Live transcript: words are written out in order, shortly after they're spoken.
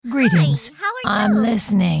Greetings. Hi, how are I'm you?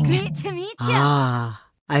 listening. Great to meet you.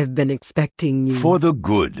 I've been expecting you. For the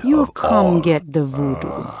good You've of come all. get the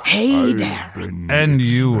voodoo. Hey there. And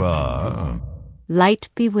you are? Light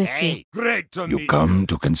be with you. Great to You meet come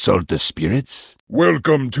to consult the spirits?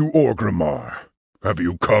 Welcome to Orgrimmar. Have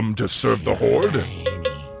you come to serve the Horde?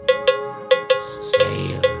 Sail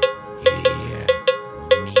here,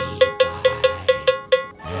 me buy and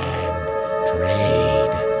trade.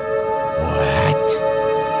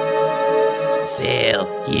 What? Sail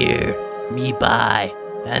here, me buy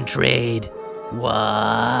and trade.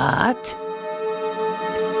 What?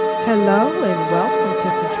 Hello and welcome to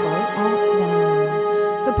Control Alt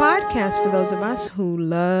One, the podcast for those of us who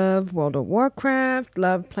love World of Warcraft,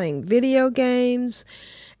 love playing video games,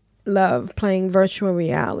 love playing virtual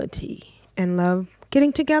reality, and love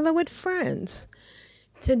getting together with friends.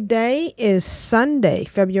 Today is Sunday,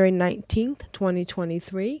 February 19th,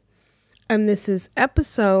 2023, and this is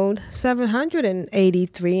episode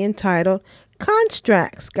 783 entitled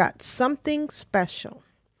Constraxx Got Something Special.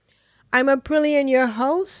 I'm Aprillian, your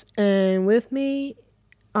host, and with me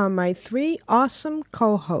are my three awesome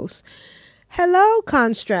co-hosts. Hello,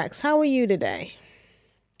 Constraxx. How are you today?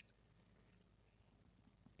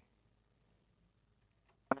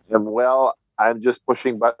 Well, I'm just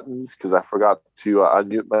pushing buttons because I forgot to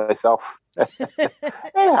unmute myself. It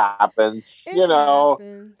happens, It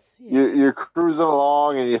happens. Yeah. You're cruising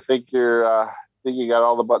along and you think you got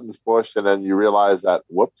all the buttons pushed, and then you realize that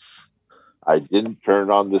whoops, I didn't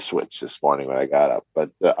turn on the switch this morning when I got up.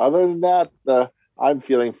 But other than that, I'm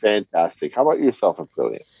feeling fantastic. How about yourself,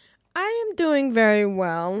 Aprillian? I am doing very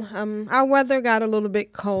well. Our weather got a little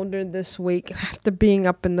bit colder this week after being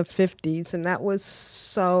up in the 50s, and it was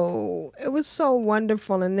so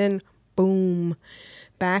wonderful. And then, boom,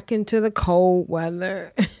 back into the cold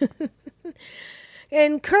weather.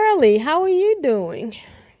 And Curly, how are you doing?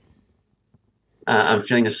 I'm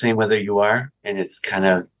feeling the same weather you are, and it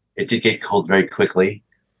did get cold very quickly.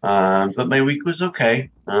 But my week was okay.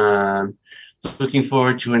 Looking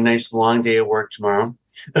forward to a nice long day of work tomorrow.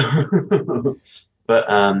 But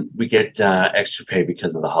we get extra pay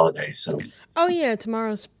because of the holiday. So. Oh yeah,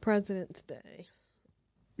 tomorrow's President's Day.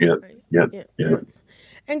 Yep. Right. Yep.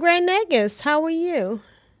 And Grand Negus, how are you?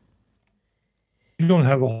 You don't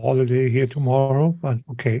have a holiday here tomorrow, but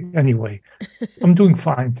okay. Anyway, I'm doing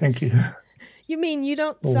fine, thank you. You mean you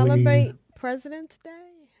don't celebrate President's Day?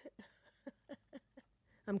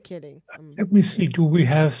 I'm kidding. Let me see. Do we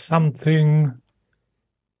have something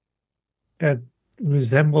that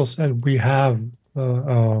resembles that? We have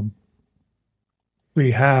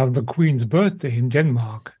the Queen's birthday in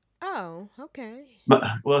Denmark. Oh, okay.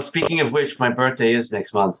 Well, speaking of which, my birthday is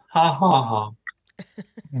next month. Ha ha ha.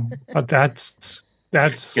 But that's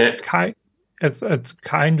it's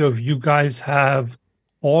kind of, you guys have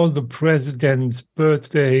all the presidents'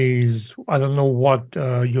 birthdays. I don't know what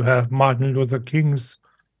you have. Martin Luther King's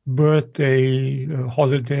birthday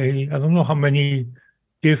holiday. I don't know how many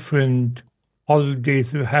different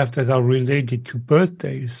holidays you have that are related to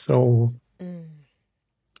birthdays. So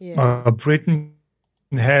Britain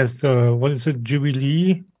has the, what is it,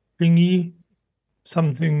 Jubilee thingy?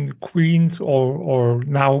 Something Queen's or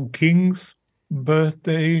now King's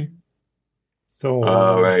birthday. So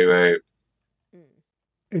right.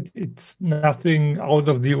 It's nothing out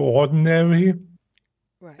of the ordinary.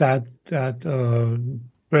 Right. That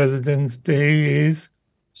President's Day is.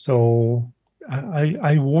 So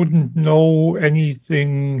I wouldn't know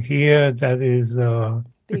anything here that is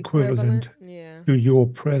equivalent to your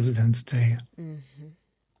President's Day. Mm-hmm.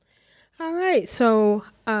 All right. So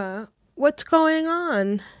what's going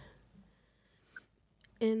on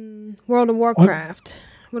in World of Warcraft?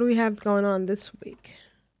 What do we have going on this week?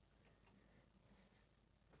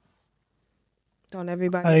 Don't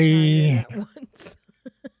everybody chime in at once.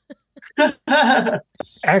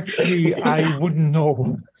 Actually, I wouldn't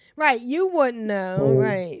know. Right, you wouldn't know,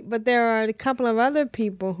 right. But there are a couple of other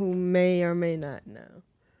people who may or may not know.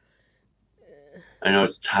 I know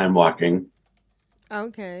it's time walking.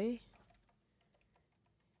 Okay.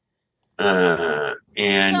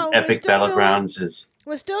 And So Epic Battlegrounds is...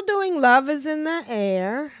 We're still doing Love is in the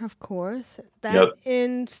Air, of course. That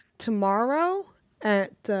ends tomorrow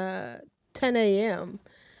at 10 a.m.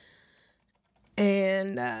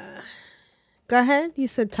 And go ahead. You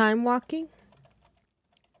said Time Walking?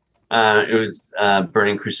 It was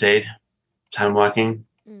Burning Crusade, Time Walking.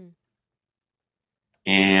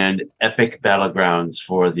 And Epic Battlegrounds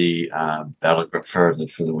for the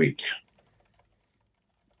for the week.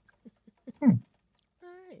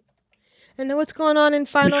 And then what's going on in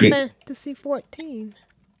Final Fantasy 14?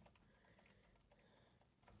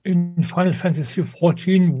 in Final Fantasy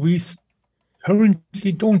XIV, we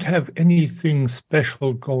currently don't have anything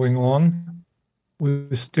special going on.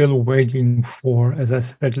 We're still waiting for, as I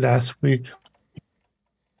said last week,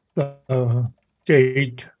 the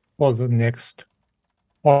date for the next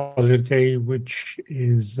holiday, which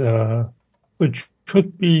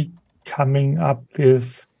should be coming up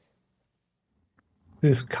this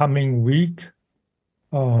coming week.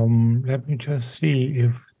 Let me just see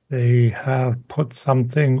if they have put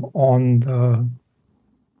something on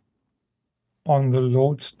the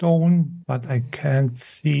lodestone, but I can't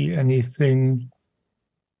see anything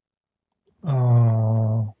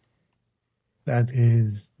that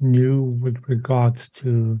is new with regards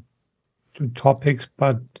to topics.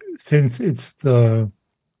 But since it's the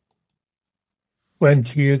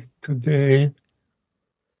 20th today,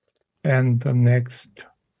 and the next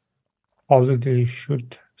holiday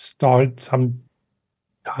should start some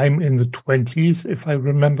time in the 20s, if I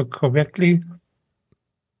remember correctly.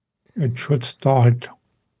 It should start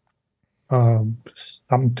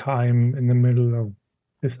sometime in the middle of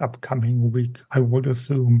this upcoming week, I would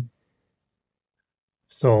assume.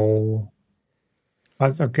 So,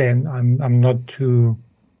 but again, I'm not too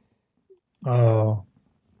well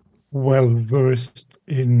versed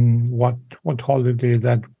in what holiday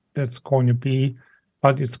that's going to be.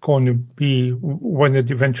 But it's going to be, when it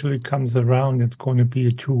eventually comes around, it's going to be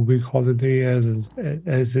a 2-week holiday as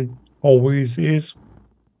it always is.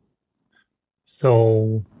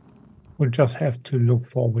 So we'll just have to look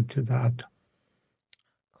forward to that.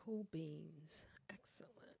 Cool beans.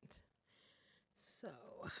 Excellent. So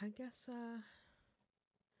I guess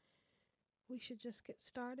we should just get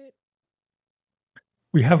started.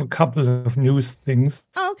 We have a couple of news things.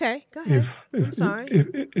 Oh, okay. Go ahead. I'm sorry.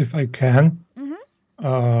 If I can. Mm-hmm.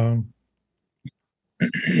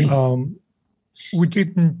 We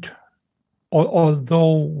didn't,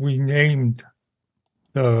 although we named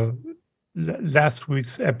the last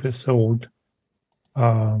week's episode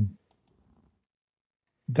that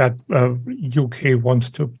UK wants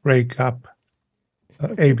to break up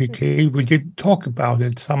ABK, we didn't talk about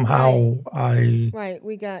it somehow. Right.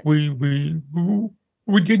 We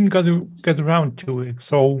didn't get around to it,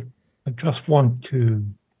 so I just want to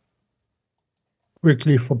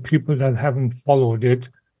quickly, for people that haven't followed it,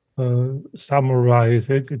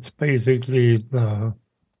 summarize it. It's basically the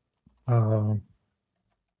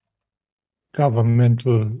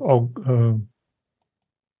governmental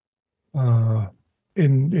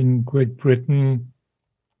in Great Britain.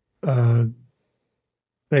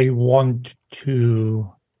 They want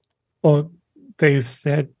to, or they've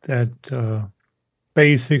said that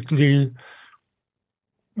basically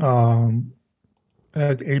that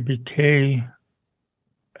ABK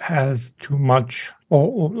has too much,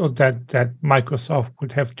 or that Microsoft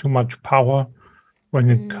would have too much power when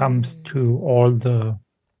it comes to all the,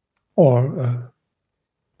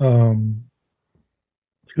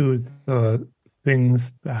 to the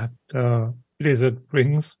things that Blizzard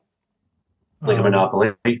brings. Like a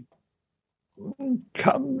monopoly.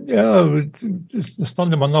 It's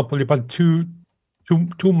not a monopoly, but too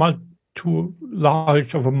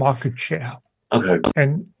large of a market share. Okay.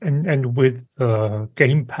 And with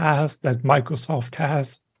Game Pass that Microsoft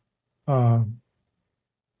has,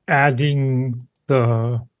 adding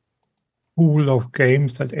the pool of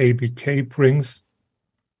games that ABK brings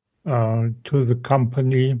to the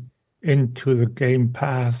company into the Game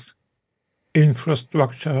Pass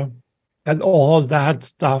infrastructure, and all that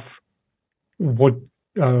stuff would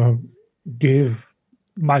give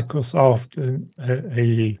Microsoft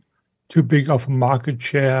a too big of a market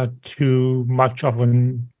share, too much of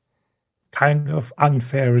a kind of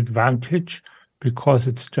unfair advantage, because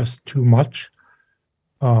it's just too much.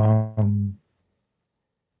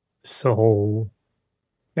 So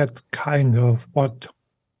that's kind of what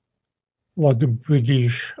the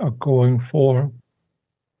British are going for.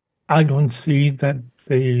 I don't see that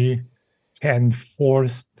they can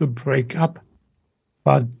force the breakup,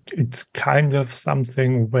 but it's kind of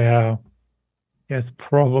something where there's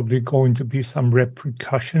probably going to be some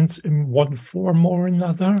repercussions in one form or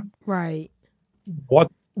another. Right.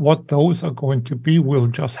 What those are going to be, we'll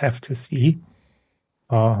just have to see.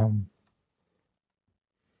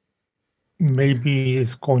 Maybe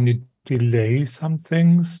it's going to delay some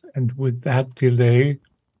things, and with that delay,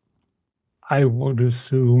 I would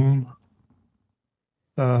assume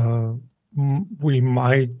we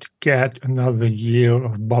might get another year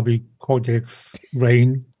of Bobby Kotick's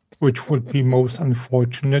reign, which would be most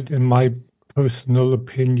unfortunate in my personal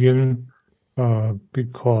opinion,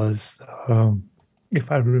 because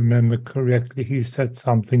if I remember correctly, he said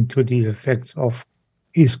something to the effect of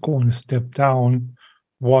he's going to step down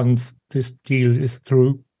once this deal is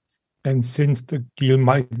through. And since the deal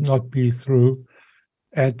might not be through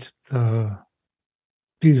at the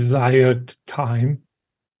desired time,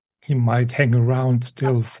 he might hang around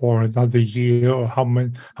still for another year or how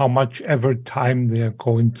much ever time they're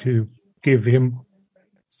going to give him.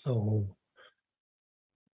 So,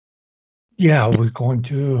 yeah, we're going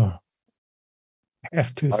to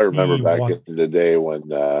have to see. I remember back in the day when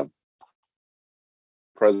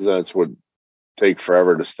presidents would take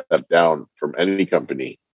forever to step down from any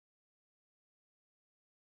company.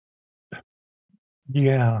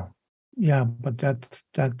 Yeah, but that's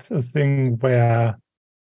a thing where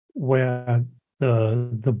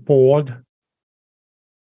the board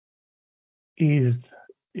is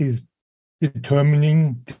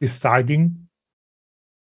deciding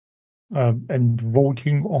and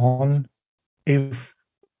voting on if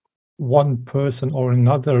one person or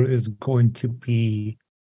another is going to be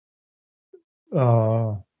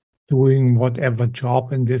doing whatever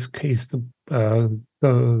job. In this case, the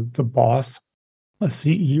boss, a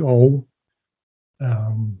CEO.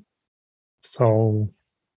 So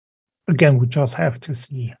again, we just have to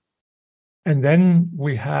see. And then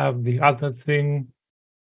we have the other thing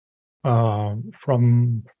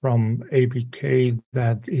from ABK,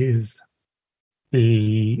 that is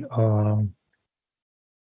the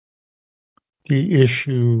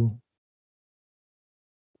issue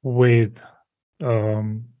with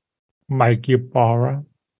Mike Ybarra.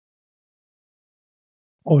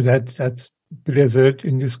 Oh, that's Blizzard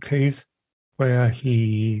in this case, where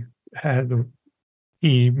he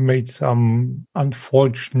made some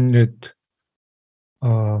unfortunate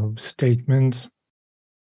statements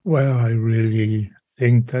where I really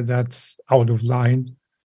think that that's out of line.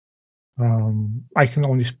 I can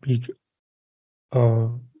only speak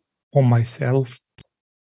for myself.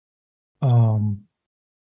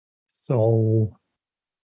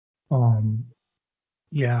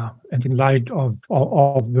 Yeah, and in light of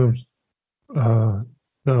all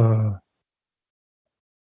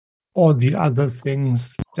the other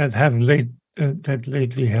things that have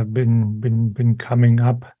lately have been coming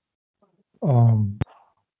up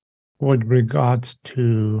with regards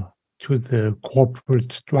to the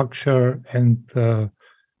corporate structure and the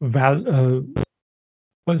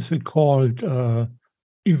what's it called,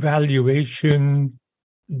 evaluation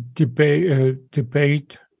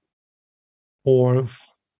debate for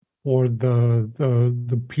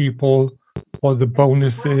the people, for the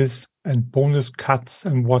bonuses and bonus cuts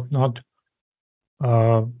and whatnot.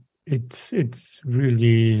 It's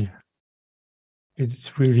really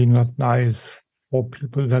not nice. For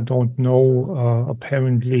people that don't know,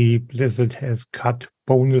 apparently Blizzard has cut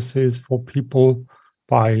bonuses for people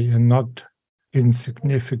by a not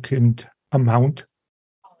insignificant amount.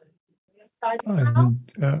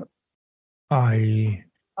 And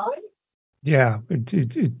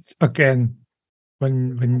it's again,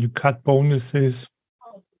 when you cut bonuses,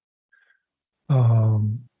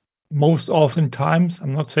 most oftentimes,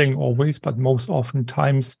 I'm not saying always, but most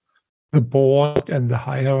oftentimes, the board and the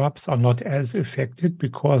higher-ups are not as affected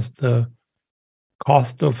because the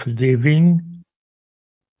cost of living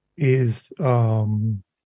is for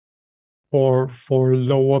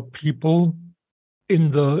lower people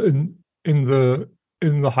in the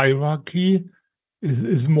hierarchy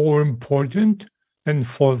is more important. And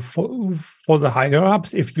for the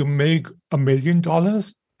higher-ups, if you make $1 million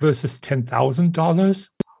versus $10,000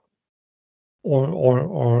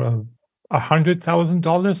 or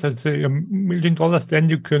 $100,000, let's say $1 million, then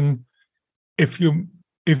you can, if you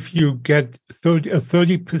get a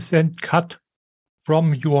 30% cut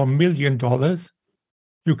from your $1 million,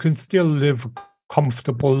 you can still live a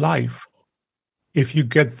comfortable life. If you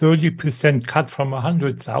get 30% cut from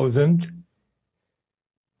 100,000,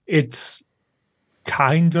 it's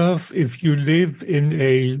kind of, if you live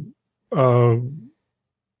in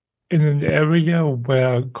an area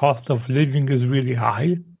where cost of living is really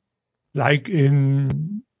high, like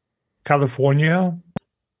in California,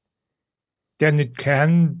 then it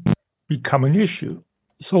can become an issue.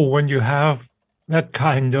 So when you have that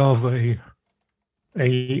kind of a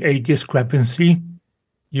discrepancy,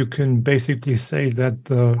 you can basically say that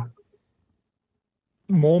the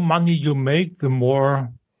more money you make, the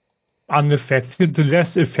more unaffected, the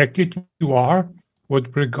less affected you are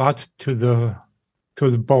with regards to the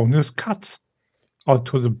bonus cuts or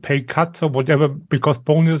to the pay cuts or whatever, because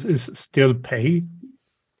bonus is still pay.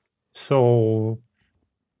 So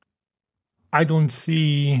I don't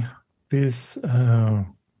see this as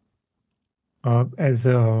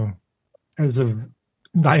a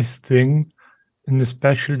nice thing, and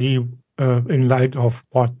especially in light of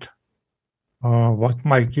what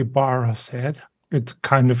Mike Ybarra said. it's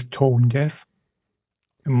kind of tone deaf,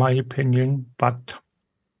 in my opinion. But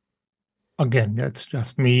again, that's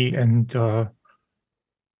just me, and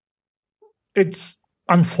it's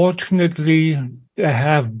unfortunately there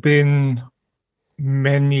have been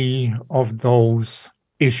many of those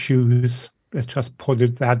issues. Let's just put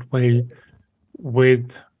it that way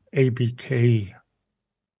with ABK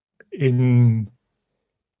in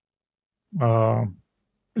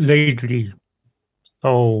lately.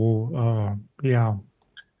 So yeah.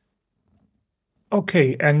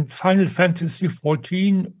 Okay, and Final Fantasy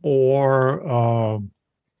XIV, or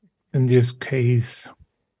in this case,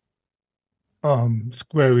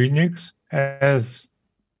 Square Enix has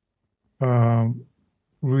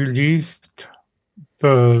released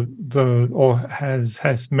or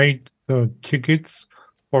has made the tickets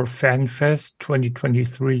for FanFest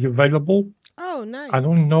 2023 available. Oh, nice. I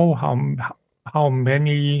don't know how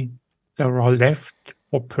many there are left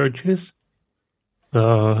for purchase.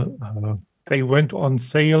 They went on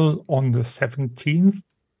sale on the 17th.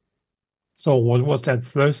 So what was that,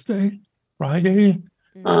 Thursday? Friday?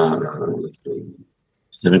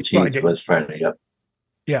 17th was Friday, yep.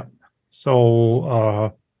 Yeah.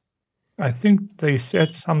 So I think they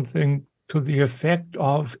said something to the effect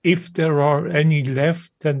of, if there are any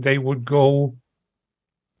left, then they would go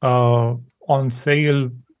on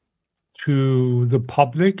sale to the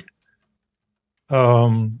public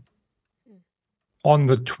on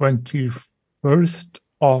the 21st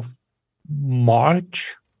of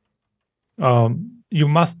March. You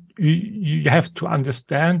have to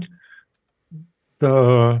understand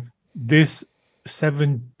this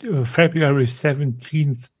February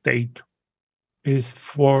 17th date is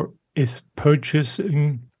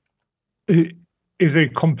purchasing is a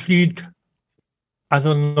complete, I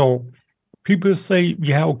don't know. People say,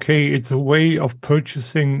 yeah, okay, it's a way of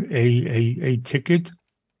purchasing a ticket.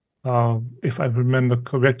 If I remember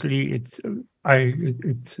correctly, it's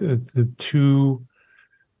the 2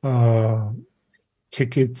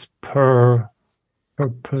 tickets per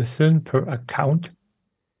person, per account.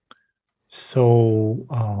 So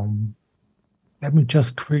let me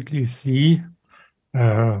just quickly see,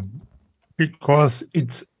 because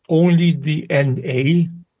it's only the NA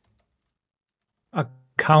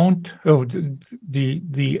account. Oh,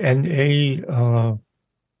 the NA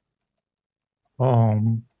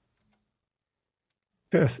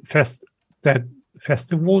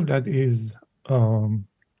festival that is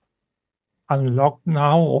unlocked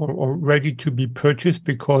now or ready to be purchased,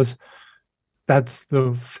 because that's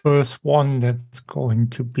the first one that's going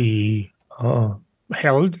to be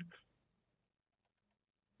held.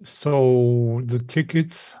 So the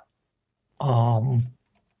tickets are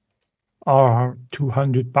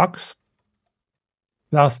 $200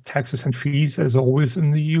 plus taxes and fees, as always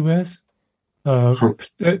in the US. And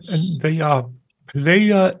they are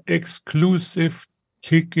player exclusive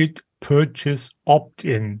ticket purchase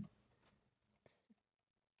opt-in,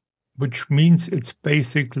 which means it's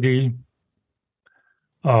basically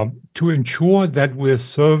to ensure that we're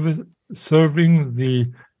serving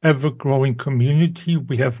the ever-growing community.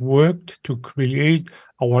 We have worked to create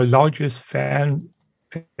our largest fan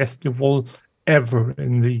festival ever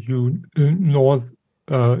in the in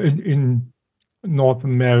North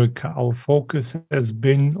America. Our focus has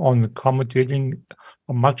been on accommodating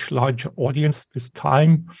a much larger audience this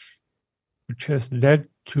time, which has led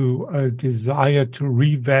to a desire to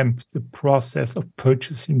revamp the process of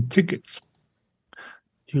purchasing tickets.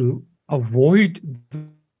 To avoid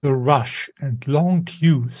the rush and long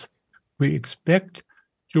queues we expect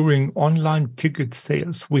during online ticket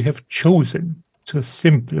sales, we have chosen to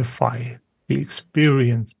simplify the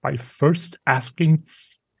experience by first asking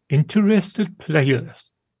interested players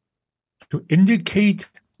to indicate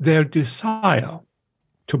their desire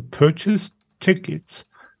to purchase tickets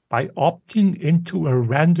by opting into a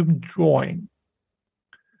random drawing.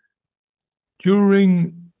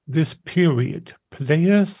 During this period,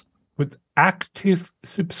 players with active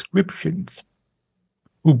subscriptions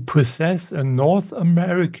who possess a North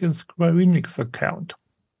American Square Enix account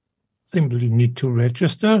simply need to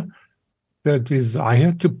register their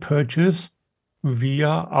desire to purchase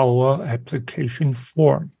via our application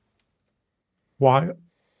form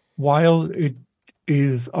while it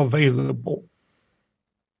is available.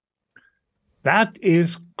 That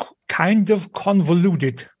is kind of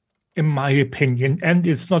convoluted, in my opinion, and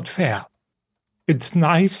it's not fair. It's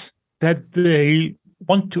nice that they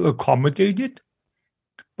want to accommodate it,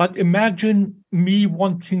 but imagine me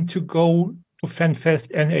wanting to go to FanFest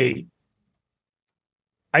NA.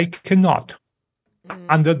 I cannot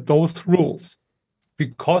under those rules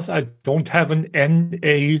because I don't have an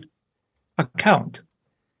NA account.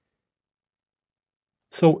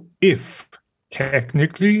 So if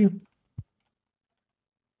technically,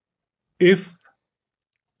 if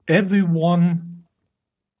everyone,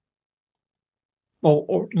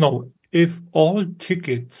 or no, if all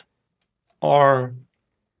tickets are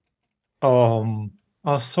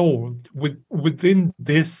sold within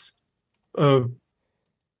this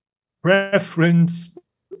preference,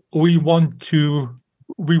 we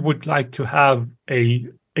would like to have a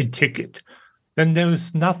ticket, then there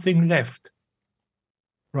is nothing left,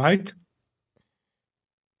 right?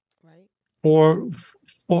 Right. For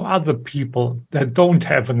other people that don't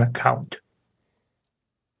have an account,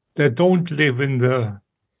 that don't live in the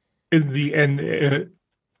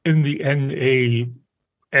NA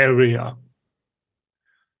area.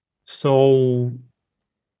 So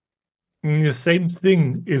the same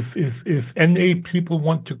thing. If NA people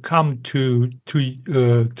want to come to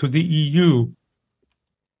the EU,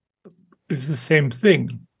 it's the same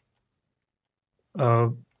thing.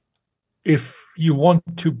 If you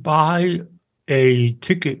want to buy a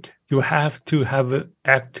ticket, you have to have an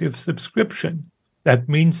active subscription. That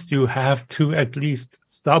means you have to at least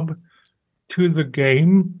sub to the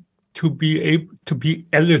game to be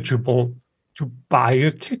eligible to buy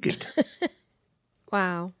a ticket.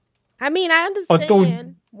 Wow. I mean, I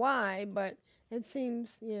understand why, but it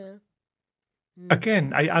seems, yeah.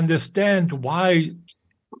 Again, I understand why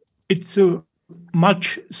it's a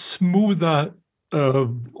much smoother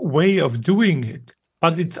way of doing it,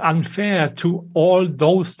 but it's unfair to all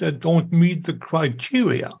those that don't meet the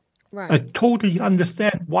criteria. Right. I totally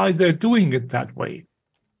understand why they're doing it that way.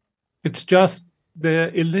 It's just they're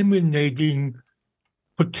eliminating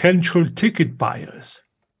potential ticket buyers.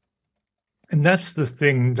 And that's the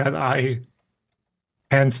thing that I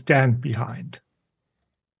can stand behind.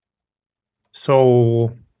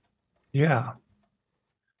 So, yeah.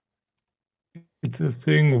 It's a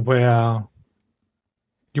thing where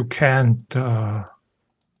you can't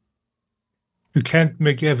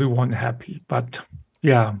make everyone happy. But,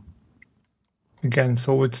 yeah. Again,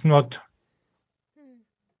 so it's not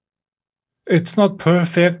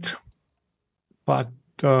perfect, but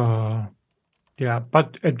yeah,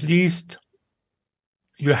 but at least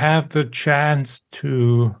you have the chance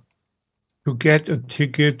to get a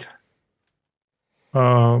ticket,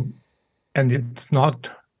 and it's not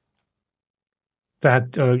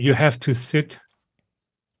that you have to sit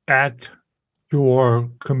at your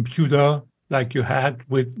computer like you had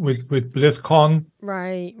with BlizzCon.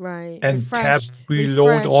 Right. And tab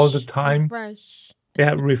reload all the time. Refresh.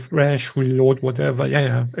 Yeah, refresh, reload, whatever.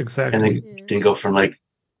 Yeah, exactly. And then go from like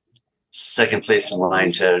second place in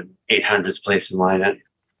line to 800th place in line.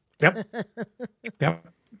 Yep.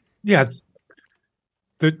 Yeah.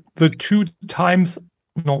 The 2 times,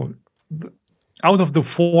 no, out of the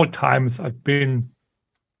 4 times I've been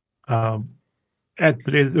at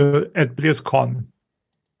BlizzCon,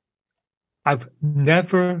 I've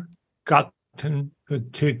never gotten the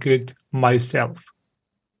ticket myself.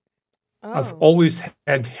 Oh. I've always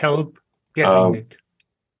had help getting it.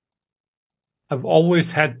 I've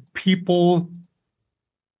always had people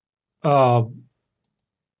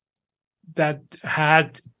that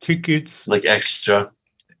had tickets like extra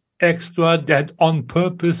that on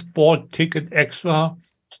purpose bought tickets extra,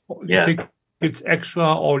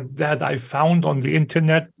 or that I found on the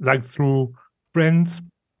internet, like through friends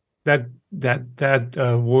that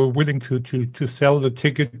were willing to sell the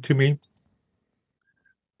ticket to me.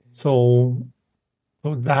 So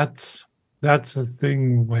that's a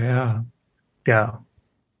thing where, yeah.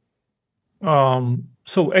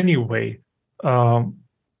 So anyway, Fan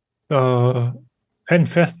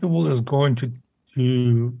Festival is going to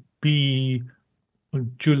be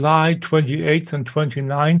July 28th and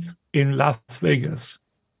 29th in Las Vegas.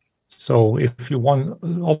 So if you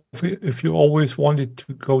always wanted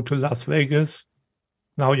to go to Las Vegas,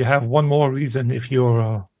 now you have one more reason if you're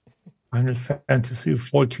a Final Fantasy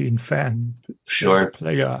 14 fan. Sure.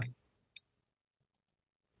 Player.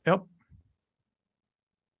 Yep.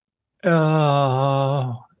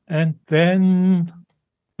 And then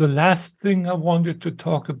the last thing I wanted to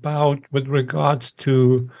talk about with regards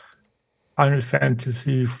to Final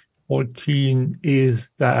Fantasy 14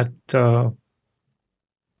 is that the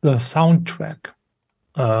soundtrack,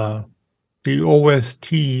 the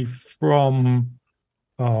OST from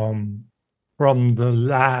the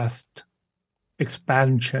last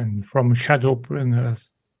expansion from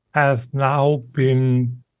Shadowbringers has now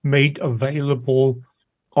been made available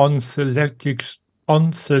on selected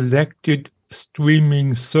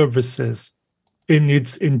streaming services in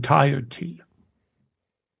its entirety.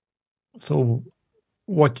 So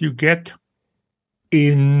what you get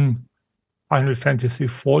in Final Fantasy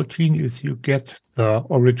XIV is you get the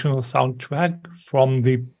original soundtrack from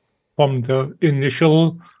the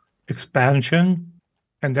initial expansion,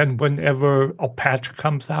 and then whenever a patch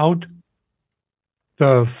comes out,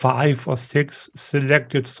 the 5 or 6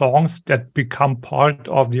 selected songs that become part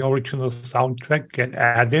of the original soundtrack get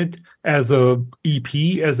added as a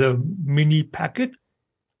EP, as a mini packet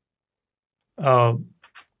for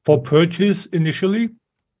purchase initially,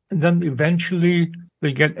 and then eventually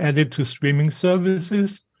they get added to streaming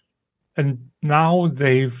services, and now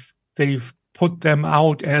they've put them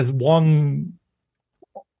out as one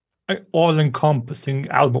all-encompassing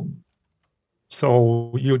album.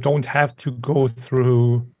 So you don't have to go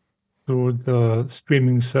through the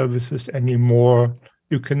streaming services anymore.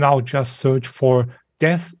 You can now just search for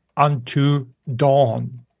Death Unto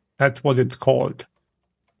Dawn. That's what it's called.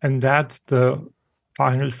 And that's the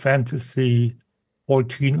Final Fantasy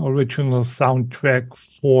XIV original soundtrack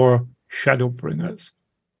for Shadowbringers.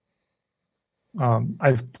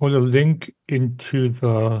 I've put a link into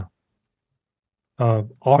the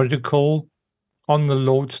article on the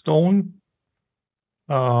Lodestone.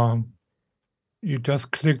 You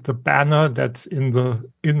just click the banner that's in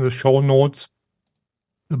the show notes,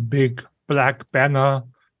 the big black banner,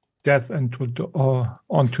 Death Unto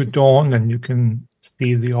Dawn, and you can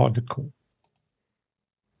see the article.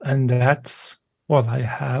 And that's what I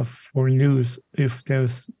have for news. If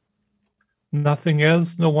there's nothing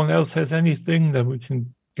else, no one else has anything, that we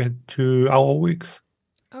can get to our weeks.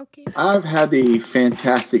 Okay. I've had a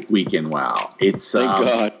fantastic weekend. Wow. It's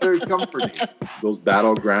very comforting. Those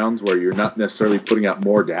battlegrounds where you're not necessarily putting out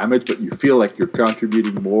more damage, but you feel like you're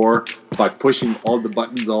contributing more by pushing all the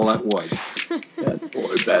buttons all at once.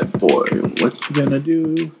 Bad boy. What you gonna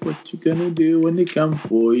do? What you gonna do when they come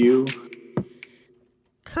for you?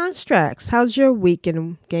 Constructs, how's your week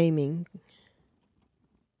in gaming?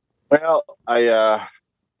 Well, I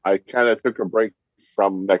kind of took a break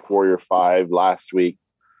from MechWarrior 5 last week.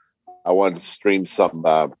 I wanted to stream some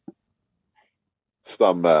Ground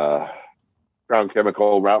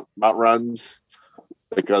Chemical mount runs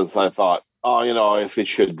because I thought, if it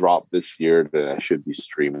should drop this year, then I should be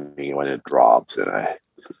streaming when it drops. And I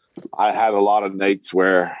had a lot of nights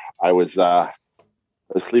where I was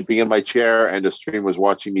sleeping in my chair and the stream was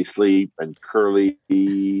watching me sleep, and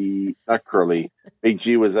Big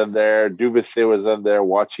G was in there, Duvisse was in there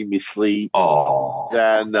watching me sleep. Oh.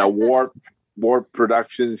 Then Warp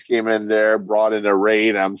Productions came in there, brought in a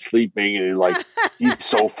raid. I'm sleeping, and he's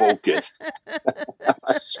so focused.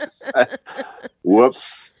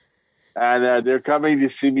 Whoops! And they're coming to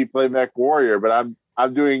see me play MechWarrior, but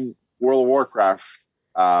I'm doing World of Warcraft.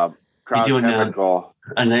 Crown Chemical,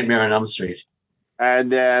 A Nightmare on Elm Street.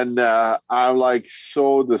 And then I'm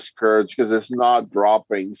so discouraged because it's not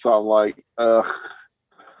dropping. So I'm like, I'm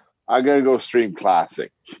gonna go stream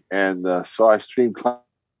Classic, and so I stream Classic.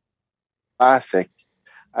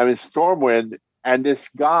 I'm in Stormwind, and this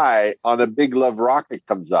guy on a Big Love Rocket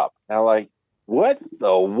comes up. And I'm like, what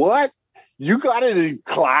the what? You got it in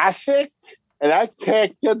Classic? And I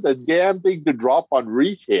can't get the damn thing to drop on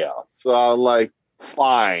retail. So I'm like,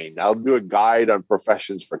 fine, I'll do a guide on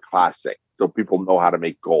professions for Classic so people know how to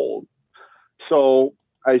make gold. So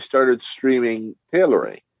I started streaming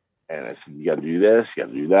tailoring. And I said, you got to do this, you got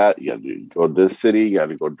to do that, you got to go to this city, you got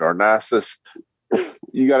to go to Darnassus.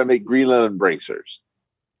 You got to make Greenland bracers.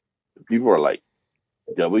 People are like,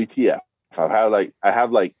 WTF. I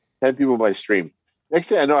have 10 people in my stream. Next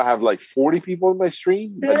thing I know, I have 40 people in my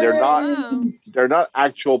stream, but they're not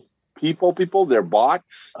actual people, they're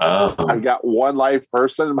bots. Oh. I've got one live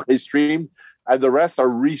person in my stream, and the rest are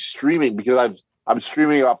re-streaming because I'm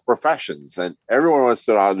streaming about professions, and everyone wants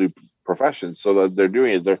to know how to do professions, so that they're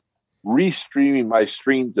doing it. They're re-streaming my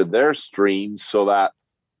stream to their stream so that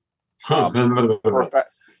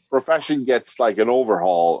profession gets an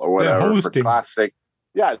overhaul or whatever for Classic.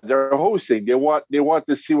 Yeah, they're hosting. They want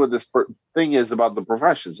to see what this thing is about the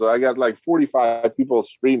profession. So I got 45 people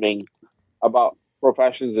streaming about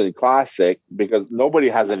professions in Classic because nobody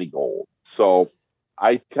has any gold. So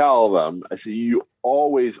I tell them, I say, you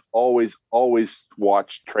always, always, always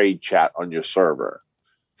watch trade chat on your server.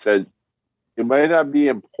 Said it might not be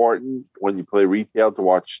important when you play retail to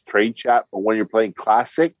watch trade chat, but when you're playing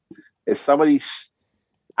Classic, if somebody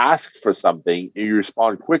asks for something and you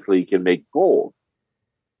respond quickly, you can make gold.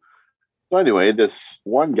 So anyway, this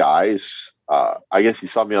one guy, I guess he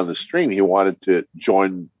saw me on the stream. He wanted to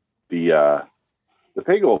join the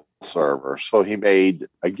Peggle server, so he made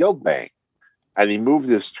a guild bank, and he moved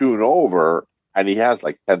his tune over, and he has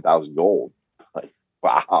 10,000 gold.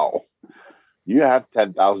 Wow, you have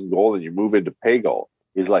 10,000 gold, and you move into Peggle.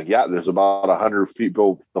 He's like, yeah, there's about 100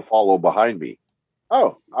 people to follow behind me.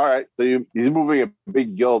 Oh, all right. So he's moving a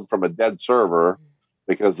big guild from a dead server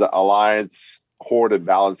because the Alliance hoard and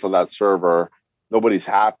balance on that server, nobody's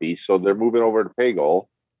happy. So they're moving over to Pagel.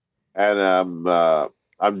 And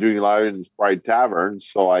I'm doing Lion's Pride Tavern.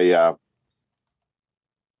 So I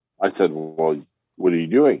said, well, what are you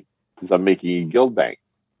doing? Because I'm making a guild bank.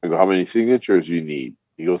 I go, how many signatures do you need?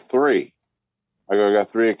 He goes, 3. I go, I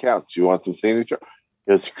got 3 accounts. You want some signature?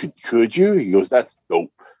 He goes, could you? He goes, that's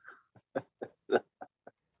dope.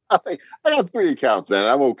 I got 3 accounts, man.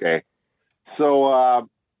 I'm okay. So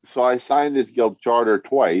so I signed this guild charter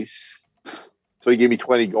twice. So he gave me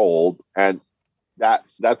 20 gold, and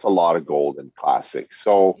that's a lot of gold in Classic.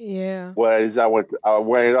 So yeah, what I did is I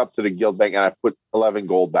went up to the guild bank and I put 11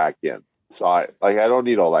 gold back in. So I don't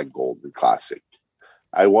need all that gold in Classic.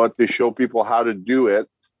 I want to show people how to do it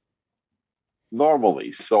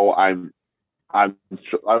normally. So I'm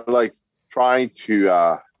like trying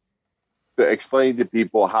to explain to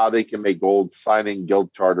people how they can make gold, signing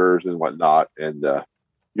guild charters and whatnot. And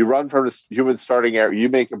you run from the human starting area. You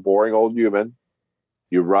make a boring old human.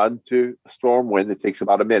 You run to Stormwind. It takes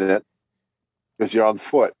about a minute because you're on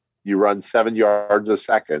foot. You run 7 yards a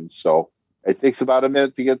second. So it takes about a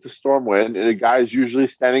minute to get to Stormwind. And the guy's usually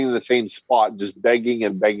standing in the same spot, just begging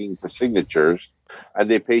and begging for signatures. And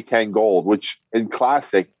they pay 10 gold, which in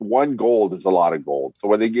Classic, 1 gold is a lot of gold. So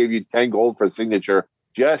when they give you 10 gold for a signature,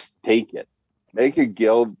 just take it. Make a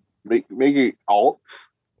guild, make an alt,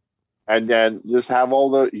 and then just have all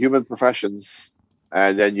the human professions.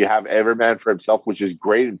 And then you have every man for himself, which is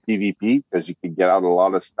great in PvP because you can get out a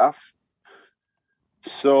lot of stuff.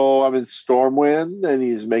 So I'm in Stormwind, and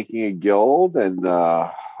he's making a guild, and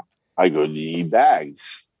I go, need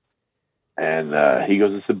bags. And he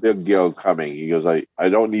goes, it's a big guild coming. He goes, I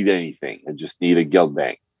don't need anything. I just need a guild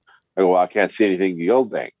bank. I go, well, I can't see anything in the guild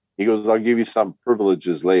bank. He goes, I'll give you some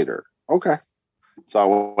privileges later. Okay.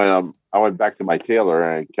 So I went back to my tailor,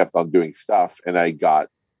 and I kept on doing stuff, and I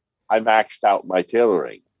maxed out my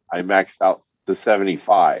tailoring. I maxed out to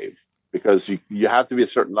 75 because you have to be a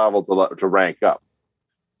certain level to rank up.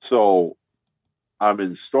 So I'm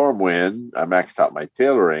in Stormwind. I maxed out my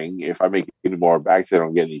tailoring. If I make any more bags, I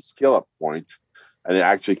don't get any skill up points. And it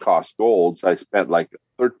actually costs gold. So I spent like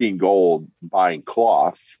 13 gold buying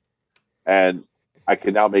cloth. And I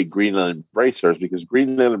can now make green linen bracers because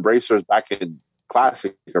green linen bracers back in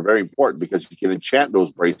Classic are very important because you can enchant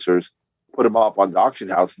those bracers, put them up on the auction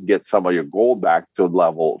house, and get some of your gold back to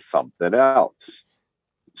level something else.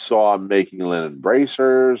 So I'm making linen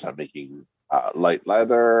bracers. I'm making light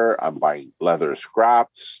leather. I'm buying leather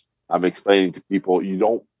scraps. I'm explaining to people you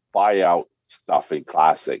don't buy out stuff in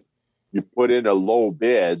Classic. You put in a low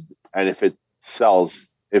bid, and if it sells,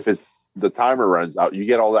 if the timer runs out, you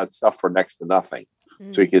get all that stuff for next to nothing.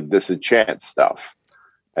 So you can disenchant stuff.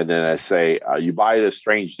 And then I say, you buy the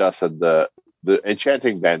strange dust at the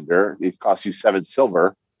enchanting vendor. It costs you 7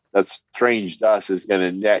 silver. That strange dust is going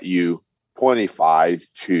to net you 25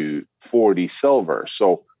 to 40 silver.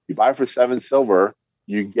 So you buy for 7 silver,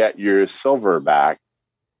 you get your silver back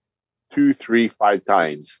 2, 3, 5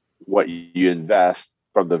 times what you invest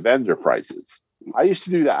from the vendor prices. I used to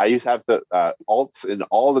do that. I used to have the alts in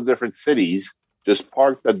all the different cities just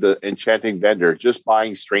parked at the enchanting vendor, just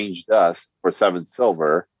buying strange dust for 7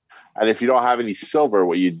 silver. And if you don't have any silver,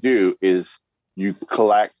 what you do is you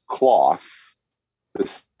collect cloth to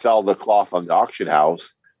sell the cloth on the auction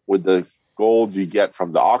house. With the gold you get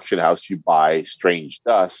from the auction house, you buy strange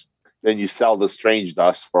dust. Then you sell the strange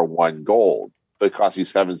dust for 1 gold. So it costs you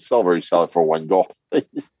 7 silver. You sell it for 1 gold.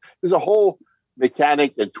 There's a whole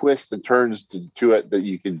mechanic and twists and turns to it that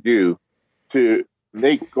you can do to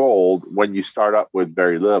make gold when you start up with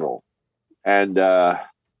very little. And I'm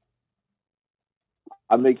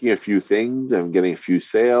making a few things. I'm getting a few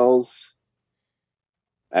sales.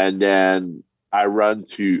 And then I run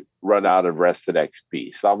out of rested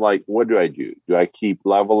XP. So I'm like, what do? Do I keep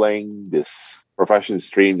leveling this profession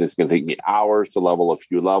stream that's going to take me hours to level a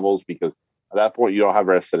few levels? Because at that point, you don't have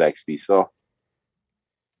rested XP. So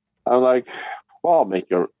I'm like, well,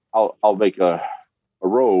 I'll make a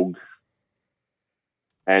rogue.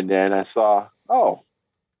 And then I saw,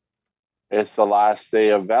 it's the last day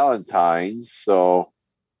of Valentine's, so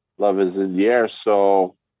love is in the air.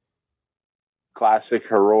 So Classic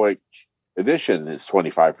Heroic Edition is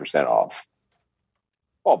 25% off.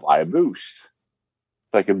 I'll buy a boost.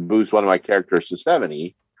 So I can boost one of my characters to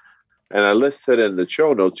 70. And I listed in the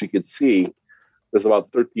show notes, you can see there's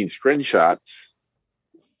about 13 screenshots.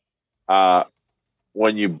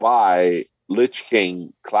 When you buy Lich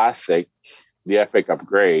King Classic, the epic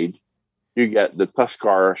upgrade, you get the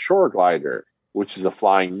Tuskar Shore Glider. which is a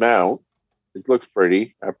flying mount. It looks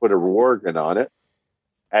pretty. I put a Worgen on it.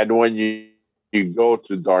 And when you go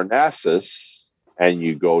to Darnassus and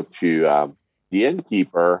you go to the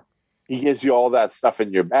innkeeper, he gives you all that stuff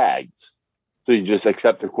in your bags. So you just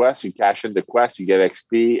accept the quest, you cash in the quest, you get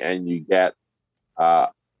XP, and you get.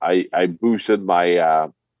 I boosted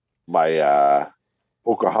my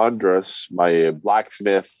Pocahontas, my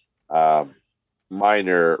blacksmith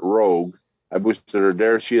minor rogue. I boosted her.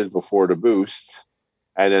 There she is before the boost,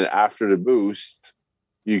 and then after the boost,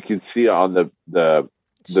 you can see on the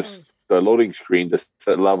loading screen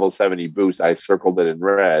the level 70 boost. I circled it in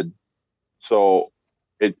red, so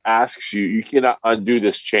it asks you cannot undo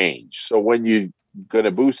this change. So when you're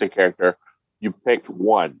gonna boost a character, you pick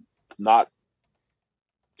one, not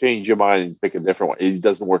change your mind and pick a different one. It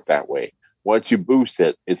doesn't work that way. Once you boost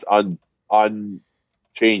it, it's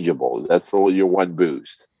unchangeable. That's your one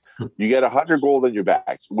boost. You get 100 gold in your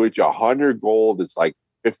bags, which 100 gold is like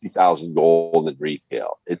 50,000 gold in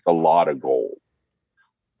retail. It's a lot of gold.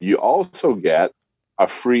 You also get a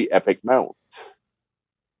free epic mount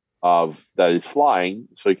that is flying,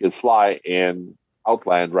 so you can fly in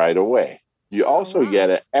Outland right away. You also get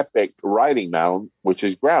an epic riding mount, which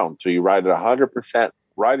is ground, so you ride at 100%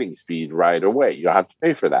 riding speed right away. You don't have to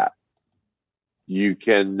pay for that. You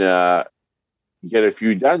can get a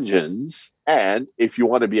few dungeons, and if you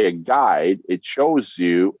want to be a guide, it shows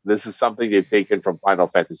you, this is something they've taken from Final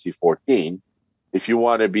Fantasy XIV. If you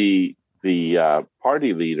want to be the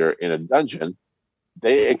party leader in a dungeon,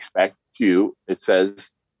 they expect you, it says,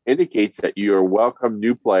 indicates that you are welcome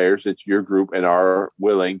new players into your group and are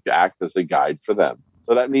willing to act as a guide for them.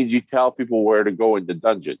 So that means you tell people where to go in the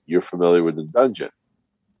dungeon. You're familiar with the dungeon.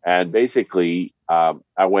 And basically,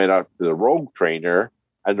 I went out to the rogue trainer,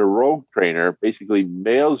 and the rogue trainer basically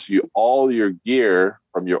mails you all your gear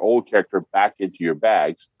from your old character back into your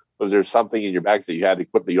bags. So if there's something in your bags that you had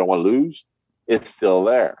equipped that you don't want to lose, it's still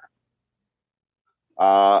there.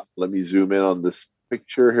 Let me zoom in on this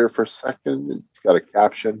picture here for a second. It's got a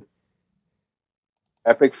caption.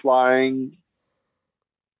 Epic flying.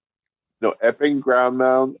 No, epic ground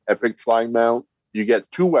mount, epic flying mount. You get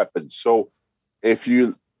 2 weapons. So if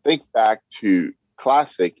you think back to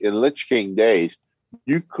Classic, in Lich King days,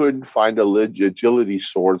 you couldn't find agility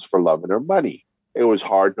swords for love or money. It was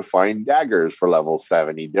hard to find daggers for level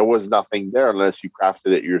 70. There was nothing there unless you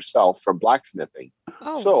crafted it yourself from blacksmithing.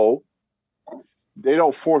 Oh. So they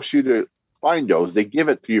don't force you to find those. They give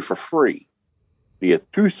it to you for free. You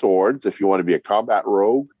get 2 swords if you want to be a combat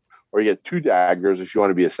rogue, or you get 2 daggers if you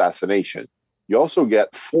want to be assassination. You also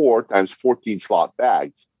get 4 times 14 slot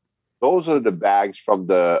bags. Those are the bags from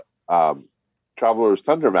the Traveler's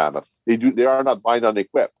Thunder Mammoth. They are not bind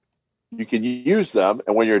unequipped. You can use them,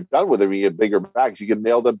 and when you're done with them, you get bigger bags. You can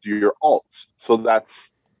mail them to your alts. So that's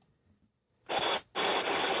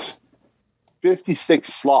 56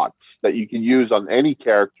 slots that you can use on any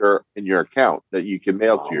character in your account that you can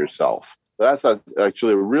mail to yourself. So that's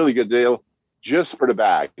actually a really good deal just for the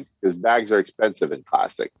bag, because bags are expensive in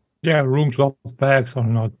Classic. Yeah, room 12 bags are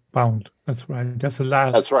not bound. That's right. That's the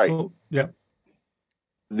last. That's right. Oh, yeah.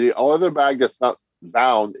 The other bag that's not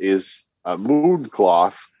bound is a moon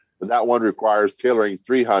cloth, but that one requires tailoring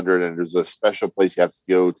 300, and there's a special place you have to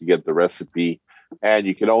go to get the recipe. And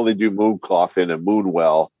you can only do moon cloth in a moon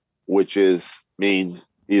well, which means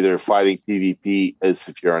either fighting PvP as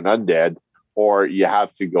if you're an undead, or you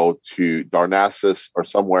have to go to Darnassus or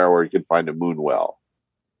somewhere where you can find a moon well.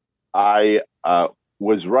 I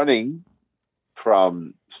was running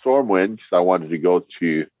from Stormwind because I wanted to go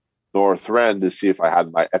to Northrend to see if I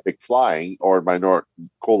had my epic flying or my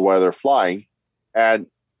cold weather flying. And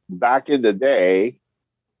back in the day,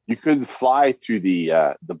 you couldn't fly to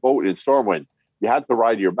the boat in Stormwind. You had to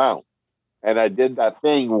ride your mount. And I did that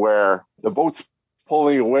thing where the boat's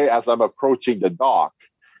pulling away as I'm approaching the dock,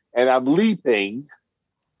 and I'm leaping.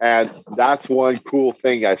 And that's one cool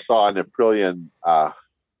thing I saw in Aprillian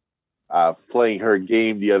playing her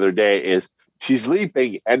game the other day is she's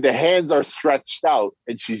leaping and the hands are stretched out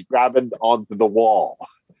and she's grabbing onto the wall.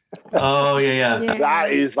 Oh, yeah.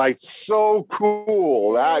 That is like so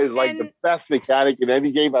cool. That is like the best mechanic in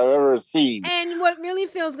any game I've ever seen. And what really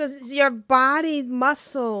feels good is your body's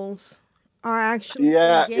muscles are actually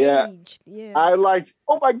engaged. Yeah. I like,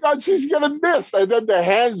 oh my God, she's going to miss. And then the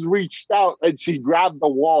hands reached out and she grabbed the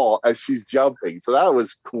wall as she's jumping. So that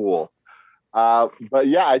was cool. But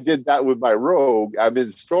yeah, I did that with my rogue. I'm in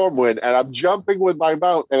Stormwind and I'm jumping with my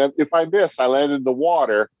mount. And if I miss, I land in the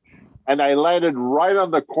water. And I landed right on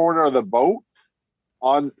the corner of the boat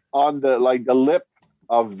on the lip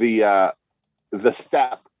of the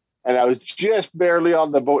step. And I was just barely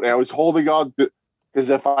on the boat. And I was holding on because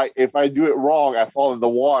if I do it wrong, I fall in the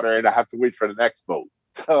water and I have to wait for the next boat.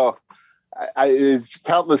 So it's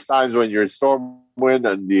countless times when you're in Stormwind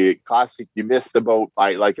and the Classic, you miss the boat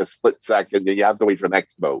by like a split second, then you have to wait for the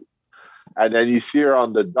next boat. And then you see her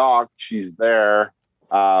on the dock. She's there.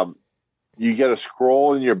 You get a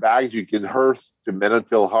scroll in your bags. You can hearth to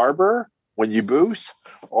Menonville Harbor when you boost,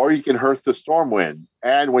 or you can hearth the Stormwind.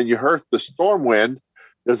 And when you hearth the Stormwind,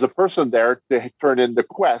 there's a person there to turn in the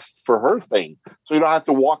quest for hearthing. So you don't have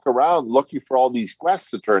to walk around looking for all these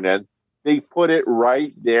quests to turn in. They put it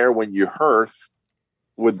right there when you hearth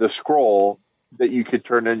with the scroll that you could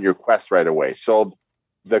turn in your quest right away. So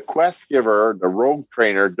the quest giver, the rogue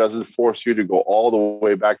trainer, doesn't force you to go all the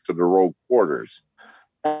way back to the rogue quarters.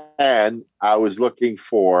 And I was looking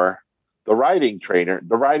for the riding trainer.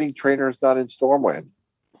 The riding trainer is not in Stormwind.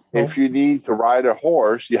 If you need to ride a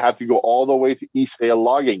horse, you have to go all the way to Eastvale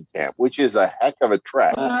Logging Camp, which is a heck of a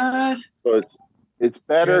trek. So it's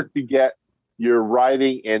better to get your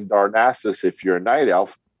riding in Darnassus if you're a night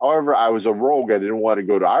elf. However, I was a rogue. I didn't want to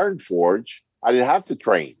go to Ironforge. I didn't have to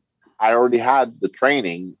train. I already had the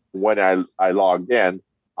training when I logged in.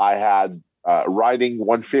 I had riding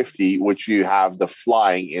 150, which you have the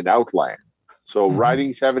flying in Outland. So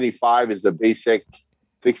riding 75 is the basic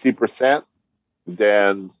 60%.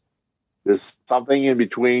 Then there's something in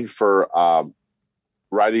between for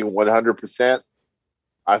riding 100%.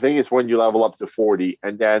 I think it's when you level up to 40.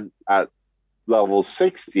 And then at level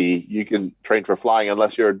 60, you can train for flying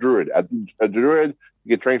unless you're a druid. A druid, you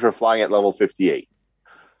can train for flying at level 58.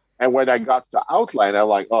 And when I got to Outland, I'm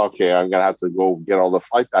like, oh, okay, I'm going to have to go get all the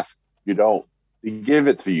flight pass. You don't. They give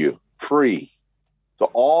it to you free.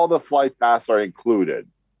 So all the flight pass are included.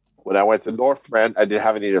 When I went to Northrend, I didn't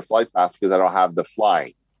have any of the flight pass because I don't have the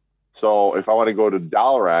flying. So if I want to go to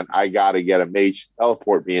Dalaran, I got to get a mage to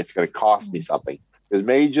teleport me. It's going to cost me something because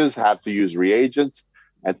mages have to use reagents,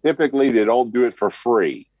 and typically they don't do it for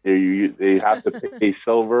free. They have to pay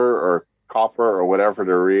silver or copper or whatever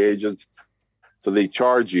the reagents. So they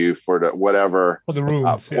charge you for the whatever for the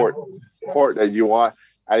rooms, port that you want.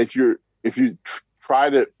 And if you try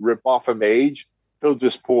to rip off a mage, he'll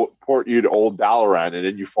just port you to Old Dalaran, and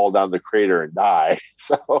then you fall down the crater and die.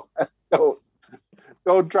 So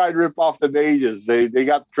don't try to rip off the mages. They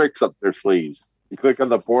got tricks up their sleeves. You click on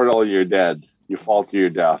the portal, you're dead. You fall to your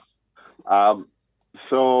death.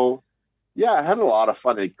 So yeah, I had a lot of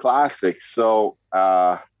fun in Classic. So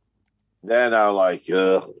then I'm like,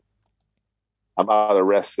 I'm out of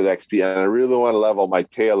rested XP, and I really want to level my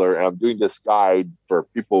tailor. And I'm doing this guide for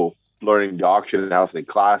people learning the auction house in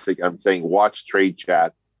Classic. I'm saying, watch trade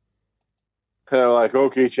chat. And I'm like,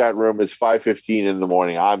 okay, chat room, it's 5:15 in the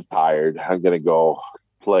morning. I'm tired. I'm going to go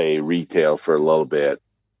play retail for a little bit.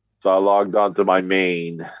 So I logged on to my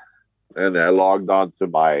main, and I logged on to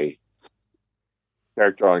my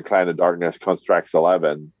character on Clan of Darkness, Constructs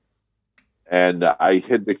 11. And I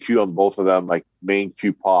hit the queue on both of them. My main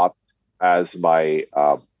queue popped as my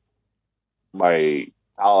my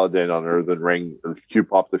Paladin on Earthen Ring. The queue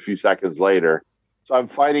popped a few seconds later. So I'm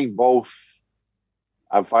fighting both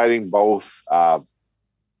Crown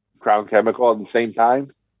Chemical at the same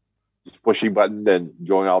time. Just pushing buttons and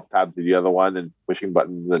going alt tab to the other one, and pushing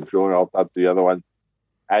buttons and going alt tab to the other one.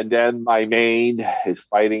 And then my main is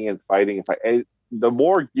fighting and fighting and fighting. And the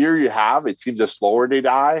more gear you have, it seems the slower they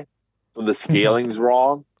die. So the scaling's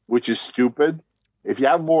wrong, which is stupid. If you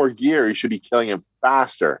have more gear, you should be killing him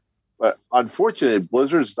faster. But unfortunately,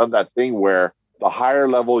 Blizzard's done that thing where the higher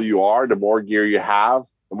level you are, the more gear you have,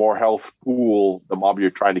 the more health pool the mob you're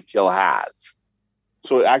trying to kill has.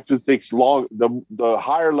 So it actually takes long. The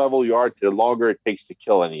higher level you are, the longer it takes to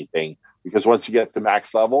kill anything. Because once you get to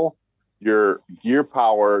max level, your gear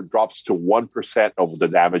power drops to 1% of the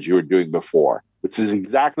damage you were doing before, which is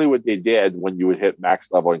exactly what they did when you would hit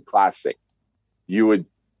max level in Classic. You would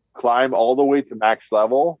climb all the way to max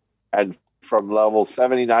level, and from level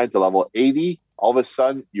 79 to level 80, all of a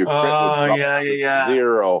sudden your crit would drop to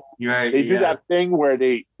 0. They do that thing where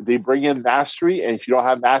they bring in mastery, and if you don't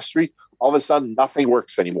have mastery, all of a sudden nothing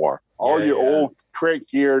works anymore. All your old crit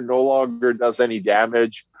gear no longer does any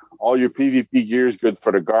damage. All your PvP gear is good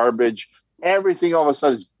for the garbage. Everything all of a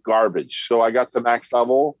sudden is garbage. So I got the max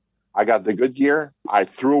level. I got the good gear. I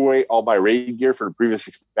threw away all my raid gear for the previous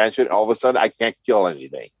expansion. All of a sudden, I can't kill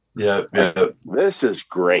anything. Yeah. This is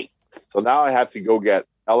great. So now I have to go get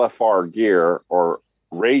LFR gear or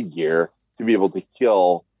raid gear to be able to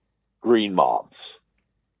kill green mobs,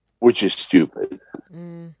 which is stupid.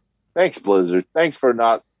 Thanks, Blizzard. Thanks for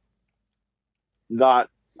not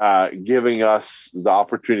giving us the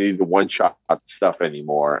opportunity to one-shot stuff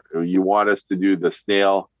anymore. You want us to do the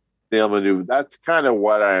snail maneuver. That's kind of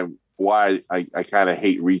what I'm why I kind of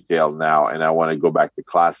hate retail now and I want to go back to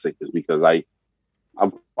classic is because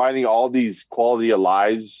I'm finding all these quality of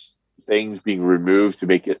lives things being removed to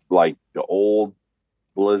make it like the old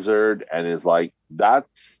Blizzard, and it's like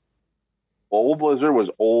that's old Blizzard was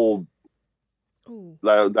old.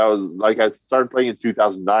 That was like I started playing in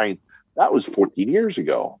 2009. That was 14 years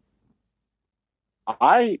ago.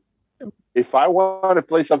 If I want to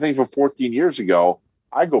play something from 14 years ago,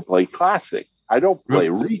 I go play classic. I don't play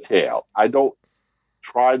retail. I don't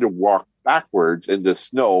try to walk backwards in the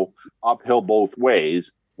snow uphill both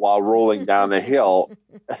ways while rolling down the hill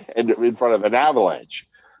and in front of an avalanche.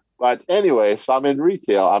 But anyway, so I'm in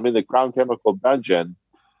retail. I'm in the Crown Chemical dungeon,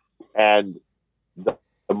 and the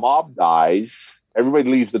mob dies. Everybody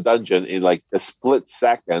leaves the dungeon in like a split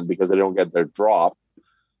second because they don't get their drop.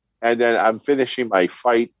 And then I'm finishing my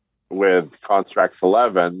fight with Constructs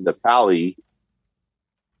 11, the Pally.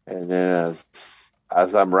 And then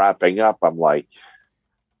as I'm wrapping up, I'm like,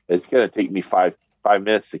 it's going to take me five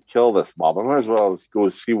minutes to kill this mob. I might as well go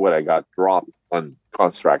see what I got dropped on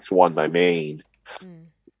Constructs 1, my main.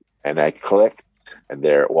 And I clicked, and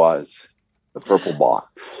there it was, the purple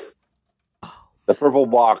box. The purple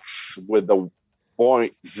box with the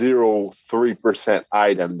 0.03%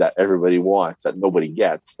 item that everybody wants, that nobody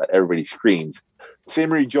gets, that everybody screams.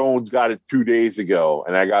 Simri Jones got it 2 days ago,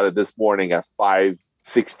 and I got it this morning at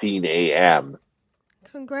 5:16 a.m.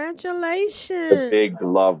 Congratulations. The big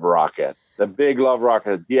love rocket. The big love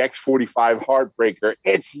rocket, the X45 Heartbreaker.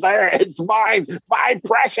 It's there. It's mine. My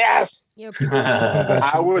precious.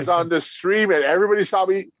 I was on the stream, and everybody saw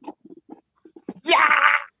me. Yeah!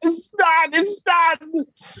 It's done. It's done.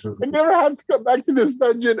 I never have to come back to this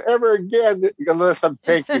dungeon ever again unless I'm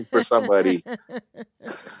tanking for somebody.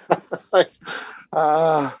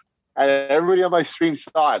 And everybody on my stream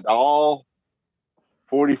saw it. All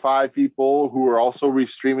 45 people who are also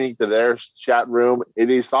restreaming to their chat room. And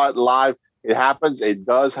they saw it live. It happens. It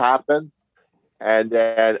does happen. And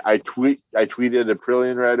then I tweeted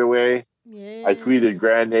Aprillian right away. Yeah. I tweeted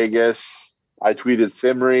Grand Nagus. I tweeted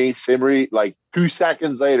Simri. Simri, like 2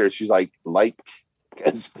 seconds later, she's like,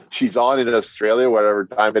 because she's on in Australia, whatever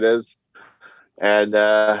time it is. And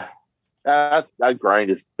that grind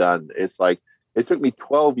is done. It's like, it took me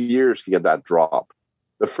 12 years to get that drop.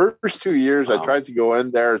 The first 2 years, wow. I tried to go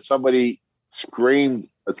in there, and somebody screamed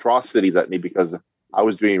atrocities at me because I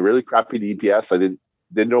was doing really crappy DPS. I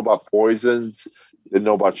didn't know about poisons, didn't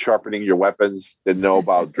know about sharpening your weapons, didn't know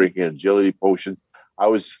about drinking agility potions. I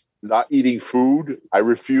was not eating food. I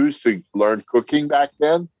refused to learn cooking back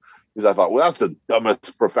then because I thought, well, that's the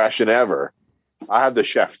dumbest profession ever. I have the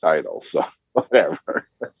chef title, so whatever.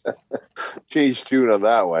 Change tune on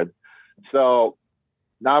that one. So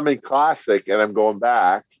now I'm in classic and I'm going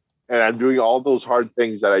back and I'm doing all those hard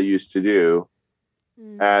things that I used to do.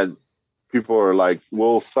 And people are like,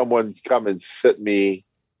 will someone come and sit me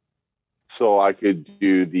so I could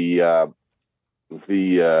do the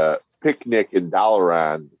picnic in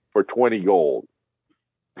Dalaran for 20 gold?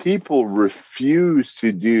 People refuse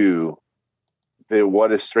to do the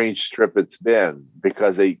What a Strange Strip It's Been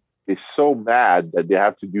because they're so mad that they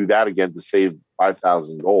have to do that again to save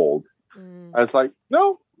 5,000 gold. And it's like,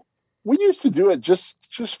 no, we used to do it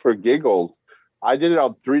just for giggles. I did it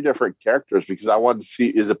on 3 different characters because I wanted to see,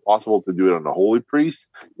 is it possible to do it on a Holy Priest?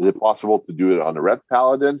 Is it possible to do it on a Red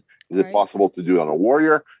Paladin? Is it possible to do it on a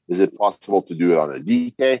Warrior? Is it possible to do it on a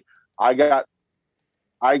DK? I got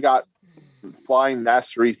Flying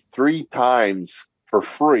Mastery 3 times for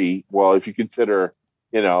free. Well, if you consider,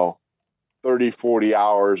 30, 40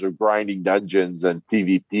 hours of grinding dungeons and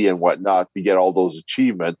PvP and whatnot to get all those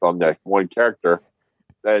achievements on that one character.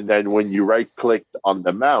 And then when you right-click on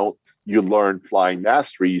the mount, you learn Flying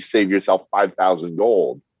Mastery. You save yourself 5,000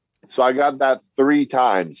 gold. So I got that 3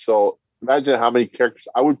 times. So imagine how many characters.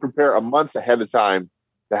 I would prepare a month ahead of time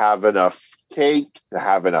to have enough cake, to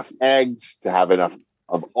have enough eggs, to have enough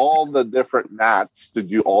of all the different mats to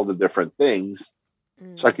do all the different things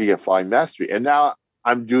so I could get Flying Mastery. And now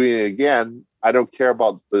I'm doing it again. I don't care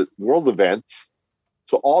about the world events.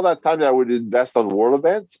 So all that time that I would invest on world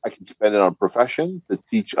events, I can spend it on profession to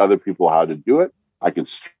teach other people how to do it. I could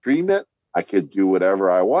stream it. I could do whatever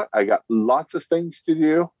I want. I got lots of things to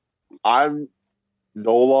do. I'm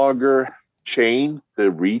no longer chained to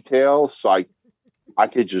retail, so I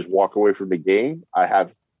could just walk away from the game. I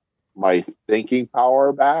have my thinking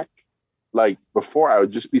power back. Like before, I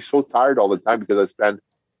would just be so tired all the time because I spend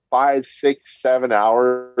 5, 6, 7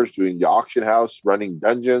 hours doing the auction house, running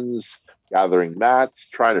dungeons, gathering mats,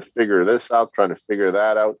 trying to figure this out, trying to figure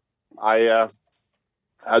that out. I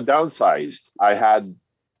downsized. I had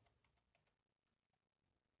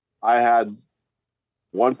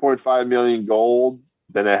 1.5 million gold.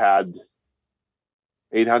 Then I had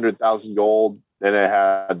 800,000 gold. Then I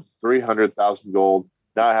had 300,000 gold.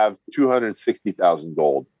 Now I have 260,000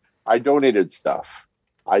 gold. I donated stuff.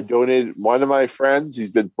 I donated one of my friends.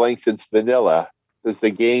 He's been playing since vanilla, since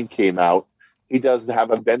the game came out. He doesn't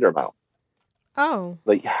have a vendor mount. Oh.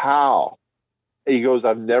 Like, how? He goes,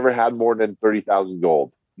 I've never had more than 30,000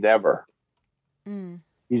 gold. Never.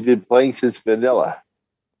 He's been playing since vanilla.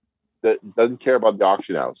 That doesn't care about the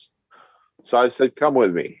auction house. So I said, come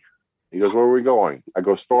with me. He goes, where are we going? I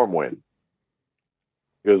go, Stormwind.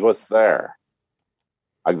 He goes, what's there?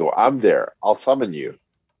 I go, I'm there. I'll summon you.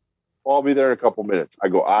 Well, I'll be there in a couple minutes. I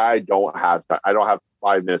go, I don't have time. I don't have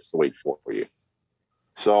 5 minutes to wait for you.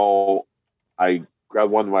 So I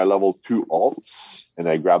grabbed one of my level 2 alts, and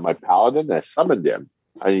I grabbed my paladin, and I summoned him,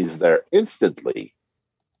 and he's there instantly.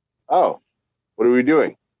 Oh, what are we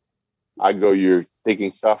doing? I go, you're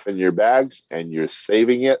taking stuff in your bags, and you're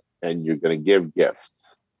saving it, and you're going to give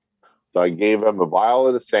gifts. So I gave him a vial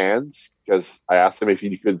of the sands, because I asked him if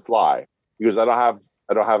he could fly. He goes, I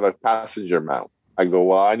don't have a passenger mount. I go,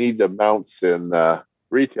 well, I need the mounts in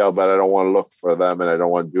retail, but I don't want to look for them, and I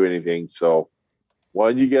don't want to do anything. So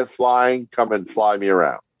when you get flying, come and fly me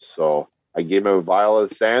around. So I gave him a vial of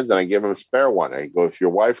the sands, and I gave him a spare one. I go, if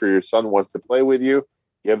your wife or your son wants to play with you,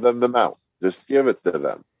 give them the mount. Just give it to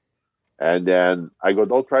them. And then I go,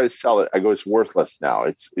 don't try to sell it. I go, it's worthless now.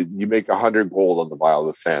 You make 100 gold on the vial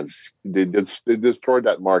of the sands. They destroyed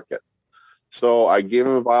that market. So I gave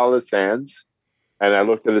him a vial of the sands, and I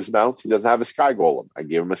looked at his mounts. He doesn't have a sky golem. I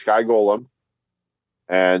gave him a sky golem.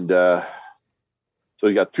 And so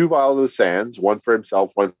he got 2 vials of the sands, one for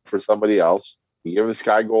himself, one for somebody else. He gave him a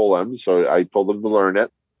sky golem, so I told him to learn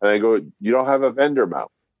it. And I go, you don't have a vendor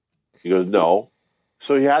mount? He goes, no.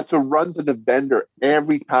 So he has to run to the vendor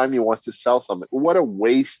every time he wants to sell something. What a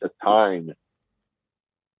waste of time.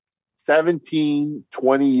 17,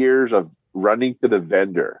 20 years of running to the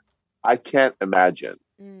vendor. I can't imagine.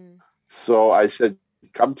 So I said,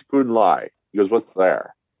 come to Kunlai. He goes, what's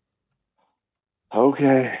there?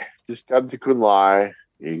 Okay, just come to Kunlai.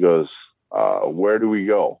 He goes, where do we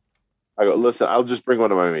go? I go, listen, I'll just bring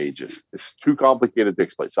one of my mages. It's too complicated to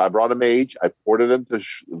explain. So I brought a mage. I ported him to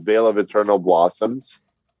Vale of Eternal Blossoms.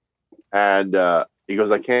 And he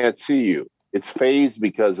goes, I can't see you. It's phased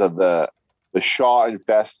because of the Shaw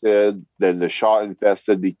infested. Then the Shaw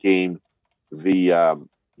infested became the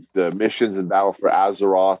missions in Battle for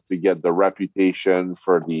Azeroth to get the reputation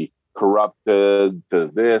for the corrupted, to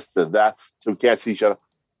this, to that. So we can't see each other.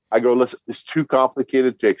 I go, listen, it's too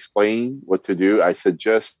complicated to explain what to do. I said,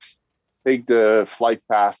 just take the flight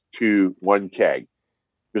path to 1 keg,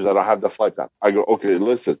 because I don't have the flight path. I go, okay,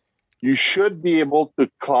 listen, you should be able to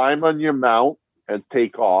climb on your mount and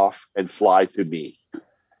take off and fly to me.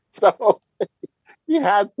 So he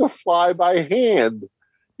had to fly by hand.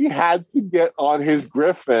 He had to get on his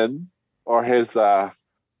griffin or his other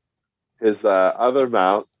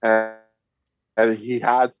mount, and he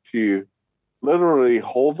had to literally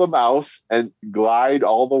hold the mouse and glide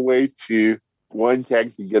all the way to 1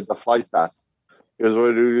 keg to get the flight path. He goes, what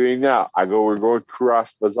are we doing now? I go, we're going to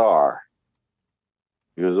Kurast Bazaar.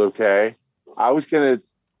 He goes, okay. I was going to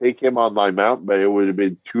take him on my mount, but it would have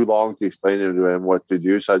been too long to explain to him what to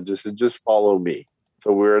do. So I just said, just follow me.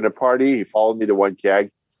 So we were in a party. He followed me to 1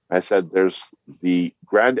 keg. I said, there's the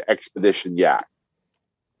Grand Expedition Yak.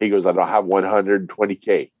 He goes, I don't have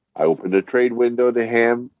 120K. I opened a trade window to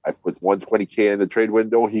him. I put 120K in the trade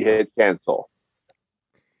window. He hit cancel.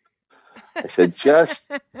 I said, just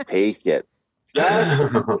take it.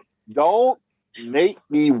 Just don't make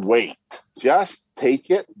me wait. Just take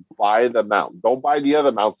it, buy the mount. Don't buy the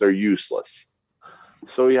other mounts. They're useless.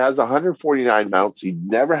 So he has 149 mounts. He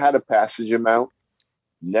never had a passenger mount,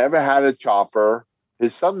 never had a chopper.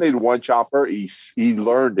 His son made 1 chopper. He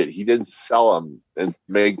learned it. He didn't sell them and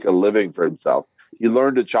make a living for himself. He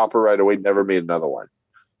learned a chopper right away, never made another one.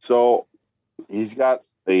 So he's got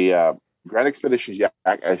the Grand Expeditions Yak.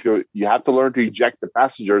 You have to learn to eject the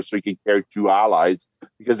passengers so you can carry 2 allies,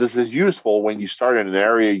 because this is useful when you start in an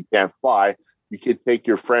area you can't fly. You can take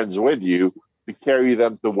your friends with you to carry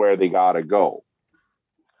them to where they got to go.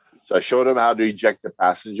 So I showed him how to eject the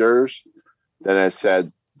passengers. Then I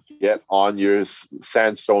said, get on your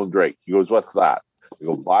Sandstone Drake. He goes, what's that? I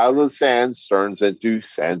go, vial of sands turns into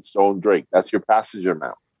Sandstone Drake. That's your passenger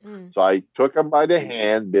mount. So I took him by the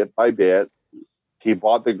hand, bit by bit. He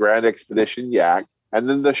bought the Grand Expedition Yak, and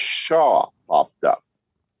then the Shaw popped up.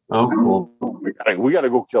 Oh, cool. We got to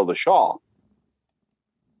go kill the Shaw.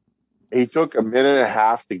 He took a minute and a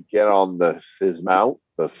half to get on his mount,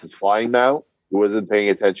 his flying mount. He wasn't paying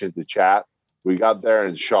attention to chat. We got there,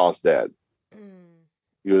 and Shaw's dead.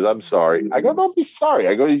 He goes, I'm sorry. I go, don't be sorry.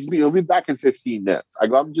 I go, he'll be back in 15 minutes. I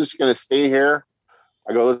go, I'm just going to stay here.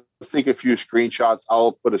 I go, let's take a few screenshots.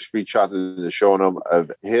 I'll put a screenshot in the show them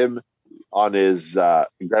of him on his Grand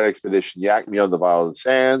Expedition Yak, me on the Violent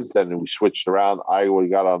Sands. Then we switched around. I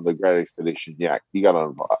got on the Grand Expedition Yak. He got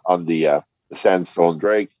on the Sandstone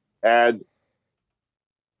Drake. And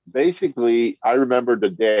basically, I remember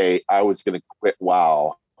the day I was going to quit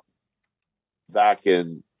WoW back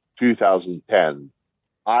in 2010.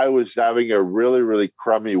 I was having a really, really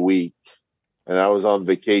crummy week, and I was on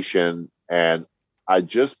vacation, and I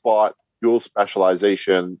just bought dual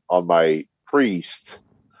specialization on my priest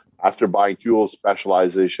after buying dual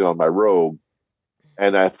specialization on my rogue.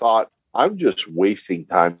 And I thought, I'm just wasting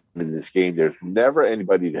time in this game. There's never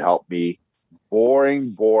anybody to help me.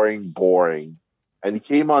 Boring. And he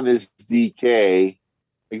came on his DK.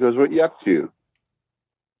 He goes, what you up to?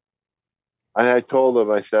 And I told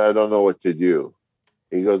him, I said, I don't know what to do.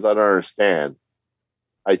 He goes, I don't understand.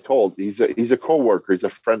 He's a coworker. He's a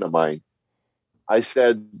friend of mine. I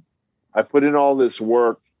said, I put in all this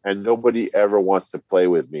work and nobody ever wants to play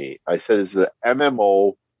with me. I said, it's an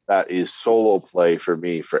MMO that is solo play for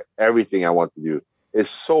me for everything I want to do. It's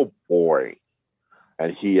so boring.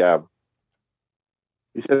 And he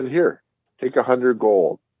said, here, take 100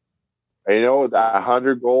 gold. And you know, that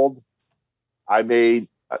 100 gold, I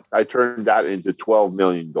turned that into 12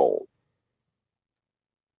 million gold.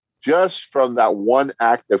 Just from that one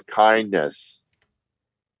act of kindness,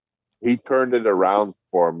 he turned it around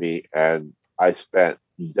for me, and I spent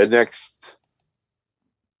the next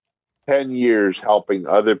 10 years helping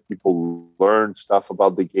other people learn stuff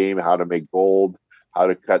about the game, how to make gold, how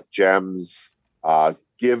to cut gems,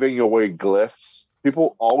 giving away glyphs.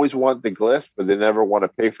 People always want the glyphs, but they never want to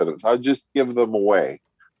pay for them. So I just give them away.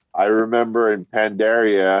 I remember in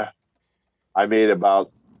Pandaria, I made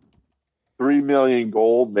about 3 million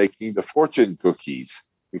gold making the fortune cookies,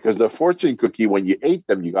 because the fortune cookie, when you ate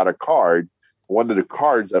them, you got a card. One of the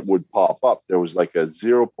cards that would pop up, there was like a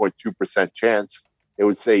 0.2% chance it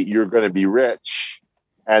would say you're going to be rich,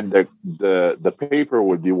 and the paper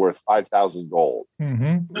would be worth 5,000 gold.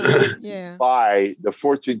 Mm-hmm. Yeah. Buy the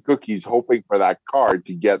fortune cookies, hoping for that card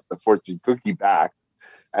to get the fortune cookie back.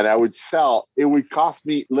 And I would sell. It would cost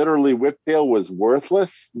me, literally, Whiptail was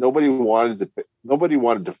worthless. Nobody wanted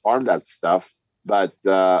to farm that stuff, but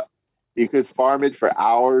you could farm it for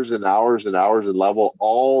hours and hours and hours and level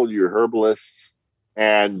all your herbalists.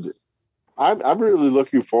 And I'm really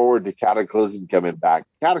looking forward to Cataclysm coming back.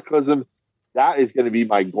 Cataclysm, that is going to be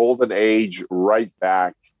my golden age right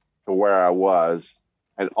back to where I was.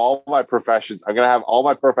 And all my professions, I'm going to have all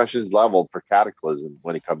my professions leveled for Cataclysm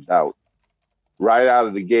when it comes out. Right out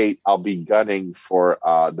of the gate, I'll be gunning for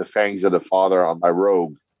the Fangs of the Father on my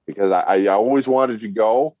rogue, because I always wanted to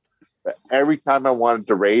go, but every time I wanted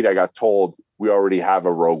to raid, I got told, we already have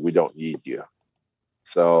a rogue, we don't need you.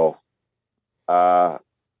 So I'm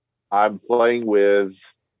playing with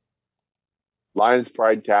Lion's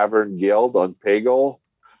Pride Tavern Guild on Peggle,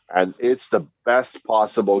 and it's the best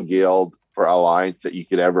possible guild for Alliance that you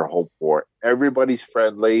could ever hope for. Everybody's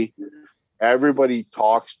friendly. Everybody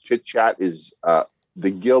talks, chit chat is the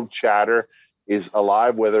guild chatter is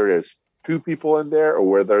alive, whether there's 2 people in there or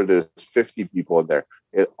whether there's 50 people in there.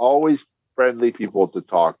 It's always friendly people to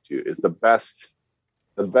talk to. It's the best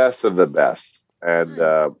of the best.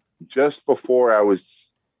 And just before I was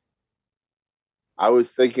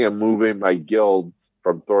thinking of moving my guild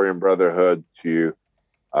from Thorium Brotherhood to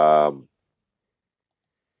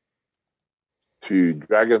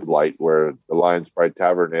Dragonblight, where the Lion's Pride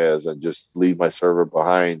Tavern is, and just leave my server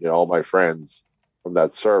behind and all my friends from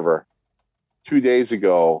that server. 2 days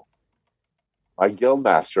ago, my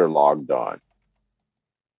guildmaster logged on.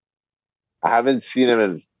 I haven't seen him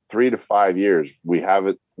in 3 to 5 years. We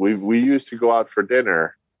used to go out for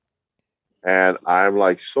dinner, and I'm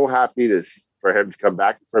like so happy for him to come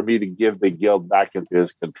back, for me to give the guild back into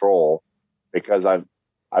his control, because I've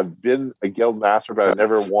been a guildmaster, but I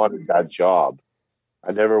never wanted that job.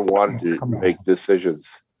 I never wanted to make decisions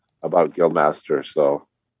about guildmaster, so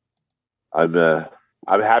I'm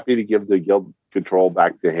happy to give the guild control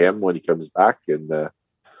back to him when he comes back, and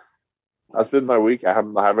that's been my week.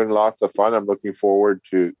 I'm having lots of fun. I'm looking forward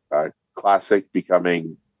to Classic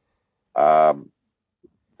becoming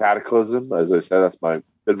Cataclysm. As I said, that's been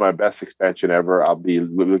my best expansion ever. I'll be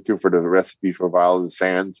looking for the recipe for Violent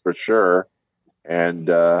Sands for sure, and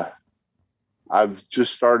I've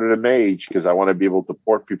just started a mage because I want to be able to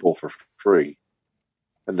port people for free.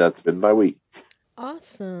 And that's been my week.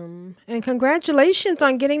 Awesome. And congratulations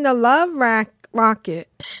on getting the love rocket.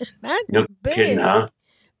 That's big. Kidding, huh?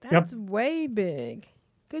 That's way big.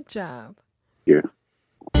 Good job. Yeah.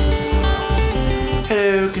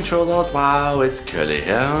 Hello, Control Alt WoW, it's Curly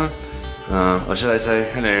here. Or should I say,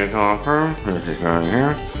 hello, Conqueror, this is Curly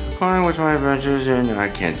here. Calling with my adventures, and I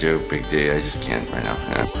can't do Big D, I just can't right now.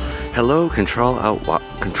 Yeah. Hello, Control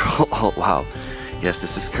Alt WoW. Yes,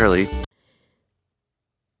 this is Curly.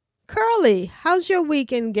 Curly, how's your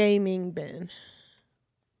week in gaming been?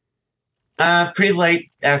 Pretty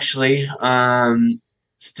light, actually.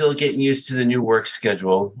 Still getting used to the new work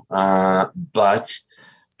schedule, but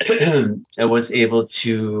I was able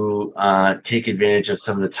to take advantage of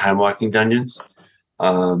some of the time walking dungeons.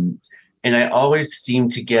 And I always seem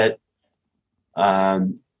to get the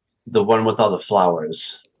one with all the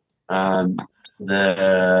flowers. Did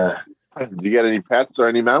you get any pets or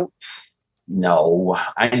any mounts? No,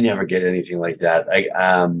 I never get anything like that. I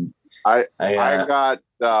got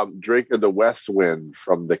Drake of the West Wind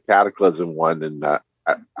from the Cataclysm one in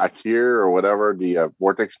Akir or whatever, the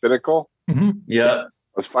Vortex Pinnacle. Mm-hmm. Yeah.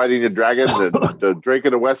 I was fighting a dragon. The Drake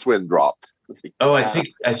of the West Wind dropped. Oh, I think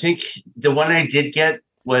the one I did get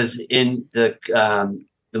was in the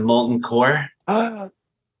Molten Core.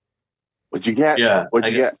 What'd you get? Yeah,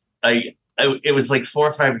 What'd you get? It was like 4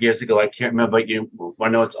 or 5 years ago. I can't remember. But I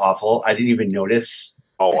know it's awful. I didn't even notice.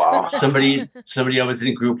 Oh wow! Somebody I was in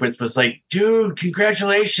a group with was like, "Dude,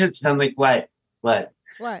 congratulations!" And I'm like, "What? What?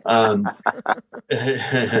 What?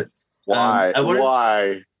 Why?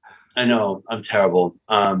 Why? I know I'm terrible.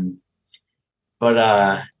 But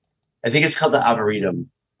I think it's called the Arboretum.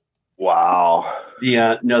 Wow.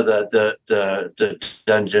 Yeah, no, the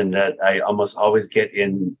dungeon that I almost always get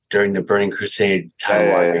in during the Burning Crusade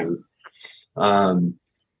time walking.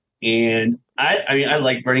 And I mean I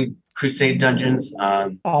like Burning Crusade dungeons.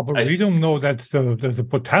 Arboretum, no, that's the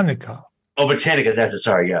Botanica. Oh, Botanica, that's it.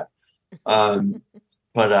 Sorry, yeah.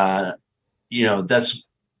 But that's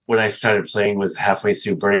when I started playing, was halfway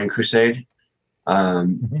through Burning Crusade. But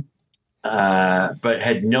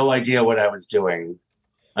had no idea what I was doing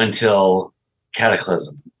until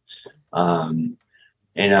Cataclysm.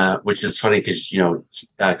 Which is funny because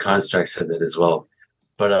Construct said that as well.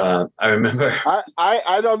 But I remember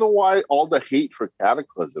I don't know why all the hate for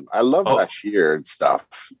Cataclysm. I love Bashir and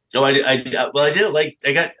stuff. Oh, I didn't like.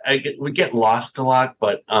 Would get lost a lot,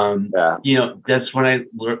 but that's when I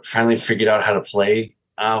finally figured out how to play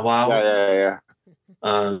WoW. Yeah.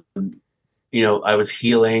 I was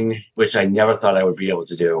healing, which I never thought I would be able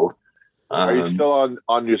to do. Are you still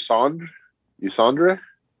on Yusandra?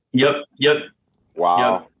 Yep. Wow.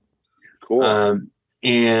 Yep. Cool.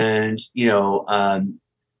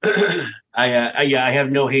 I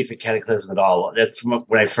have no hate for Cataclysm at all. That's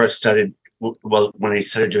when I first started. Well, when I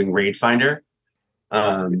started doing Raid Finder.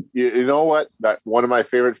 You know what? That one of my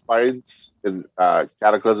favorite fights in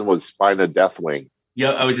Cataclysm was Spine of Deathwing.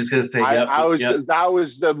 Yeah, I was just gonna say. That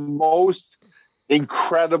was the most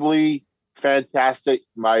incredibly fantastic.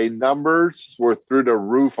 My numbers were through the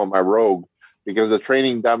roof on my rogue because the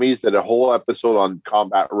training dummies did a whole episode on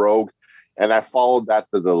combat rogue, and I followed that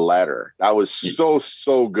to the letter. That was so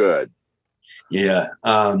good. Yeah,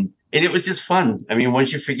 and it was just fun. I mean,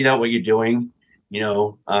 once you figured out what you're doing,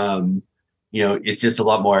 it's just a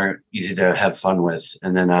lot more easy to have fun with.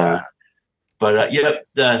 And then,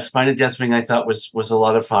 the Spine of Deathwing I thought was a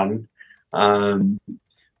lot of fun.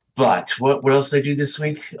 But what else did I do this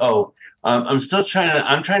week? Oh, I'm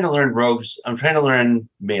trying to learn rogues. I'm trying to learn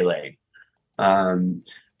melee. I'm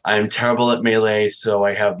terrible at melee, so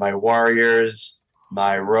I have my warriors,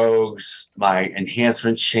 my rogues, my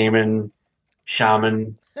enhancement shaman.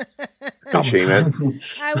 Shaman. I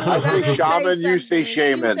say shaman, you say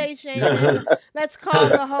shaman. Let's call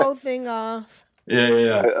the whole thing off.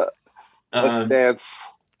 Yeah. Let's dance.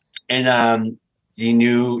 And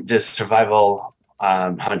the survival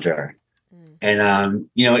hunter. And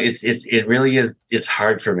it really is. It's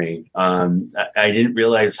hard for me. I didn't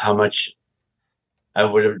realize how much I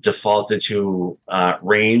would have defaulted to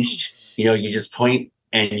ranged. You just point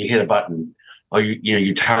and you hit a button, or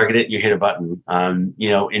you target it, you hit a button.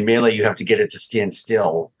 In melee you have to get it to stand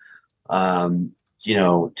still, to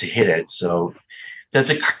hit it. So that's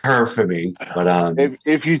a curve for me. But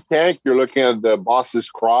if you tank, you're looking at the boss's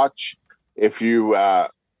crotch. If you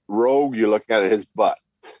rogue, you're looking at his butt.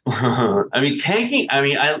 I mean, tanking. I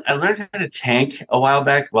mean, I learned how to tank a while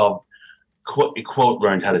back. Well, quote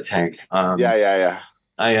learned how to tank. Yeah.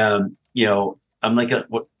 I'm like a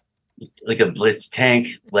blitz tank.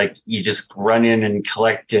 Like you just run in and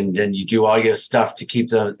collect, and then you do all your stuff to keep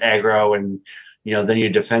the aggro, and then your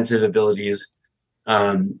defensive abilities.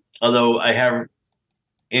 Although I have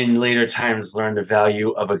in later times learned the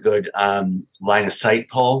value of a good line of sight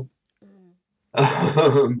pull.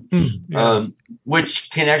 Which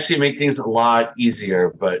can actually make things a lot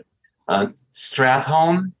easier, but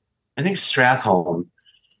Stratholme. I think Stratholme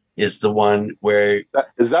is the one where...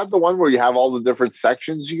 Is that the one where you have all the different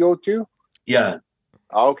sections you go to? Yeah.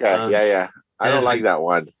 Okay, yeah. I don't like that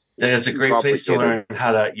one. That is a great place to learn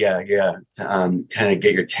how to, kind of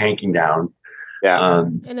get your tanking down. Yeah.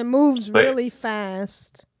 And it moves really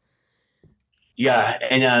fast. Yeah,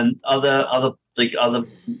 and other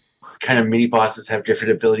kind of mini bosses have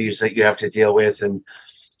different abilities that you have to deal with, and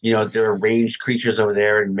there are ranged creatures over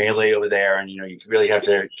there and melee over there, and you really have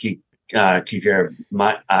to keep your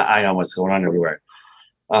eye on what's going on everywhere.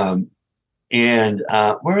 And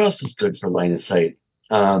where else is good for line of sight?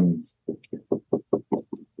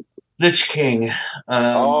 Lich King.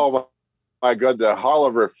 Oh my God, the Hall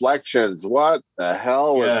of Reflections. What the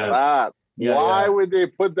hell was that? Why would they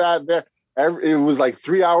put that there? It was like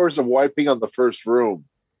 3 hours of wiping on the first room.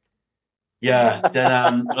 Yeah,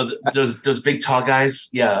 then those big tall guys.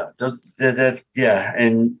 Yeah,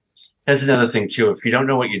 and that's another thing too. If you don't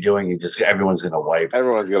know what you're doing, everyone's gonna wipe.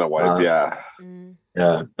 Everyone's gonna wipe. Yeah.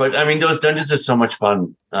 But I mean, those dungeons are so much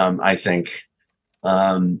fun. I think.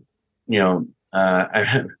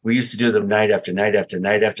 We used to do them night after night after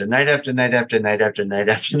night after night after night after night after night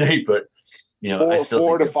after night. But I still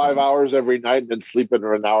 4 to 5 hours every night, and then sleep in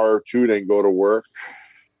an hour or two, then go to work.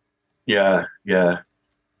 Yeah.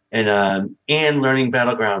 And learning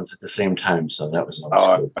Battlegrounds at the same time, so that was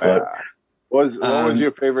always good. But, what was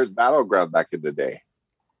your favorite Battleground back in the day?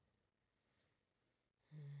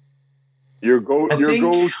 Your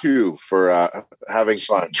go-to for having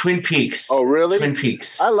fun. Twin Peaks. Oh, really? Twin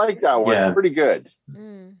Peaks. I like that one. Yeah. It's pretty good.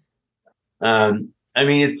 I mean,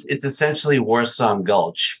 it's essentially Warsong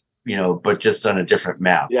Gulch, but just on a different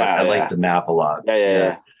map. Yeah, I like the map a lot.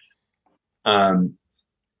 Yeah. I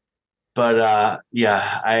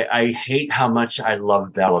hate how much I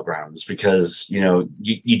love Battlegrounds because you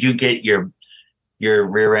do get your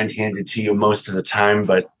rear end handed to you most of the time,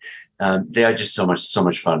 but they are just so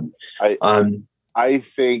much fun. I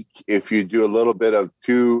think if you do a little bit of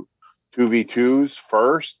 2v2s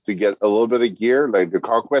first to get a little bit of gear, like the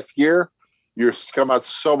Conquest gear, you're come out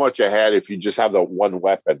so much ahead if you just have the one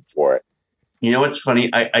weapon for it. You know what's funny?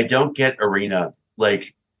 I don't get Arena.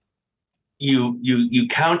 Like you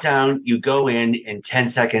count down, you go in 10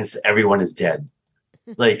 seconds, everyone is dead.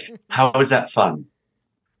 Like, how is that fun?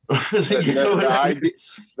 The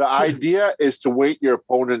idea is to wait your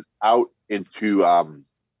opponent out into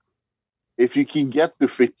if you can get the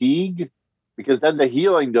fatigue, because then the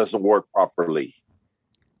healing doesn't work properly.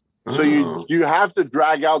 So you have to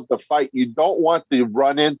drag out the fight. You don't want to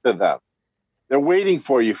run into them. They're waiting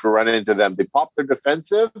for you if you run into them. They pop their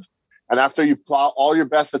defensive, and after you plow all your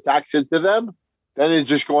best attacks into them, then it's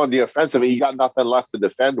just go on the offensive, and you got nothing left to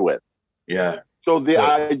defend with. Yeah. So the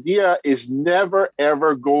idea is never,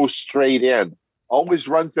 ever go straight in. Always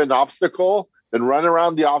run to an obstacle, then run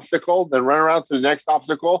around the obstacle, then run around to the next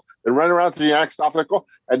obstacle, then run around to the next obstacle.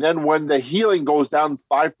 And then when the healing goes down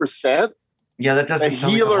 5%, that doesn't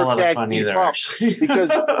sound like a whole lot of fun either.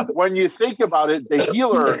 Because when you think about it, the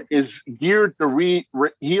healer is geared to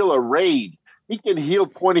heal a raid. He can heal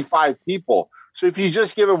 25 people. So if you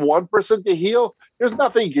just give him 1% to heal, there's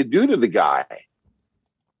nothing you can do to the guy.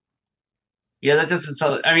 Yeah, that doesn't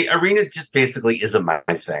sound. I mean, Arena just basically isn't my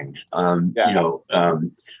thing. I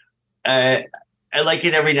like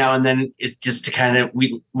it every now and then. It's just to kind of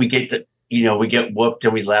we get we get whooped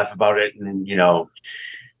and we laugh about it, and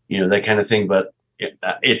that kind of thing. But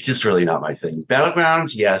it's just really not my thing.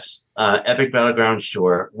 Battlegrounds, yes. Epic Battlegrounds,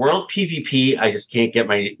 sure. World PvP, I just can't get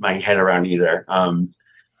my head around either.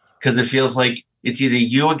 Because it feels like it's either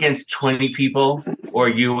you against 20 people or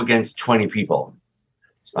you against 20 people.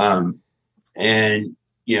 And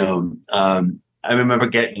I remember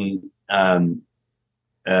getting ganked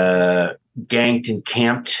and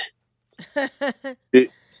camped.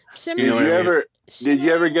 Did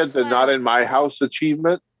you ever get the "Not in My House"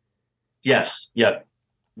 achievement? Yes. Yep.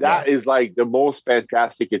 That is like the most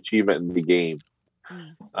fantastic achievement in the game.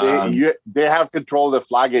 They have control of the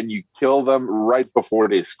flag, and you kill them right before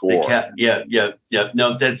they score. No,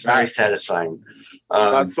 that's very satisfying.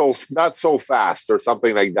 Not so fast, or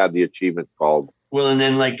something like that. The achievement's called. Well, and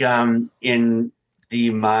then like in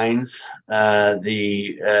the mines, if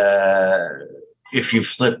you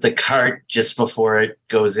flip the cart just before it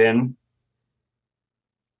goes in,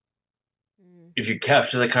 if you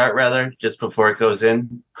capture the cart rather just before it goes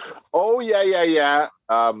in. Oh yeah.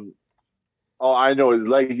 Oh, I know.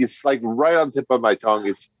 It's like right on the tip of my tongue.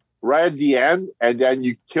 It's right at the end, and then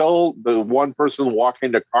you kill the one person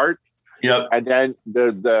walking the cart. Yep. And then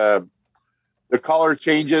the color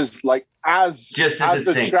changes like as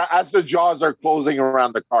the jaws are closing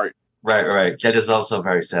around the cart. Right. That is also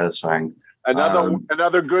very satisfying.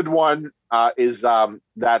 Another good one is that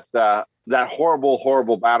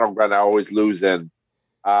horrible battleground I always lose in.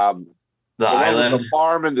 The island, the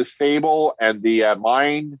farm and the stable and the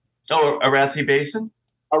mine. Oh, Arathi Basin.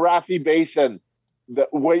 Arathi Basin. The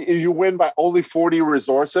way you win by only 40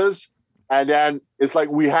 resources, and then it's like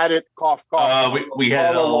we had it. Cough. We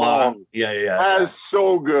had it all along. Yeah. That is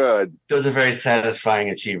so good. Those are very satisfying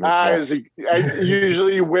achievements. And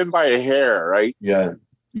usually you win by a hair, right? Yeah.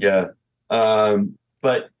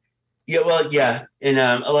 But yeah. And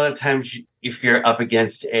a lot of times, if you're up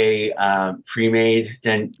against a pre-made,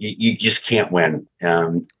 then you just can't win.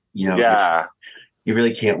 You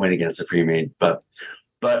really can't win against a pre-made. But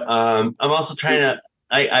I'm also trying to.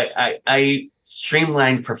 I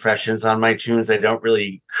streamline professions on my tunes. I don't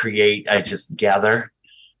really create. I just gather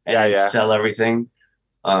and sell everything.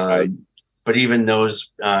 But even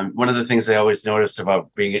those, one of the things I always noticed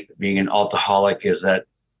about being an alcoholic is that,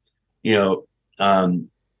 some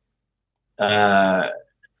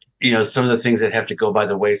of the things that have to go by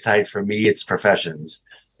the wayside for me, it's professions.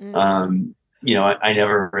 I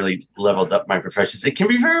never really leveled up my professions. It can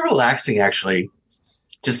be very relaxing, actually,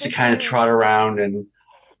 just to kind of trot around and,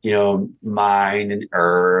 mine and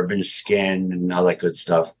herb and skin and all that good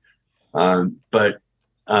stuff. But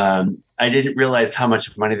I didn't realize how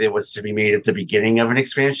much money there was to be made at the beginning of an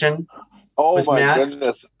expansion. Oh my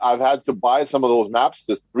goodness. I've had to buy some of those maps,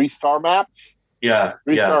 the 3-star maps. Yeah.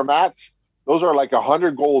 3-star mats. Those are like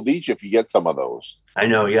 100 gold each if you get some of those. I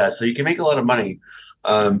know, yeah. So you can make a lot of money.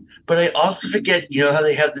 But I also forget, how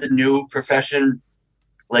they have the new profession,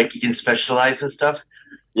 like you can specialize and stuff.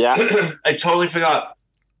 Yeah. I totally forgot.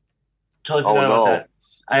 About that.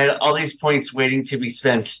 I had all these points waiting to be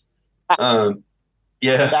spent. Yeah.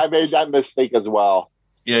 I made that mistake as well.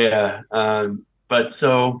 Yeah.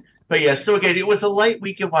 So again, it was a light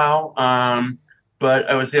week at WoW. But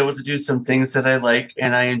I was able to do some things that I like,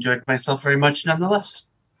 and I enjoyed myself very much nonetheless.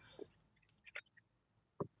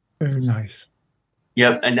 Very nice.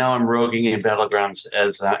 Yep, and now I'm roguing in Battlegrounds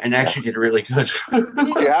and actually did really good. Do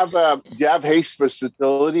you have haste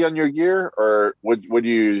versatility on your gear, or what do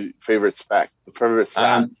you favorite spec? Favorite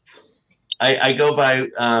stats? I go by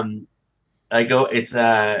it's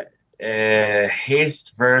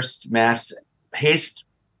haste first, mass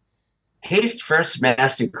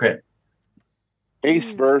and crit.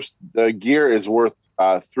 Haste first, the gear is worth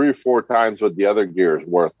 3 or 4 times what the other gear is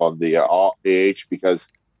worth on the AH, because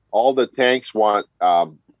all the tanks want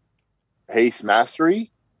haste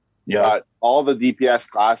mastery. Yeah. But all the DPS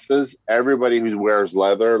classes, everybody who wears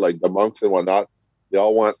leather, like the monks and whatnot, they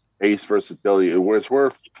all want haste versatility. It's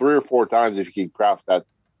worth 3 or 4 times if you can craft that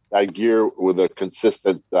gear with a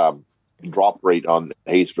consistent drop rate on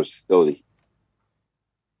haste versatility.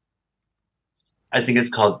 I think it's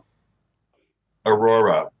called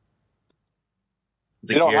Aurora.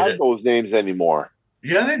 They don't have those names anymore.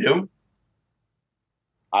 Yeah, they do.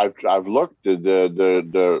 I've looked at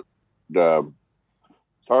the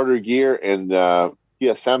starter gear and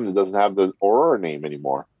PSM that doesn't have the Aurora name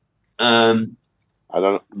anymore. I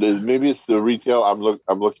don't know. Maybe it's the retail. I'm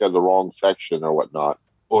looking at the wrong section or whatnot.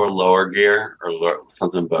 Or lower gear or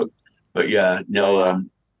something, but yeah, no.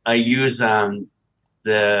 I use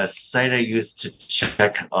the site I use to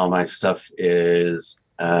check all my stuff is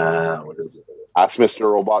what is it?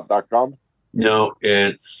 AskMrRobot.com? No,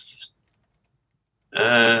 it's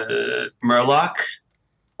Murloc.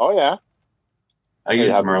 Oh yeah. I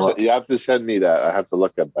use Murloc. You have to send me that. I have to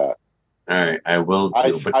look at that. All right, I will.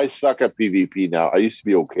 I suck at PvP now. I used to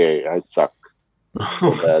be okay. I suck.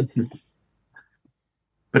 So bad.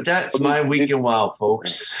 But that's my week in WoW,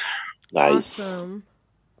 folks. Nice. Awesome.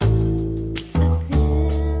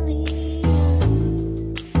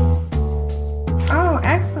 Oh,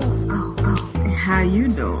 excellent. Oh, how you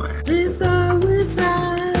doing?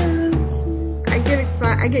 I get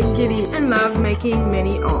excited. I get giddy and love making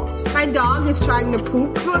mini alts. My dog is trying to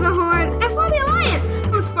poop for the Horde and for the Alliance.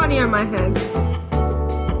 It was funny on my head.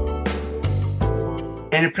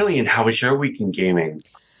 And Aprillian, how was your week in gaming?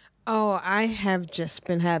 Oh, I have just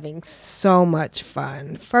been having so much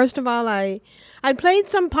fun. First of all, I played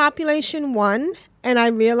some Population 1, and I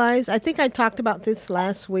realized, I think I talked about this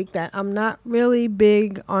last week, that I'm not really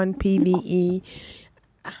big on PvE.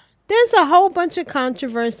 There's a whole bunch of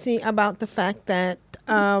controversy about the fact that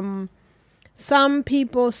some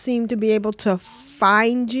people seem to be able to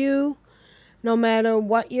find you no matter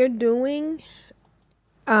what you're doing.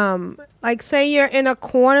 Like say you're in a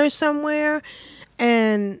corner somewhere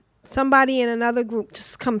and somebody in another group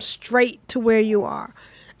just comes straight to where you are.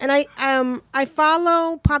 And I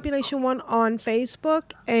follow Population One on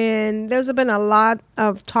Facebook, and there's been a lot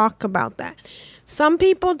of talk about that. Some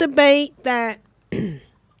people debate that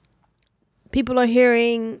people are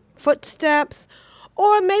hearing footsteps,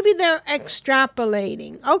 or maybe they're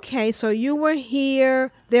extrapolating. Okay, so you were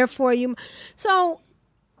here, therefore you. So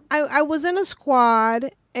I was in a squad,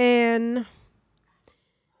 and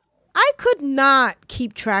I could not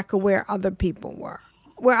keep track of where other people were.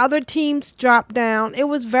 Where other teams dropped down, it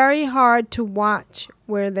was very hard to watch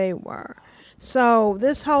where they were. So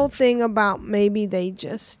this whole thing about maybe they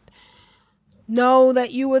just know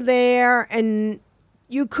that you were there and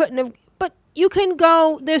you couldn't have, but you can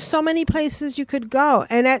go, there's so many places you could go.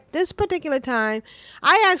 And at this particular time,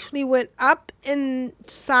 I actually went up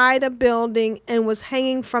inside a building and was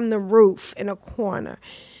hanging from the roof in a corner.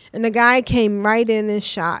 And the guy came right in and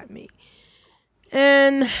shot me.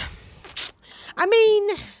 And I mean,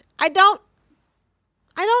 I don't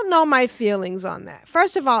know my feelings on that.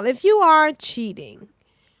 First of all, if you are cheating,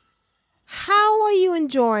 how are you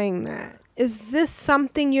enjoying that? Is this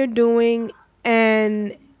something you're doing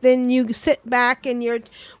and then you sit back and you're,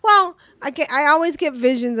 well, I always get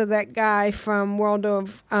visions of that guy from World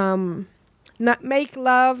of not Make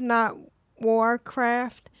Love, Not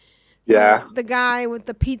Warcraft. Yeah. The guy with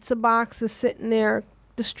the pizza boxes sitting there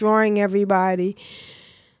destroying everybody.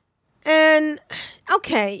 And,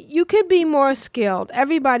 okay, you could be more skilled.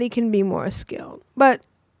 Everybody can be more skilled. But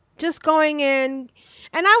just going in,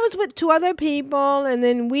 and I was with 2 other people, and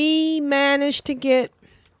then we managed to get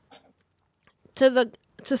to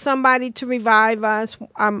somebody to revive us.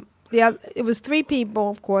 It was 3 people,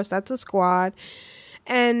 of course, that's a squad.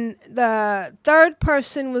 And the third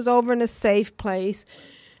person was over in a safe place.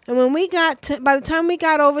 And when by the time we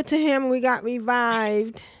got over to him and we got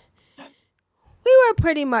revived, we were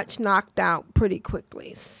pretty much knocked out pretty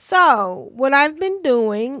quickly. So what I've been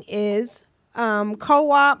doing is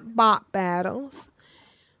co-op bot battles,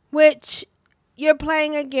 which you're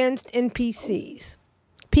playing against NPCs.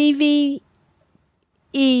 PvE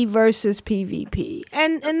versus PvP.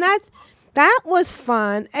 And that was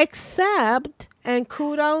fun, except, and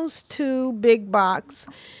kudos to Big Box,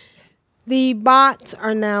 the bots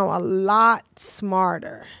are now a lot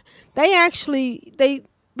smarter.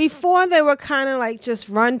 Before they were kind of like just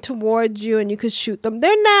run towards you and you could shoot them.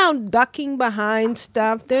 They're now ducking behind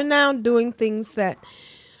stuff. They're now doing things that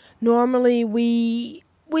normally we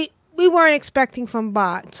weren't expecting from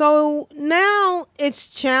bots. So now it's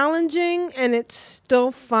challenging and it's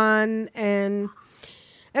still fun, and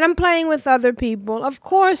I'm playing with other people. Of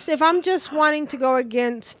course, if I'm just wanting to go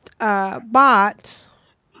against bots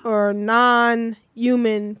or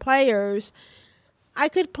non-human players, I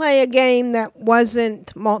could play a game that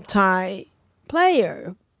wasn't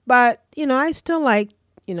multiplayer, but, I still like,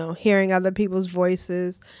 hearing other people's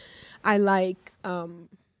voices. I like,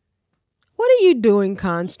 what are you doing,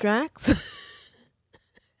 Constrax?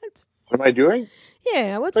 What am I doing?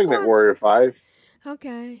 Yeah, what's playing Mech Warrior 5.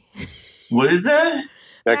 Okay. What is that?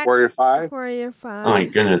 Mech Warrior 5. Mech Warrior 5. Oh my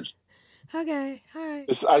goodness. Okay, all right.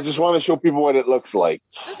 I just want to show people what it looks like.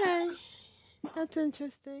 Okay. That's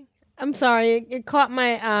interesting. I'm sorry, it caught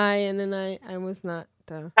my eye, and then I was not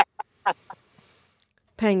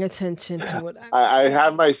paying attention to what I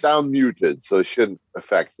have my sound muted, so it shouldn't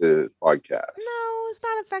affect the podcast. No, it's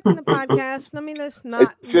not affecting the podcast. Let me just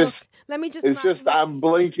not. It's just I'm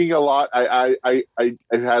blinking a lot. I've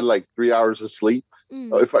had like 3 hours of sleep.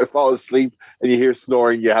 If I fall asleep and you hear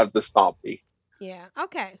snoring, you have to stop me. Yeah.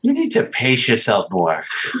 Okay. You need to pace yourself more.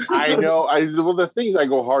 I know. Well, the thing is, I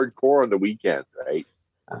go hardcore on the weekend, right?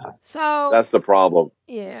 So that's the problem.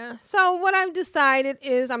 Yeah. So what I've decided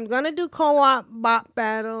is I'm gonna do co-op bot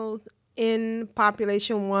battles in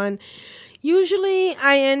Population One. Usually,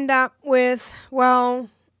 I end up with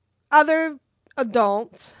other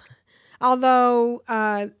adults. Although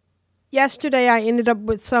yesterday I ended up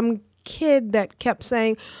with some kid that kept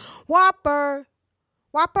saying, "Whopper,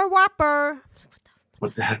 Whopper, Whopper."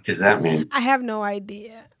 What the heck does that mean? I have no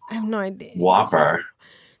idea. Whopper.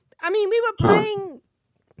 I mean, we were playing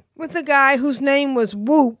with a guy whose name was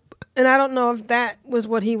Whoop, and I don't know if that was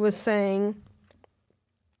what he was saying.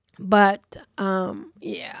 But,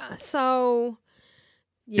 yeah, so...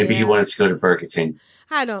 Yeah. Maybe he wanted to go to Burger King.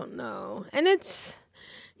 I don't know. And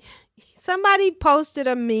somebody posted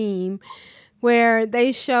a meme where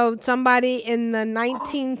they showed somebody in the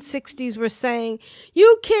 1960s were saying,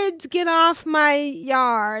 "You kids get off my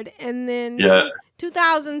yard." And then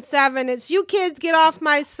 2007, it's "You kids get off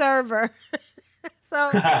my server."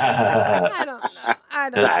 So I don't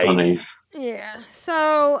know. That's funny. Yeah.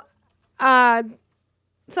 So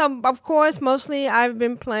of course, mostly I've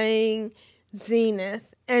been playing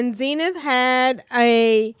Zenith, and Zenith had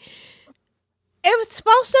it was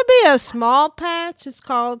supposed to be a small patch. It's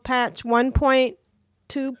called patch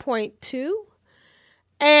 1.2.2.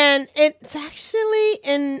 And it's actually,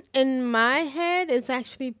 in my head, it's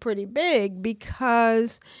actually pretty big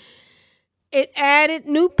because it added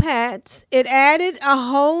new pets. It added a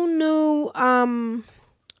whole new,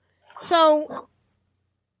 so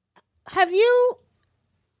have you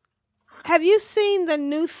seen the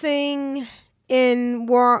new thing in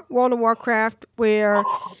World of Warcraft where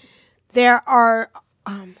there are,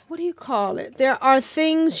 what do you call it? There are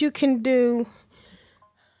things you can do.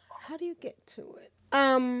 How do you get to it?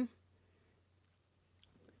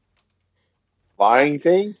 Flying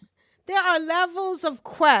thing? There are levels of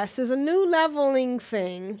quests. There's a new leveling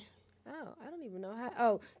thing. Oh, I don't even know how.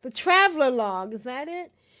 Oh, the Traveler Log. Is that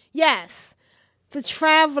it? Yes. The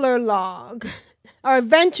Traveler Log. Or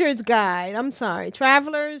Adventurer's Guide. I'm sorry.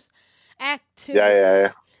 Traveler's Act 2.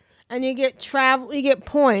 Yeah. And you get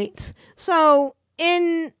points. So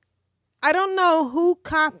I don't know who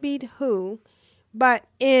copied who, but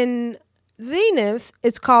in Zenith,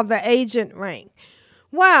 it's called the Agent rank.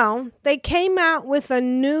 Well, they came out with a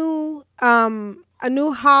new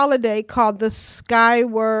holiday called the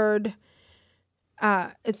Skyward.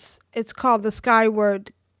 It's called the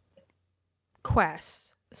Skyward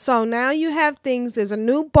Quest. So now you have things. There's a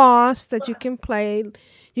new boss that you can play.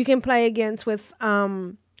 You can play against with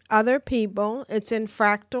other people. It's in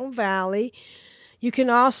Fractal Valley. You can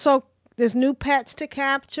also, there's new pets to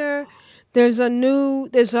capture. There's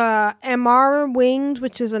Amara Wings,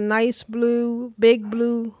 which is a nice big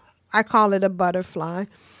blue, I call it a butterfly.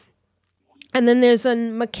 And then there's a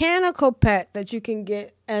mechanical pet that you can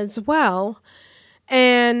get as well.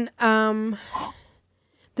 And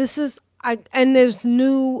there's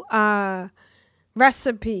new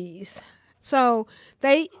recipes. So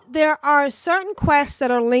there are certain quests that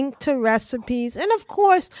are linked to recipes. And of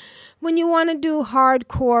course, when you want to do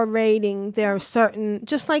hardcore raiding, there are certain,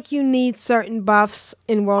 just like you need certain buffs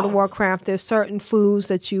in World of Warcraft, there's certain foods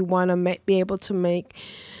that you want to be able to make.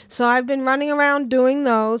 So I've been running around doing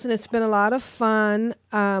those, and it's been a lot of fun.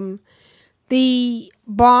 The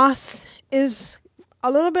boss is a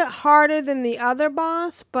little bit harder than the other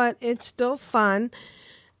boss, but it's still fun.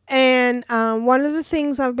 And one of the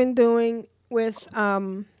things I've been doing with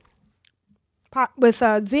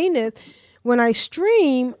Zenith, when I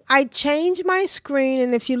stream, I change my screen,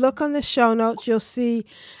 and if you look on the show notes, you'll see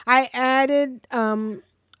I added a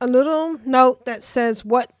little note that says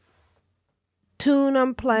what tune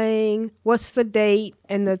I'm playing, what's the date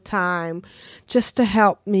and the time, just to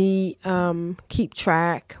help me keep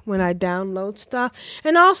track when I download stuff,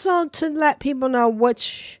 and also to let people know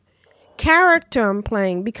which character I'm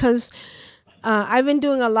playing, because I've been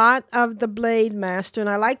doing a lot of the Blade Master, and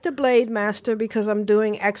I like the Blade Master because I'm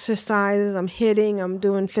doing exercises, I'm hitting, I'm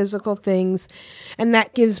doing physical things, and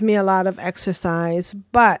that gives me a lot of exercise.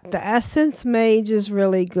 But the Essence Mage is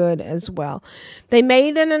really good as well. They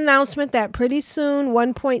made an announcement that pretty soon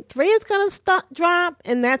 1.3 is going to drop,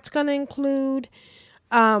 and that's going to include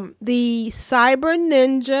the Cyber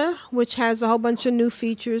Ninja, which has a whole bunch of new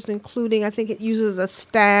features, including, I think it uses a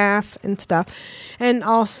staff and stuff, and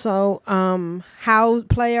also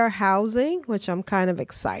player housing, which I'm kind of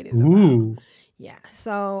excited about. Yeah,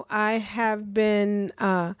 so I have been,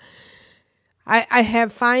 I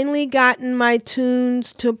have finally gotten my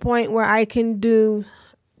tunes to a point where I can do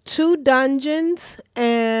 2 dungeons,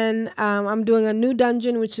 and I'm doing a new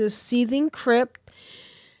dungeon, which is Seething Crypt.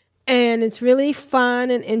 And it's really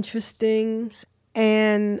fun and interesting.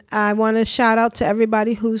 And I want to shout out to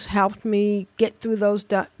everybody who's helped me get through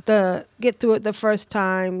get through it the first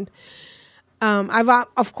time.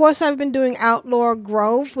 I've been doing Outlaw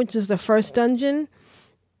Grove, which is the first dungeon,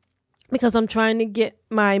 because I'm trying to get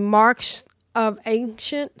my marks of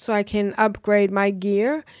Ancient so I can upgrade my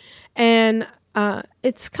gear. And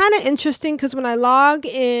it's kind of interesting because when I log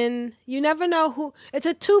in, you never know who. It's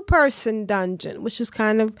a 2-person dungeon, which is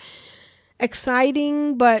kind of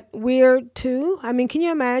exciting but weird too. I mean, can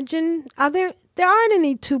you imagine? There aren't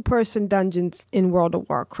any 2-person dungeons in World of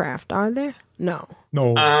Warcraft, are there? No.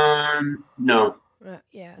 No.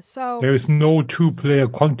 Yeah. So there's no 2-player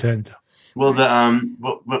content. Well,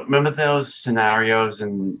 remember those scenarios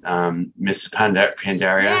in Miss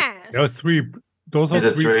Pandaria? Yes. There are 3. Those are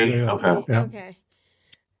 3 players. Okay. Yeah. Okay.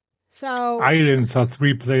 So Islands are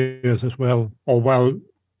 3 players as well. Or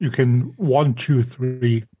you can 1, 2,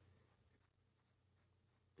 3.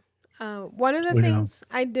 One of the things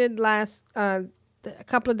I did a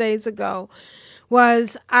couple of days ago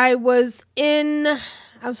was I was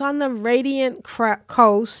on the Radiant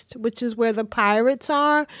Coast, which is where the pirates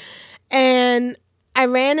are, and I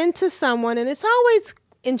ran into someone, and it's always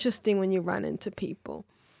interesting when you run into people.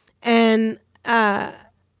 And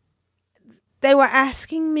they were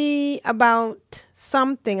asking me about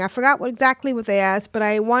something. I forgot exactly what they asked, but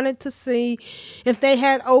I wanted to see if they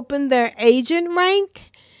had opened their agent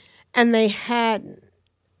rank, and they hadn't.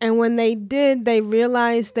 And when they did, they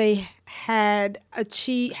realized they had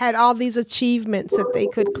all these achievements that they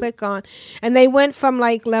could click on, and they went from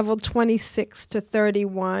like level 26 to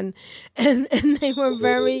 31, and they were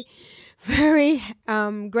very, very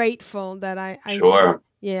grateful that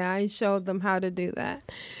I showed them how to do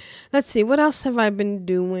that. Let's see, what else have I been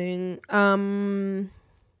doing? On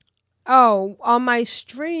my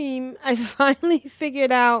stream, I finally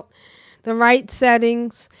figured out the right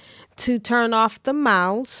settings to turn off the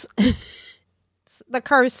mouse, the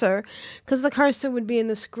cursor, because the cursor would be in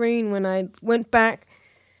the screen when I went back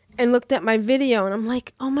and looked at my video, and I'm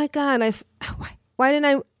like, oh my God, why didn't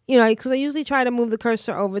I, because I usually try to move the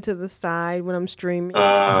cursor over to the side when I'm streaming.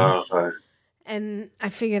 Okay. And I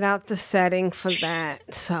figured out the setting for that.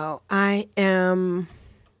 So I am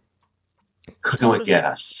cooking with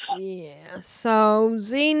gas. Yeah. So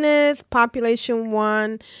Zenith, Population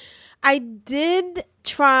 1. I did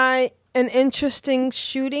try an interesting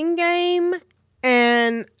shooting game,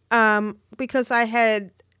 and because I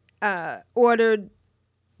had ordered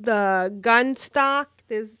the gun stock,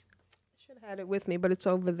 I should have had it with me, but it's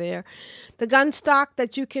over there. The gun stock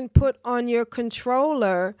that you can put on your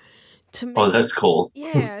controller. That's cool.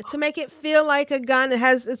 Yeah, to make it feel like a gun. It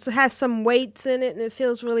has some weights in it, and it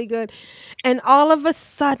feels really good. And all of a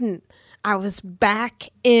sudden, I was back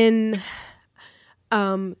in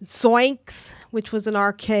Zoinks, which was an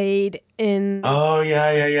arcade in. Oh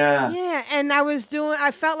yeah. Yeah, and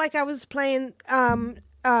I felt like I was playing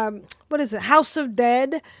what is it, House of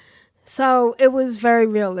Dead. So it was very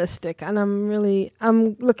realistic, and I'm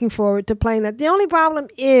looking forward to playing that. The only problem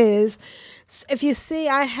is, if you see,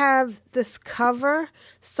 I have this cover,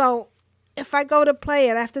 so if I go to play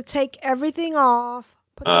it, I have to take everything off,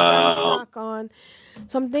 put the gun stock on.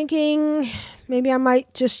 So I'm thinking maybe I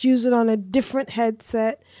might just use it on a different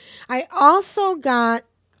headset. I also got,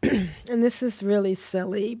 and this is really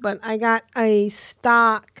silly, but I got a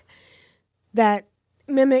stock that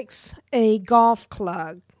mimics a golf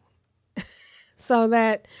club, so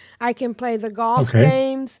that I can play the golf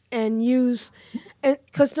games and use,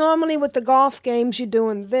 because normally with the golf games you're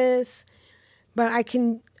doing this, but I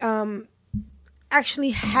can actually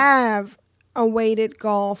have a weighted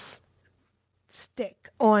golf stick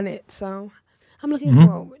on it. So I'm looking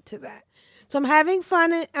forward to that. So I'm having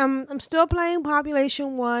fun. I'm still playing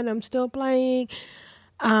Population 1.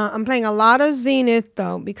 I'm playing a lot of Zenith,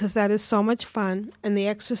 though, because that is so much fun, and the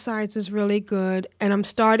exercise is really good, and I'm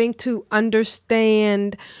starting to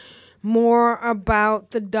understand more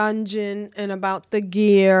about the dungeon and about the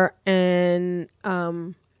gear and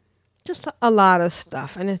just a lot of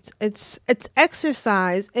stuff, and it's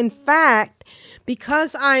exercise. In fact,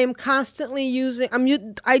 because I am constantly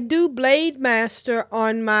I do Blade Master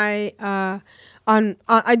on my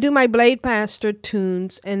I do my Blade Master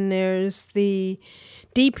tunes, and there's the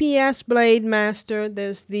DPS Blade Master,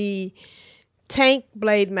 there's the Tank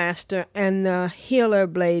Blade Master, and the Healer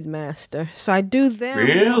Blade Master. So I do them.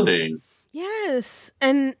 Really? Yes.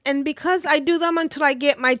 And because I do them until I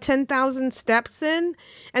get my 10,000 steps in,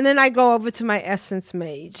 and then I go over to my Essence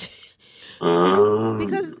Mage.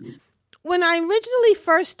 Because when I originally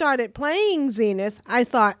first started playing Zenith, I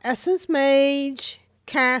thought Essence Mage,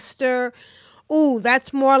 Caster,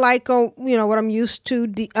 that's more like what I'm used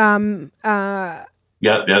to.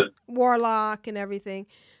 Yep. Warlock and everything.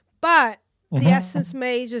 But the Essence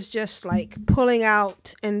Mage is just like pulling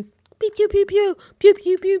out and pew, pew, pew, pew, pew,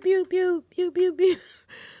 pew, pew, pew, pew, pew, pew, pew.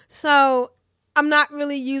 So I'm not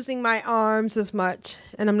really using my arms as much,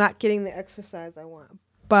 and I'm not getting the exercise I want.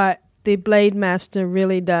 But the Blade Master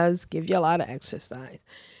really does give you a lot of exercise.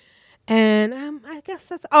 And I guess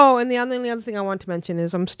that's... Oh, and the other thing I want to mention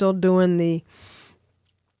is I'm still doing the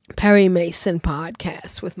Perry Mason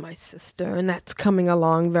podcast with my sister, and that's coming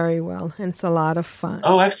along very well, and it's a lot of fun.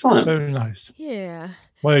 Oh, excellent. Very nice. Yeah.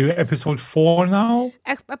 Well, are you episode 4 now?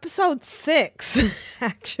 Episode 6,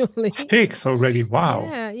 actually. 6 already,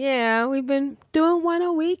 wow. Yeah. We've been doing one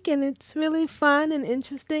a week, and it's really fun and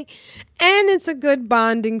interesting, and it's a good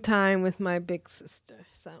bonding time with my big sister.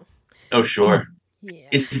 So. Oh, sure. Yeah.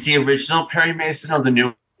 Is it the original Perry Mason or the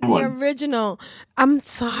new one? The original. I'm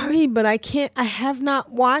sorry, but I have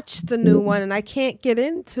not watched the new one, and I can't get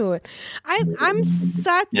into it. I'm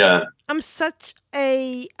such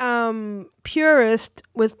a purist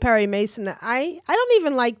with Perry Mason that I don't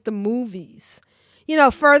even like the movies.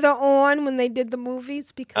 Further on when they did the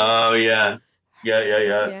movies, because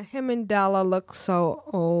Yeah, him and Della look so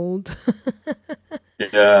old.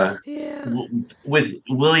 Yeah. Yeah. With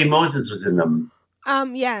Willie Moses was in them.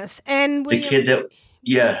 Yes, and The kid that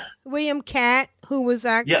William Catt, who was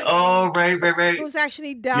actually right. Who was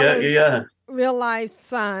actually Della's real life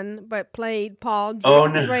son, but played Paul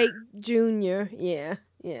Drake Jr. Yeah.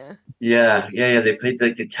 They played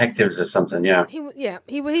like detectives or something. Yeah.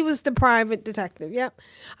 He was the private detective. Yep.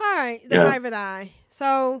 All right, the private eye.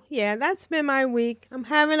 So yeah, that's been my week. I'm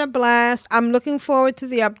having a blast. I'm looking forward to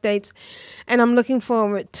the updates, and I'm looking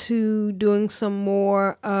forward to doing some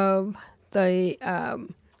more of the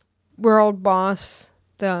World Boss,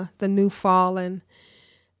 the new Fallen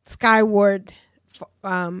Skyward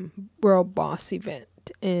World Boss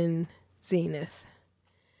event in Zenith.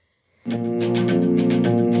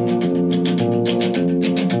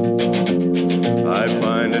 I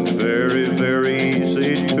find it very, very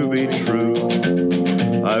easy to be true.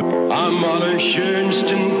 Am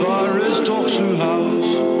allerschönsten war es doch zu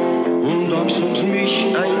Haus, und doch zog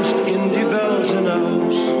mich einst in die Welt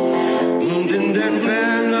hinaus. Und in der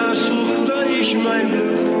Ferne suchte ich mein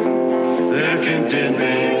Glück, wer kennt den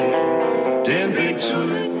Weg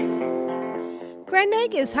zurück.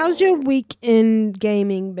 Greg, how's your week in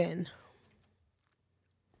gaming been?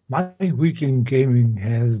 My week in gaming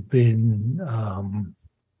has been,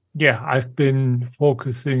 I've been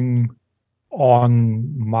focusing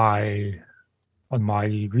on my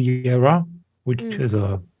Viera, which is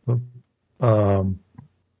a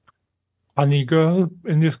bunny girl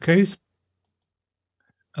in this case.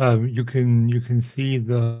 You can see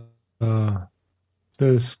the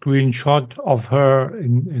screenshot of her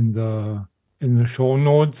in the show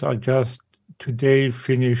notes. I just today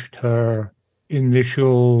finished her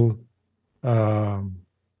initial glam.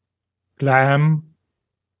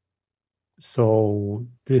 So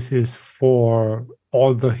this is for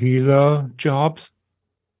all the healer jobs,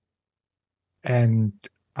 and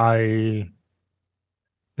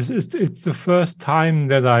it's the first time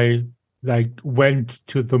that I went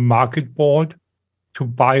to the market board to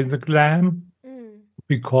buy the glam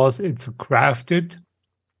because it's a crafted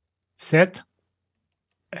set,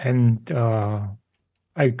 and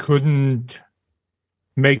I couldn't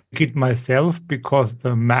make it myself because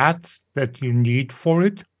the mats that you need for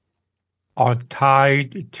it are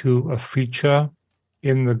tied to a feature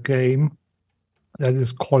in the game that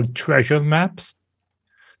is called treasure maps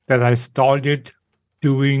that I started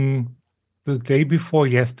doing the day before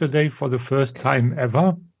yesterday for the first time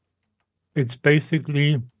ever. It's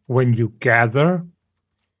basically when you gather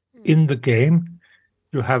in the game,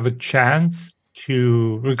 you have a chance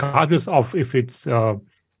to, regardless of if it's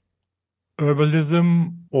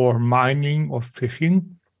herbalism or mining or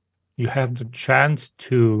fishing, you have the chance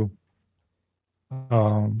to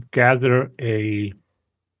gather a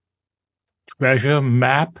treasure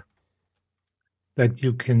map that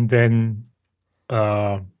you can then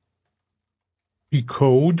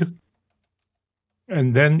decode,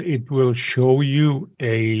 and then it will show you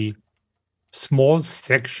a small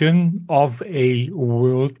section of a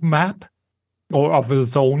world map or of a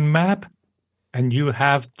zone map, and you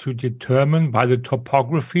have to determine by the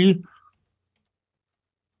topography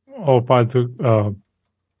or by the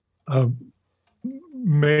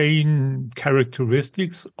main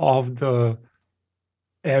characteristics of the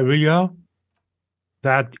area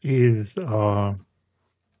that is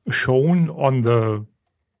shown on the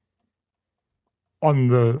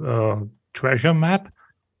treasure map,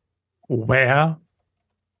 where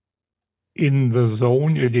in the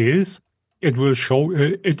zone it is. It will show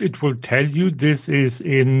it will tell you this is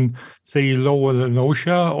in, say, Lower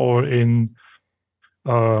Lenosha or in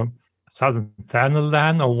Southern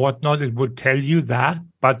Thanalan or whatnot. It would tell you that,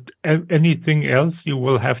 but anything else you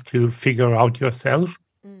will have to figure out yourself.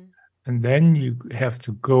 And then you have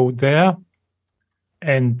to go there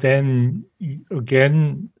and then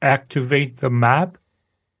again activate the map,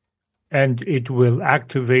 and it will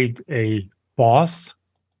activate a boss,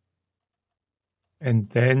 and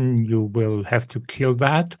then you will have to kill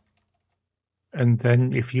that. And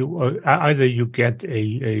then if you either you get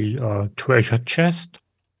a treasure chest,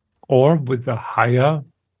 or with the higher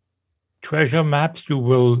treasure maps, you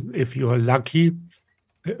will, if you are lucky,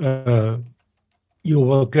 you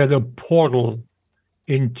will get a portal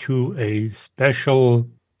into a special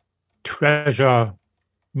treasure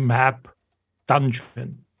map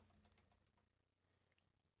dungeon.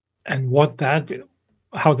 And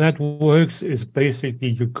how that works is basically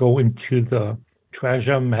you go into the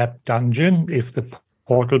treasure map dungeon if the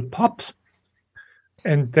portal pops.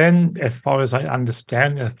 And then, as far as I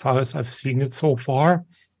understand, as far as I've seen it so far,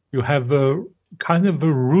 you have a kind of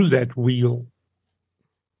a roulette wheel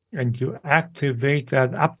and you activate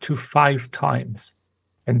that up to 5 times.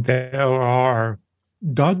 And there are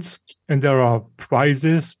duds and there are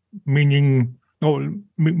prizes, meaning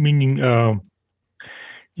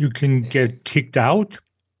you can get kicked out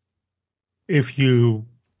if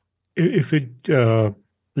it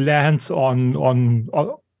lands on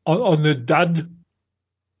a dud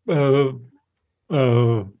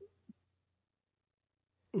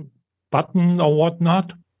button or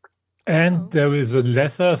whatnot. And there is a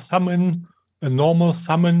lesser summon, a normal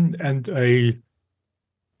summon, and a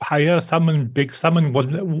higher summon, big summon,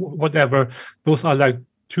 whatever. Those are like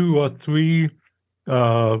 2 or 3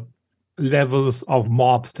 levels of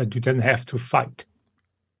mobs that you then have to fight.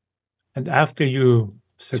 And after you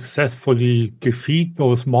successfully defeat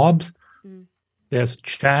those mobs, there's a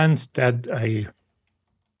chance that a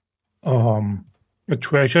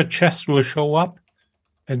treasure chest will show up.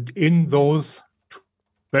 And in those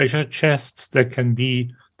treasure chests, there can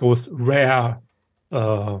be those rare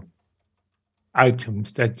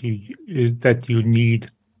items that you need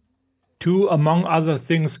to, among other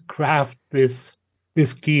things, craft this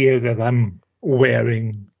gear that I'm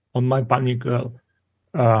wearing on my bunny girl.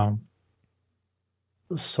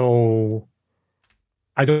 So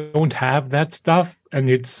I don't have that stuff, and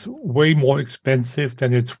it's way more expensive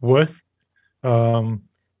than it's worth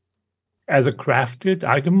as a crafted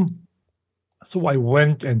item. So I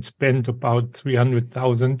went and spent about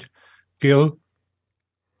 300,000 gil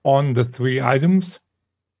on the 3 items.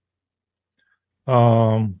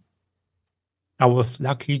 I was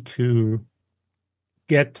lucky to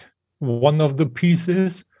get one of the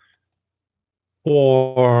pieces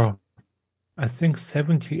for, I think,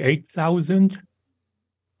 78,000,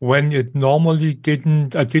 when it normally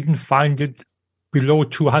I didn't find it below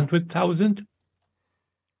 200,000.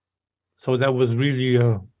 So that was really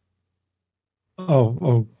a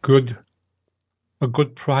good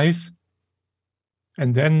price.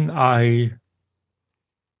 And then I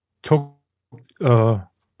took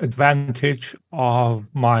advantage of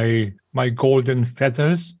my golden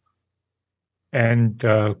feathers and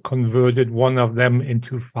converted one of them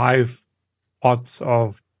into 5 pots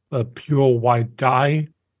of pure white dye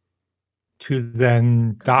to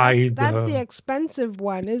then dye that's the expensive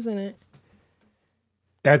one, isn't it?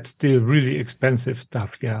 That's the really expensive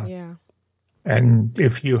stuff, yeah. Yeah. And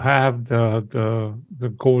if you have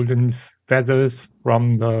the golden feathers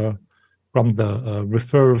from the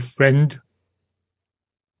refer a friend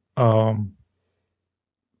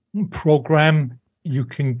program, you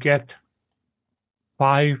can get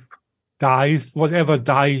 5 dyes, whatever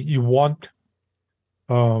dye you want,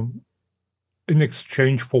 in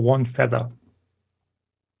exchange for 1 feather.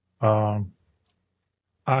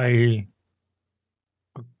 A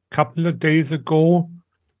couple of days ago,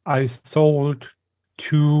 I sold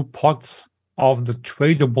 2 pots of the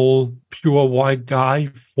tradable pure white dye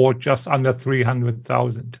for just under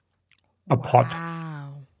 300,000 a pot.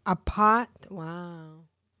 Wow. A pot? Wow.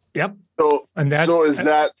 Yep. So is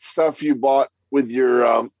that stuff you bought with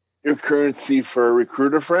your currency for a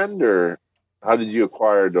recruiter friend, or how did you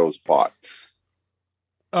acquire those pots?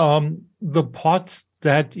 The pots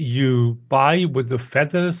that you buy with the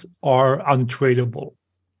feathers are untradeable.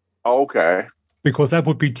 Okay. Because that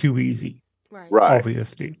would be too easy. Right.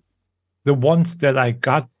 Obviously. The ones that I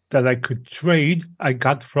got that I could trade, I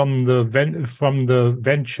got from the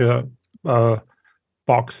venture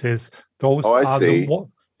boxes. Those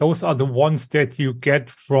are the ones that you get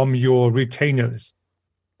from your retainers.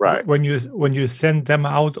 Right. When you send them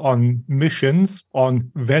out on missions,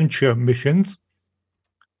 on venture missions,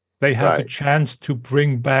 they have a chance to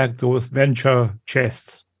bring back those venture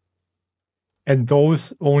chests. And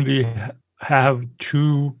those only have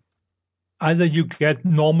 2. Either you get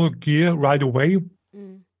normal gear right away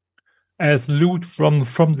as loot from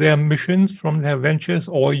their missions, from their ventures,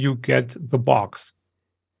 or you get the box,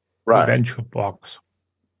 the venture box.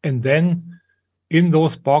 And then in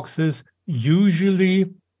those boxes,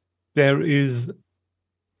 usually there is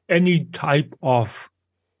any type of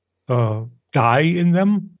dye in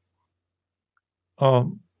them.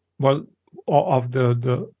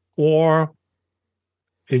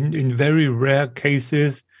 In very rare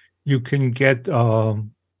cases, you can get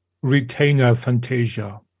retainer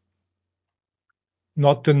Fantasia.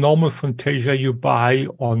 Not the normal Fantasia you buy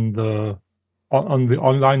on the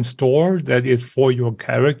online store that is for your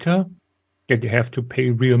character, that you have to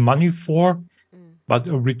pay real money for, but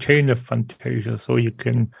a retainer Fantasia, so you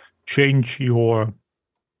can change your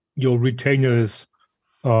retainer's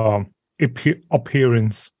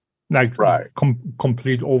appearance, like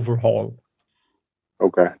complete overhaul.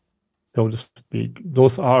 Okay. So to speak.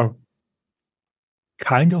 Those are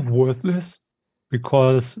kind of worthless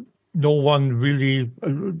because no one really,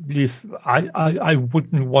 at least I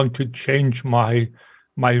wouldn't want to change my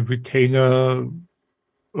retainer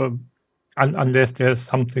unless there's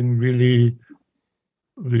something really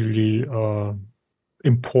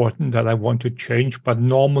important that I want to change. But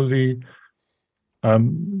normally, I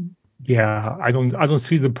don't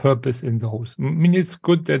see the purpose in those. I mean, it's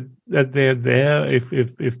good that they're there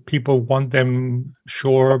if people want them,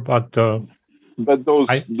 sure, but those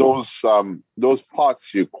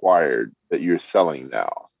pots you acquired that you're selling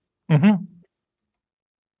now,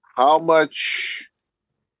 how much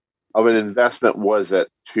of an investment was it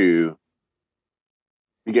to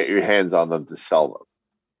get your hands on them to sell them?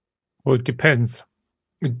 Well, it depends.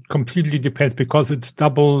 It completely depends because it's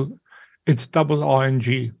double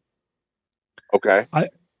RNG. Okay.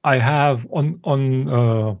 I have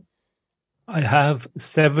I have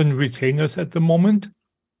 7 retainers at the moment.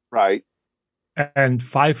 Right. And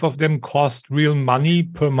 5 of them cost real money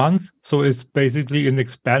per month. So it's basically an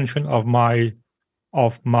expansion of my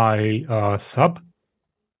sub.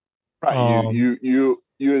 Right. You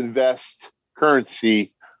invest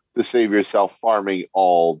currency to save yourself farming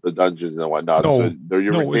all the dungeons and whatnot. So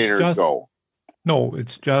your retainers go. No,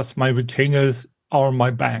 it's just my retainers are my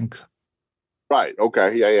banks. Right.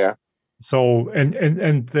 Okay. Yeah. So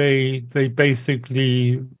and they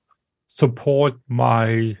basically support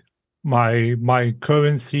my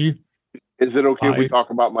currency. Is it okay if we talk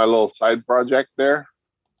about my little side project there?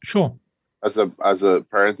 Sure. As a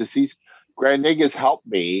parenthesis, Grand Nagus helped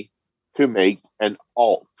me to make an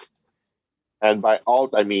alt. And by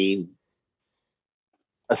alt, I mean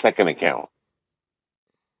a second account.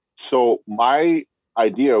 So my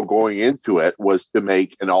idea of going into it was to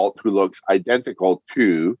make an alt who looks identical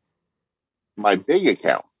to my big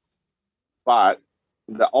account. But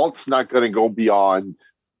the alt's not going to go beyond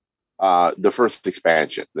the first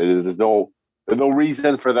expansion. There's no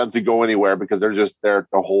reason for them to go anywhere because they're just there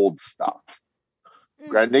to hold stuff.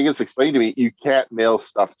 Grand Nagus explained to me you can't mail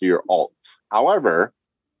stuff to your alt. However,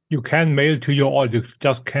 you can mail to your alt, you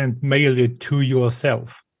just can't mail it to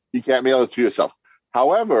yourself. You can't mail it to yourself.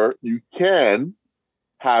 However, you can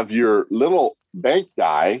have your little bank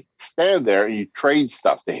guy stand there and you trade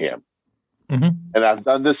stuff to him. Mm-hmm. And I've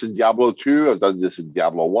done this in Diablo 2. I've done this in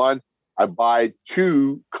Diablo 1. I buy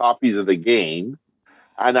 2 copies of the game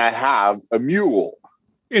and I have a mule.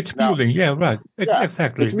 It's muling, yeah, right.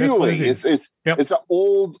 Exactly. It's muling. It's an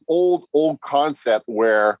old concept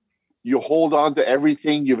where you hold on to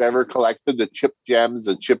everything you've ever collected, the chip gems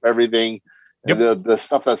and chip everything, and the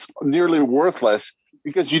stuff that's nearly worthless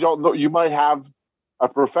because you don't know. You might have a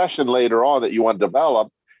profession later on that you want to develop,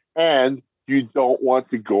 and you don't want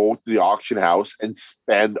to go to the auction house and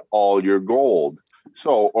spend all your gold.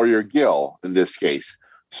 Or your gil in this case.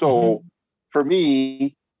 So for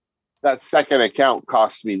me, that second account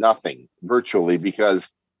costs me nothing virtually because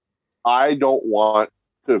I don't want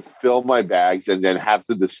to fill my bags and then have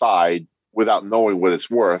to decide without knowing what it's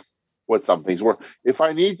worth, what something's worth. If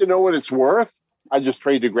I need to know what it's worth, I just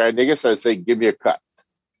trade to Grand Nagus and I say, give me a cut.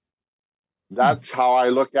 That's how I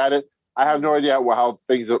look at it. I have no idea what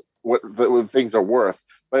things are worth,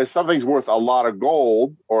 but if something's worth a lot of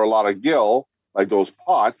gold or a lot of gil, like those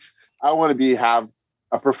pots, I want to have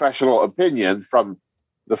a professional opinion from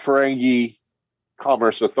the Ferengi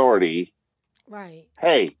Commerce Authority. Right.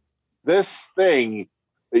 Hey, this thing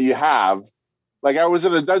that you have, like I was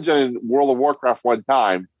in a dungeon in World of Warcraft one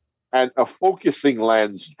time, and a focusing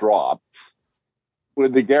lens dropped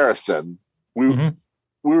with the garrison. We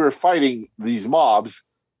were fighting these mobs,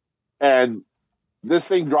 and this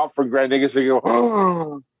thing dropped from Grand Nagus, and you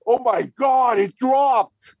go, oh my God, it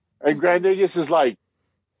dropped. And Grand Nagus is like,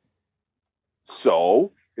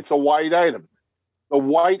 so it's a white item. The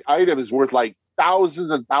white item is worth like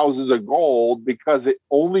thousands and thousands of gold because it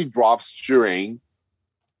only drops during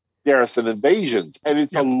garrison invasions. And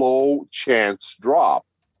it's a low chance drop.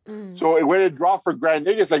 So when it dropped for Grand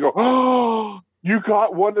Nagus, I go, oh, you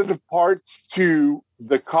got one of the parts to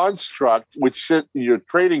the construct, which sit in your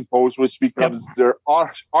trading post, which becomes their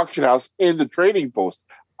auction house in the trading post.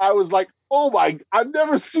 I was like, oh my, I've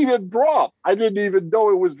never seen it drop. I didn't even know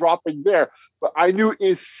it was dropping there. But I knew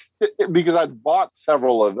because I'd bought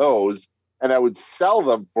several of those and I would sell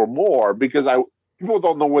them for more because people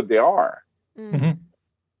don't know what they are.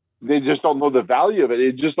 They just don't know the value of it.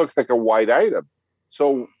 It just looks like a white item.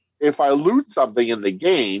 So if I loot something in the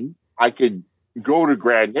game, I could go to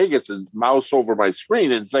Grand Nagus and mouse over my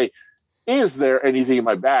screen and say, is there anything in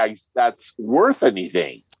my bags that's worth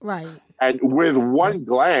anything? Right. And with one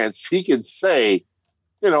glance, he can say,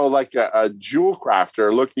 like a jewel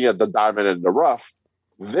crafter looking at the diamond in the rough,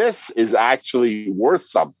 this is actually worth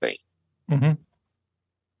something.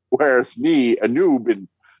 Whereas me, a noob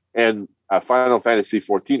and Final Fantasy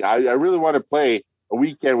 14, I really want to play a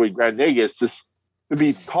weekend with Grand Negus just to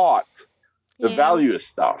be taught the value of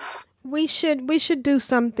stuff. We should do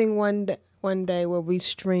something one day where we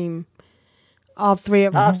stream all three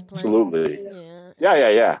of us. Absolutely.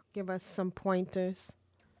 Yeah. Give us some pointers.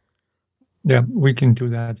 Yeah, we can do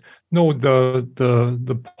that. No,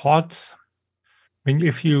 the pots. I mean,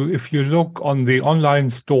 if you look on the online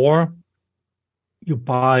store, you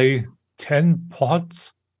buy 10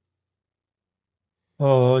 pots.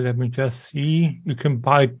 Oh, let me just see. You can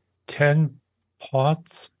buy 10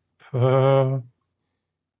 pots per.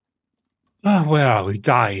 Where are we?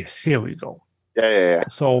 Dice. Here we go. Yeah.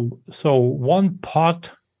 So one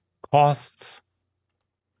pot costs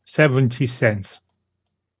 70 cents.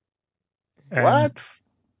 What?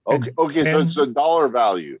 Okay, so it's a dollar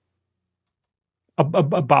value.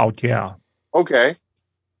 About, yeah. Okay.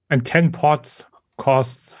 And 10 pots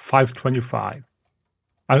costs $5.25.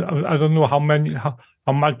 I don't know how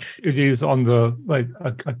much it is on the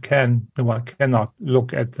I cannot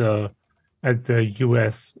look at the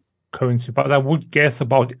US currency, but I would guess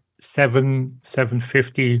about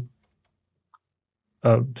 $7.50.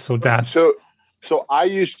 So I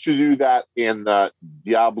used to do that in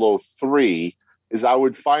Diablo 3. Is I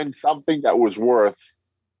would find something that was worth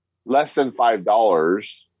less than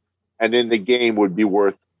 $5, and in the game would be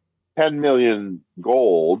worth 10 million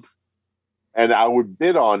gold, and I would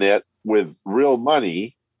bid on it with real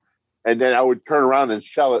money, and then I would turn around and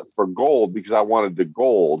sell it for gold because I wanted the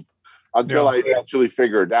gold, until I actually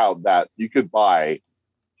figured out that you could buy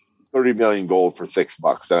 30 million gold for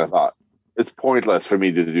 $6. And I thought, it's pointless for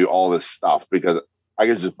me to do all this stuff because I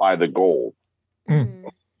can just buy the gold.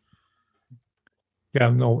 Yeah,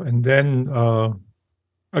 no. And then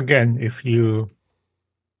again, if you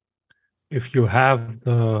have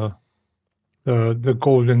the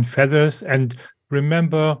golden feathers, and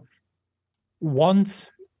remember, once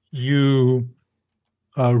you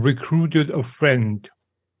recruited a friend,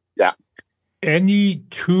 any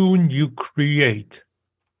toon you create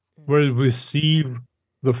will receive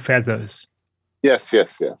the feathers. Yes.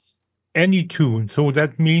 Any toon. So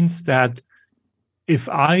that means that if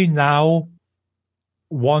I now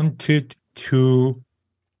wanted to,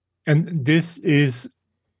 and this is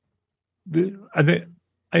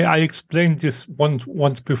I explained this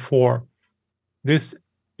once before. This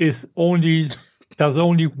does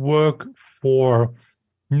only work for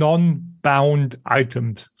non-bound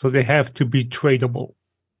items, so they have to be tradable.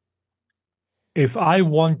 If I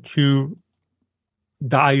want to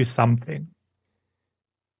dye something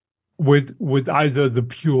with either the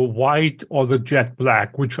pure white or the jet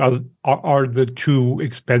black, which are the two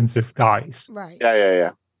expensive dyes. Right.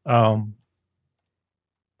 Yeah.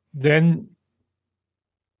 Then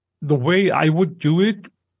the way I would do it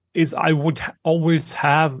is I would always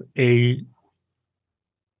have a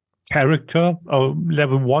character, a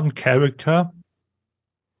level 1 character,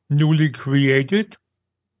 newly created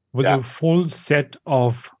with a full set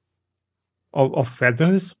of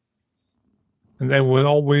feathers. And they will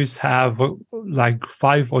always have like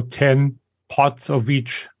 5 or 10 pots of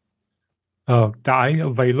each dye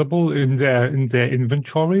available in their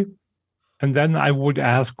inventory. And then I would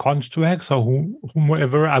ask Constrax or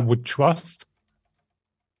whomever I would trust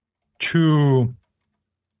to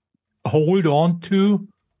hold on to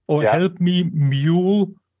or help me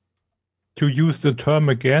mule, to use the term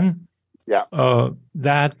again,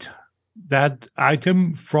 that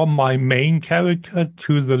item from my main character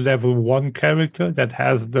to the level 1 character that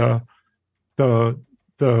has the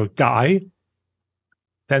dye.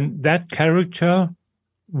 Then that character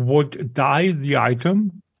would dye the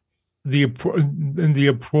item in the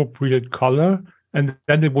appropriate color, and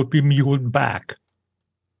then it would be muled back.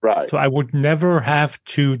 Right. So I would never have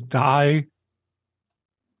to dye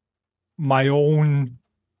my own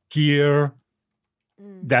gear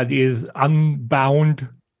that is unbound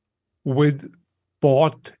with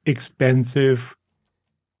bought expensive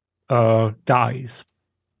dyes.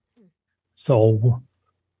 So,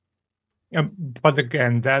 but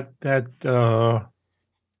again, that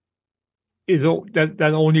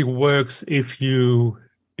only works if you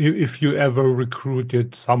ever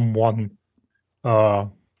recruited someone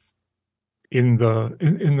in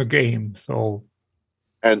the game. So,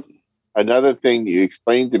 and another thing you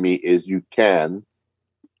explained to me is you can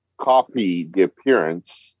copy the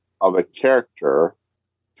appearance of a character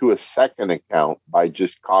to a second account by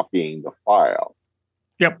just copying the file.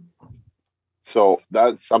 Yep. So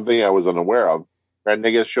that's something I was unaware of. Grand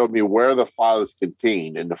Negus showed me where the file is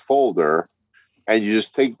contained in the folder, and you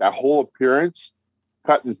just take that whole appearance,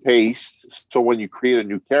 cut and paste. So when you create a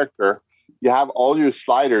new character, you have all your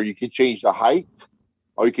slider. You can change the height,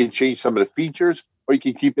 or you can change some of the features, or you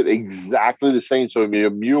can keep it exactly the same. So your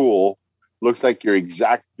mule looks like your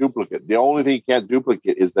exact duplicate. The only thing you can't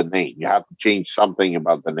duplicate is the name. You have to change something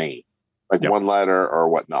about the name, like one letter or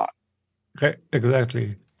whatnot. Okay,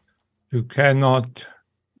 exactly. You cannot,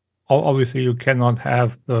 obviously, you cannot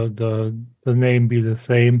have the name be the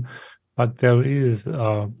same, but there is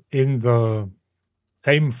in the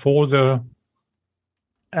same folder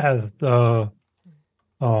as the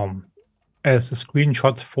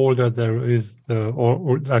screenshots folder, there is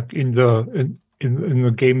or like in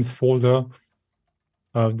the games folder,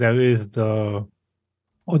 there is a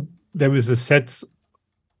set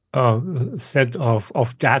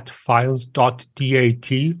of dat files .dat,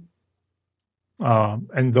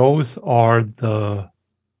 and those are the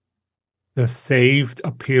saved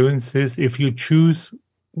appearances. If you choose,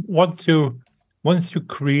 once you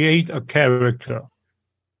create a character,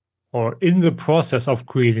 or in the process of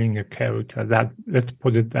creating a character, let's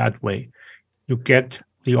put it that way, you get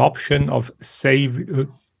the option of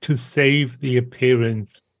to save the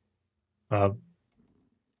appearance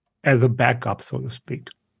as a backup, so to speak.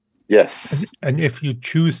 Yes. And if you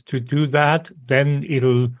choose to do that, then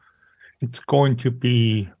it's going to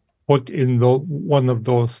be put in one of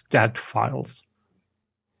those stat files.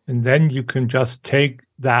 And then you can just take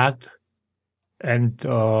that and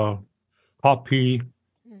copy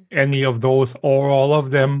any of those or all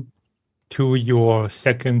of them to your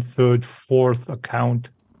second, third, fourth account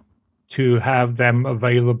to have them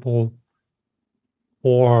available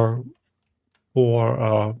for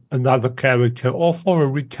another character or for a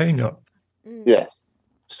retainer. Yes.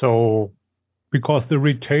 So, because the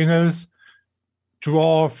retainers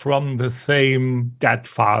draw from the same DAT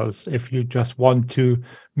files, if you just want to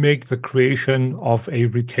make the creation of a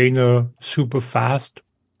retainer super fast,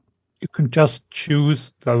 you can just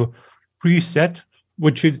choose the preset,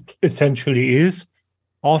 which it essentially is,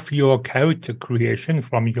 of your character creation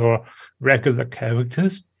from your regular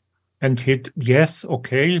characters, and hit yes,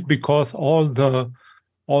 okay, because all the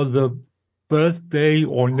birthday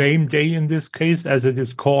or name day in this case, as it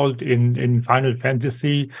is called in Final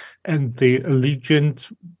Fantasy, and the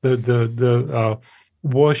allegiance, the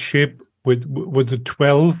worship with the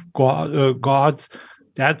 12 gods,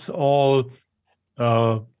 that's all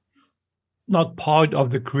not part of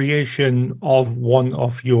the creation of one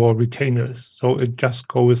of your retainers. So it just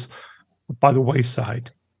goes by the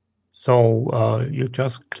wayside. So you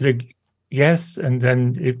just click yes, and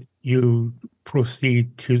then you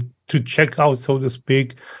proceed to check out, so to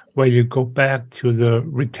speak, where you go back to the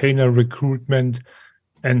retainer recruitment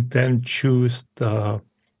and then choose the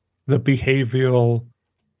behavioral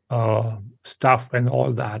stuff and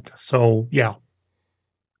all that. So yeah.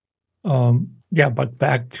 But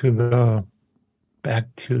back to the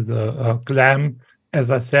glam.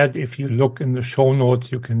 As I said, if you look in the show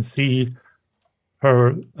notes, you can see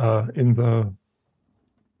her in the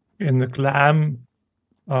glam.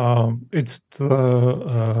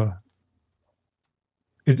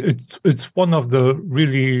 It's one of the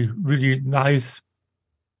really, really nice,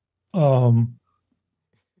 I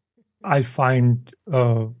find,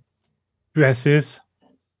 dresses.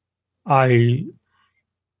 I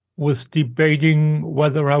was debating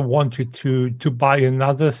whether I wanted to buy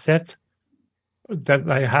another set that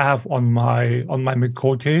I have on my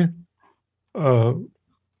Mikote,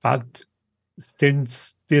 but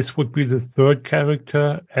since this would be the third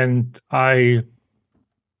character and I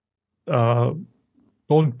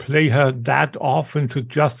don't play her that often to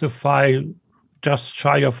justify just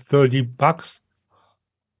shy of $30,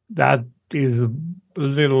 that is a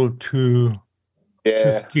little too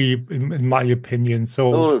steep in my opinion. So a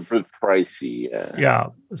little bit pricey.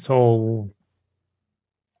 So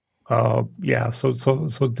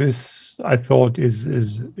so this I thought is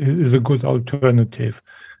a good alternative,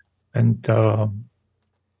 and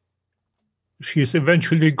she's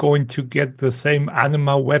eventually going to get the same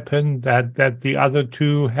anima weapon that the other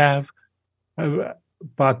two have,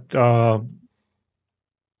 but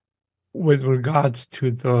with regards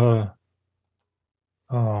to the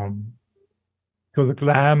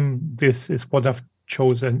glam, this is what I've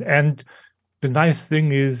chosen. And the nice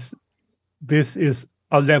thing is, this is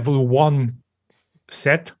a level 1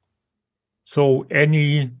 set. So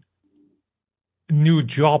any new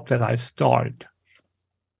job that I start,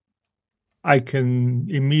 I can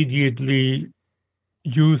immediately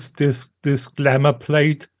use this glamour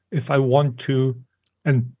plate if I want to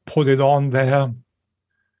and put it on there,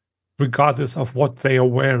 regardless of what they are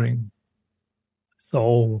wearing.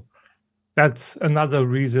 So that's another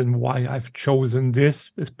reason why I've chosen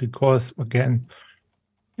this, is because, again,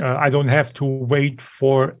 I don't have to wait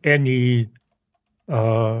for any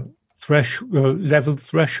level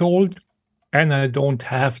threshold, and I don't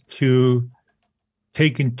have to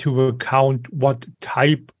take into account what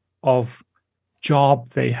type of job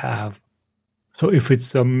they have. So if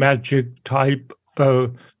it's a magic type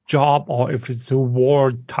job, or if it's a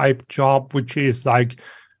war type job, which is like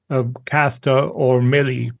a caster or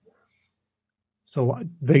melee, so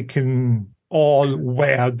they can all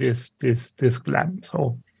wear this glam.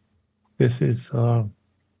 So this is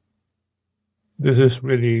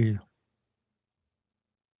really,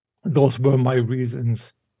 those were my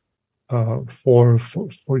reasons for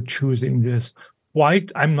choosing this.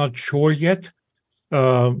 White, I'm not sure yet.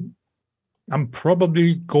 I'm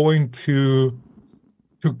probably going to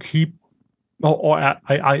keep, or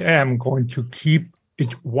I am going to keep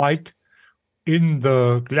it white in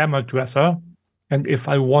the glamour dresser. And if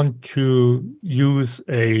I want to use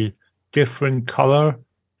a different color,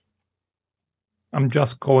 I'm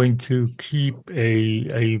just going to keep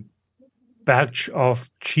a batch of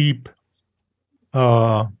cheap.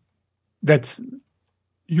 That's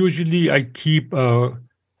usually I keep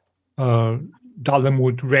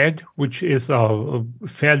Dalamud red, which is a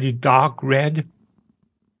fairly dark red,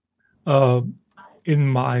 in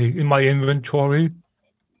my inventory,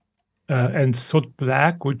 and soot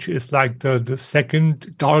black, which is like the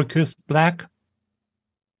second darkest black,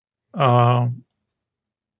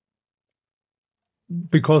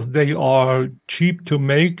 because they are cheap to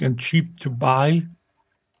make and cheap to buy.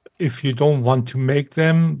 If you don't want to make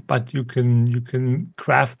them, but you can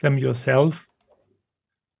craft them yourself.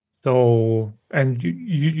 So, and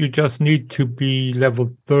you just need to be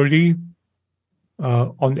level 30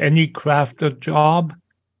 on any crafter job,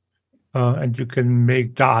 and you can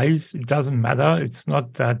make dyes. It doesn't matter. It's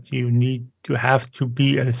not that you need to have to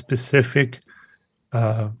be a specific,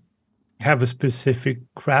 have a specific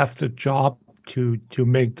crafter job to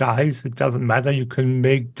make dyes. It doesn't matter. You can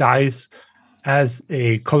make dyes as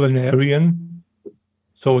a culinarian.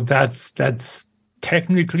 So that's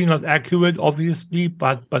technically not accurate, obviously,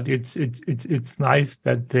 but it's nice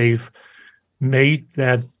that they've made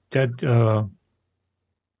that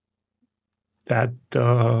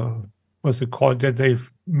what's it called, that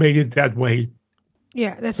they've made it that way.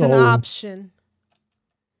 Yeah, that's an option.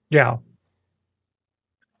 Yeah.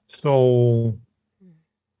 So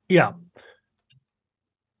yeah.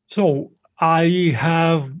 So I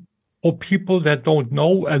have, for people that don't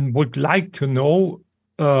know and would like to know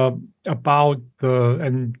about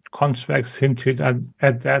and Constructs hinted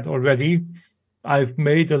at that already, I've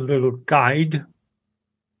made a little guide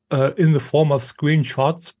in the form of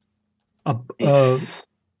screenshots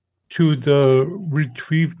to the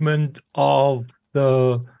retrievement of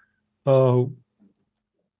the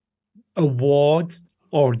awards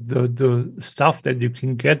or the stuff that you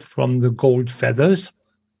can get from the gold feathers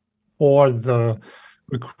or the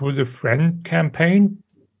Recruit a Friend campaign.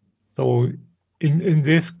 So in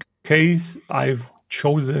this case, I've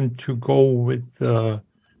chosen to go with the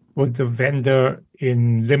vendor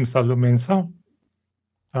in Limsa Lumensa.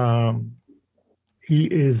 He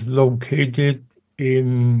is located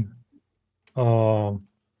in or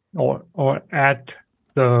at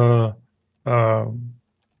the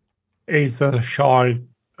Aether Shard.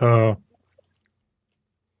 Let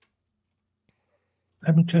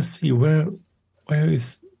me just see where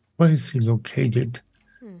is he located?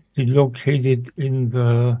 He's located in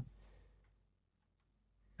the,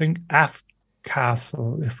 I think, Aft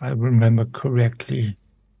Castle, if I remember correctly.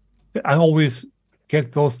 I always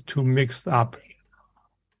get those two mixed up.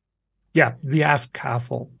 Yeah, the Aft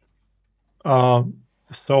Castle.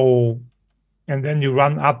 So, and then you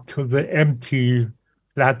run up to the empty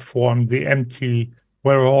platform,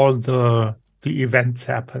 where all the events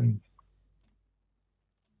happen.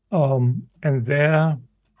 And there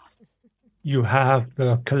you have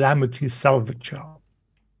the Calamity Salvager,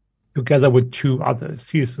 together with two others.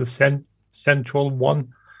 He's the central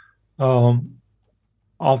one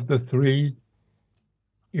of the three.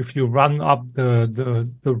 If you run up the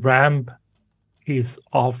ramp, he's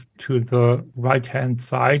off to the right-hand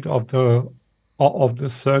side of the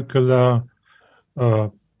circular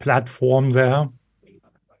platform there.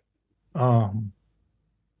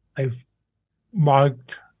 I've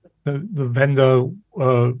marked the vendor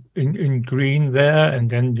in green there, and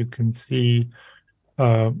then you can see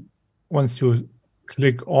once you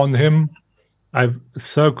click on him, I've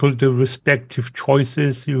circled the respective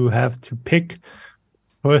choices you have to pick.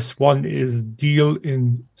 First one is deal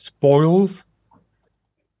in spoils.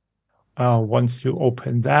 Once you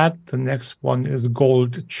open that, the next one is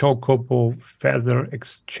gold chocobo feather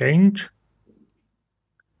exchange.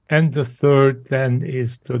 And the third then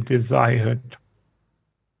is the desired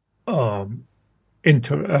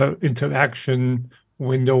interaction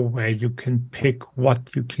window where you can pick what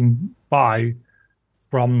you can buy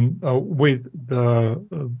from with the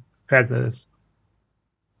feathers.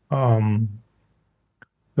 The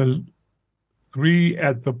 3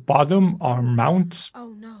 at the bottom are mounts.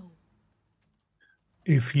 Oh no.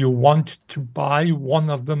 If you want to buy one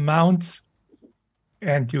of the mounts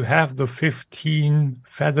and you have the 15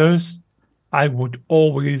 feathers, I would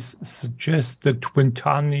always suggest the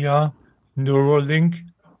Twintania Neuralink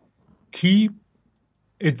key.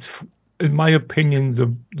 It's, in my opinion,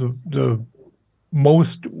 the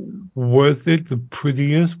most worth it, the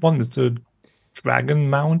prettiest one. It's a dragon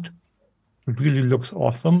mount. It really looks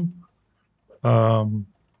awesome.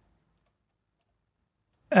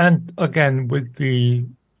 And again, with the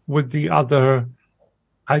other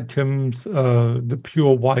items, the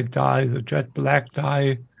pure white dye, the jet black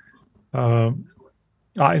dye, are,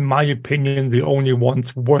 in my opinion, the only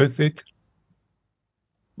ones worth it.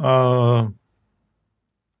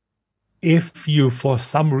 If you, for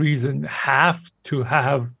some reason, have to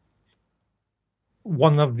have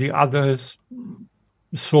one of the others,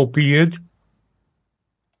 so be it.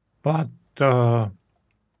 But I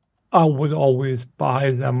would always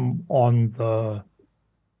buy them on the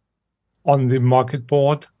market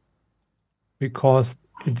board because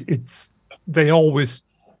they always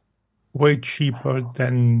way cheaper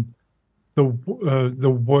than the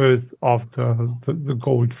worth of the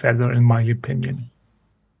gold feather, in my opinion.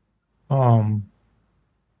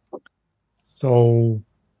 So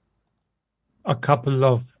a couple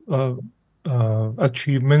of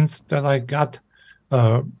achievements that I got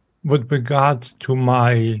with regards to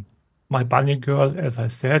my bunny girl, as I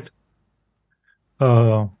said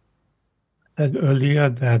earlier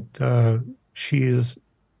that she is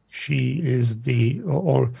the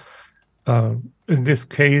in this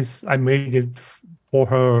case I made it for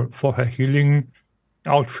her healing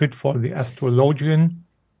outfit for the astrologian.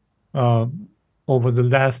 Over the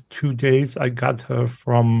last 2 days, I got her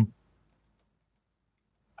from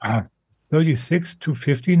 36 to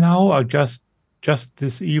 50 now. I just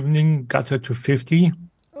this evening got her to 50.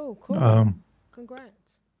 Oh, cool. Congrats.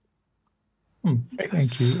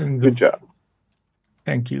 Thank you. Good job.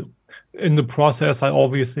 Thank you. In the process, I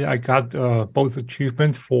got both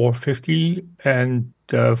achievements for 50 and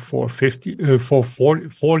for 50 for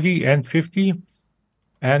 40 and 50,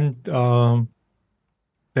 and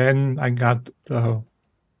then I got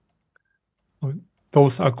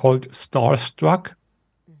those are called Starstruck.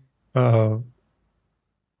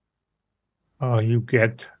 You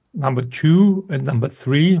get number 2 and number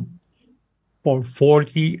 3 for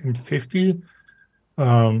 40 and 50.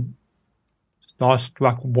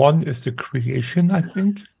 Starstruck 1 is the creation, I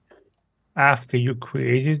think. After you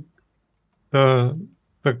created or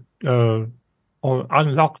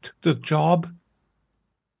unlocked the job,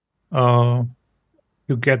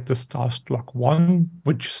 you get the Starstruck 1,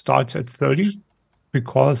 which starts at 30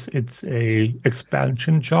 because it's a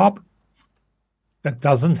expansion job that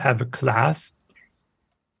doesn't have a class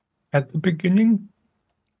at the beginning.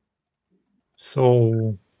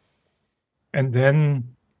 So, and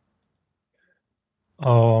then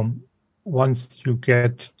once you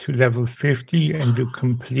get to level 50 and you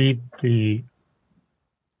complete the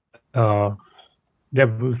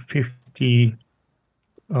level 50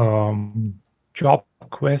 job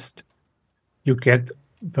quest, you get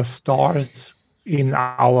the stars in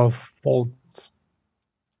our faults.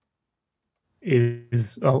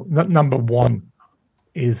 Is number 1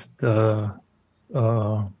 is the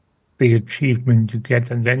achievement you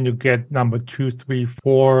get, and then you get number 2, 3,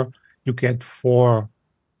 4. You get 4,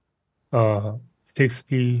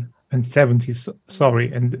 60 and 70.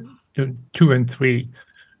 Sorry, and 2 and 3,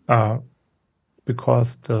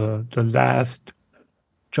 because the last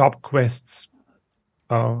job quests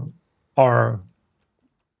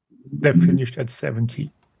they're finished at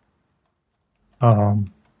 70.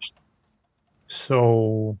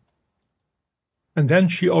 So, and then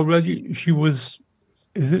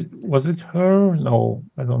was it her? No,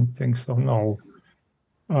 I don't think so. No.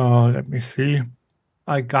 Let me see.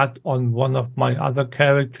 I got on one of my other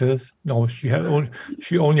characters. No, she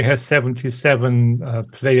only has 77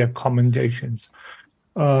 player commendations.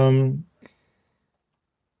 On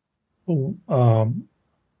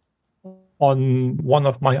one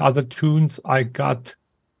of my other tunes, I got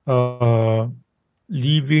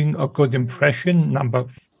Leaving a Good Impression, number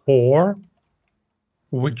 4,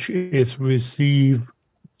 which is receive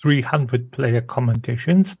 300 player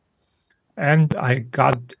commendations. And I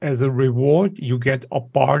got, as a reward, you get a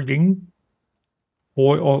barding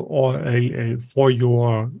or a for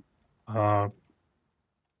your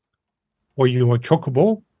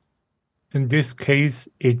chocobo. In this case,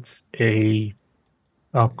 it's a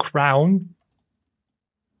crown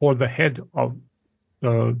for the head of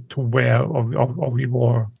to wear of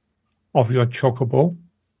your chocobo,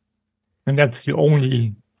 and that's the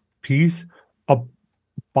only piece. A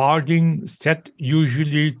barding set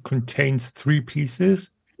usually contains 3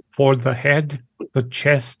 pieces for the head, the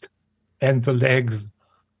chest, and the legs.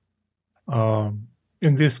 In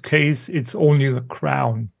this case, it's only the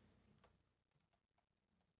crown.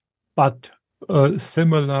 But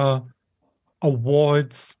similar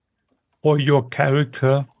awards for your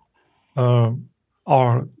character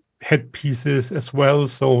are headpieces as well,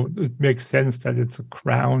 so it makes sense that it's a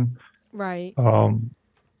crown. Right. I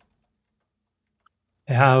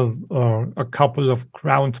have a couple of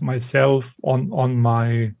crowns myself on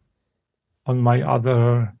my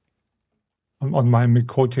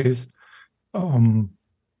Mikotes.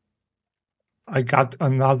 I got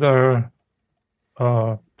another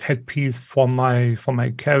headpiece for my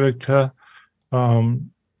character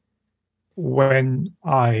when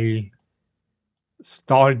I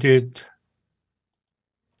started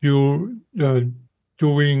doing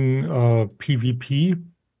PvP.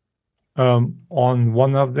 On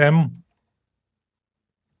one of them,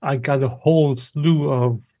 I got a whole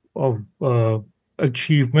slew of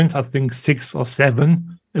achievements. I think 6 or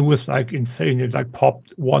 7. It was like insane. It like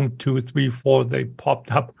popped 1, 2, 3, 4. They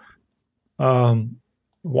popped up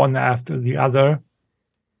one after the other.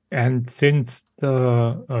 And since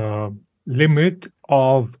the limit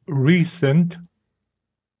of the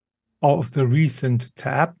recent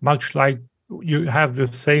tab, much like you have the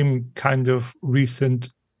same kind of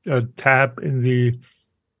recent tab in the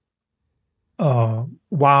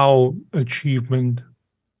WoW achievement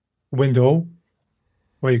window,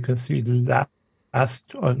 where you can see the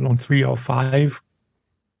last 3 or 5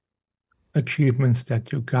 achievements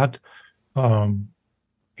that you got.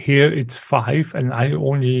 Here it's 5, and I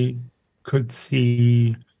only could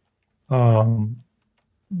see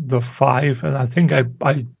the 5, and I think I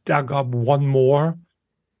dug up one more.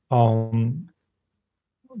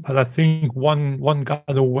 But I think one got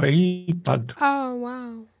away. But oh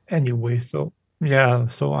wow! Anyway, so yeah,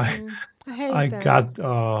 so I got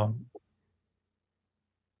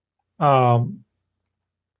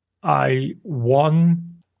I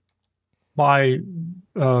won my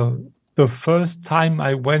the first time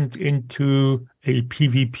I went into a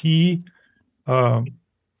PvP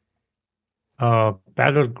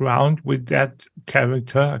battleground with that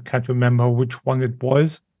character. I can't remember which one it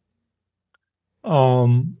was. I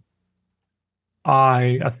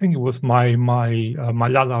think it was my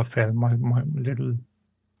Lalafell, my little.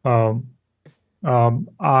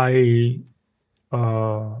 I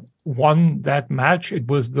won that match. It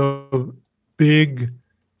was the big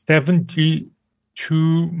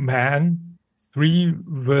 72-man 3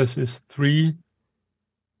 versus 3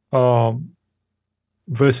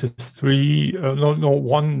 versus 3. No,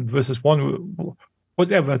 1 versus 1.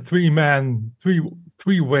 Whatever, 3-man,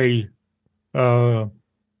 three-way.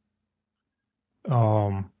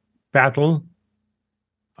 Battle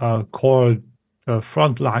called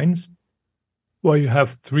Front Lines, where you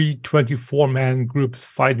have 3 24-man groups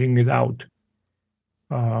fighting it out.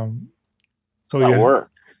 So that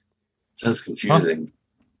work. Sounds confusing.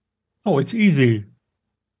 Oh, it's easy.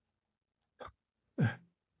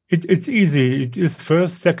 It's easy. It is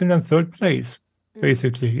first, second, and third place.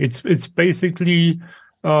 Basically, it's basically.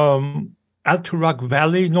 Alterac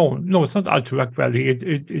Valley? No, it's not Alterac Valley.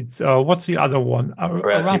 It's what's the other one?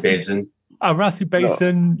 Arathi Basin. Arathi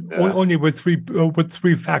Basin, No. Yeah. only with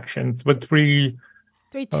 3 factions, with 3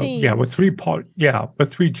 teams. with 3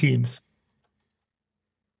 with 3 teams.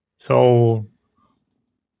 So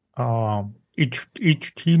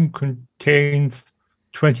each team contains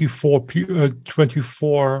 24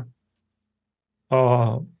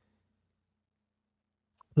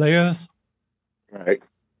 players. Right.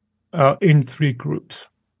 In 3 groups.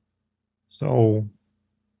 So,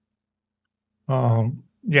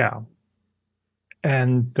 yeah.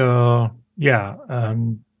 And,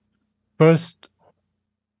 first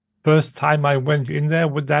time I went in there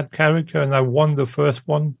with that character, and I won the first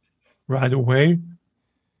one right away.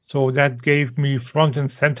 So that gave me front and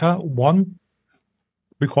center 1,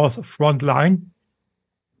 because of front line.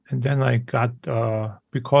 And then I got,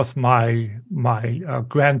 because my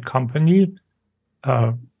grand company,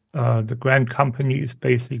 the grand company is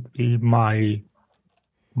basically my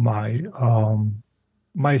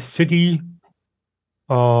city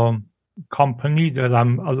company that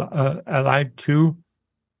I'm allied to.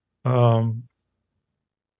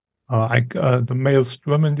 The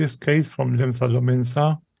Maelstrom in this case from Limsa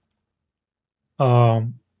Lominsa.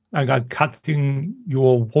 I got Cutting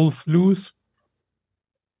Your Wolf Loose,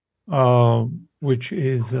 which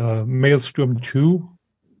is Maelstrom 2.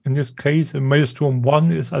 In this case, Maelstrom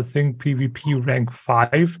 1 is, I think, PvP rank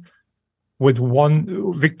 5. With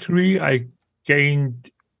 1 victory, I gained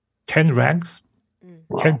 10 ranks,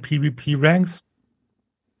 10 PvP ranks.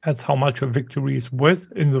 That's how much a victory is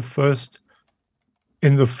worth in the first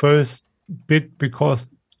bit, because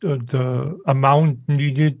the amount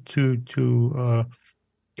needed to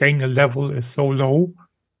gain a level is so low.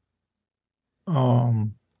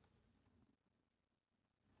 And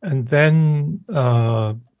then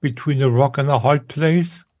Between a Rock and a Hard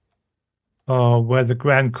Place, where the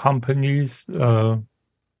grand companies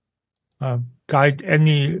guide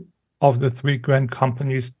any of the 3 grand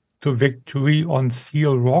companies to victory on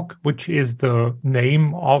Seal Rock, which is the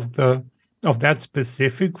name of that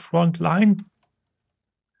specific front line.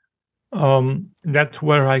 That's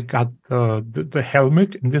where I got the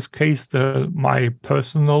helmet. In this case, my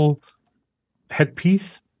personal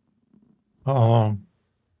headpiece.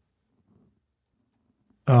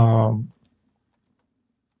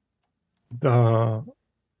 The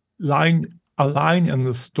line, A Line in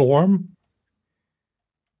the Storm,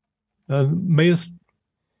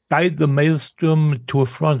 guide the Maelstrom to a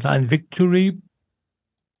frontline victory.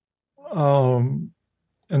 And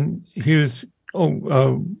here's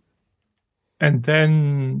and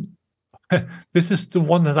then this is the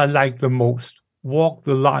one that I like the most. Walk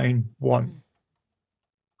the Line 1,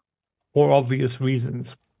 for obvious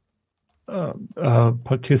reasons.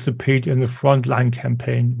 Participate in the frontline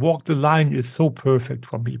campaign. Walk the Line is so perfect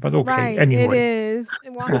for me, but okay, right, anyway. It is.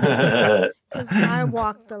 Because I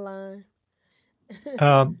walk the line.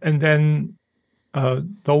 And then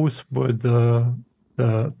those were the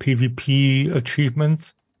PvP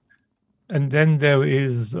achievements. And then there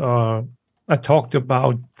is, I talked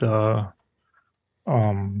about the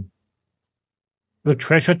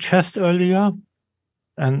treasure chest earlier.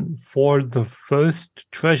 And for the first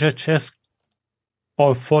treasure chest,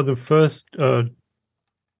 or for the first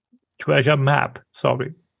treasure map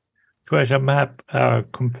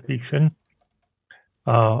completion,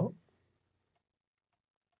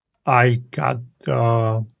 I got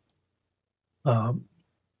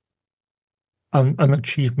an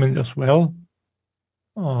achievement as well.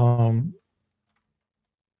 And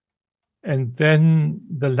then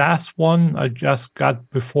the last one I just got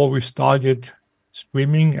before we started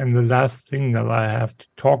streaming, and the last thing that I have to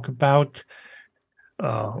talk about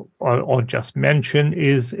or just mention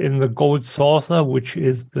is in the Gold Saucer, which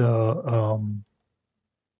is the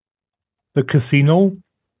casino.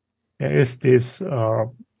 There is this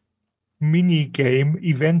mini game,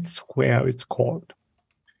 Event Square it's called.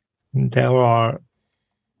 And there are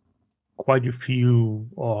quite a few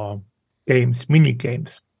mini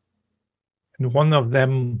games. And one of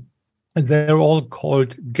them, they're all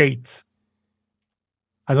called gates.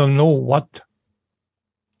 I don't know what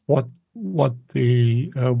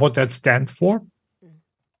that stands for,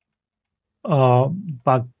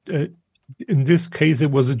 but in this case,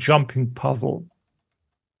 it was a jumping puzzle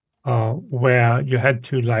where you had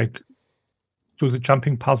to do the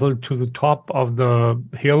jumping puzzle to the top of the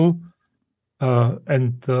hill,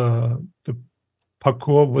 and the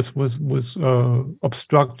parkour was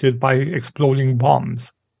obstructed by exploding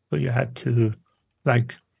bombs. So you had to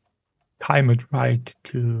time it right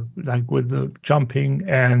to with the jumping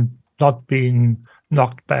and not being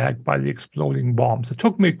knocked back by the exploding bombs. It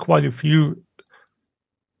took me quite a few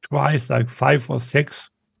tries, 5 or 6,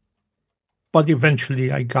 but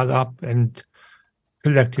eventually I got up and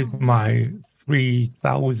collected my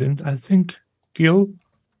 3,000, I think, gil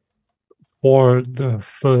for the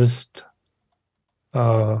first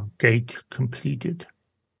gate completed.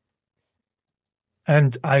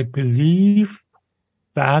 And I believe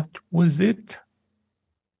that was it.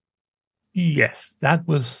 Yes, that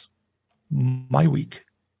was my week.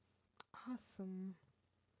 Awesome.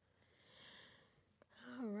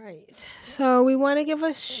 All right. So we want to give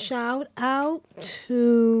a shout out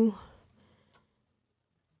to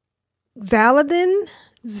Zaladin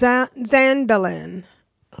Zandalin,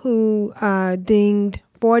 who dinged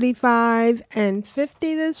 45 and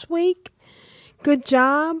 50 this week. Good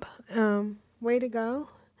job. Way to go.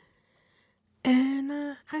 And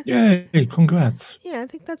I think, yay, congrats. Yeah, I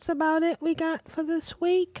think that's about it we got for this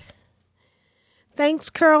week.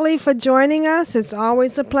 Thanks, Curly, for joining us. It's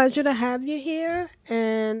always a pleasure to have you here.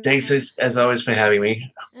 And thanks as always for having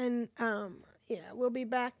me. And Yeah, we'll be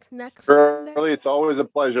back next Sunday. Shirley, it's always a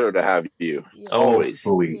pleasure to have you. Yeah. Always.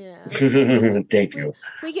 Yeah. Thank you.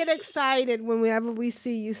 We get excited whenever we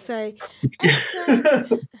see you say,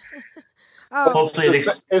 excellent.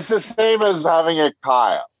 It's the same as having a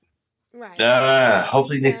Kyle. Right.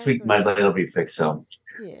 Hopefully next week my light will be fixed. So.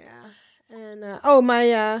 Yeah. And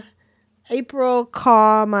my April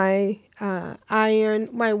call, my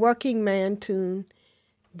my working man tune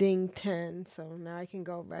ding 10. So now I can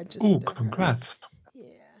go register. Oh, congrats.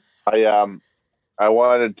 I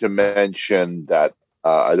wanted to mention that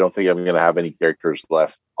I don't think I'm going to have any characters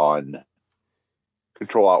left on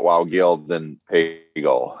Control Out Wild Guild and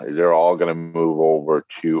Pagel. They're all going to move over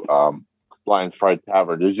to Lion's Pride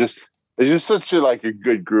Tavern. There's just such a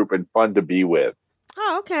good group and fun to be with.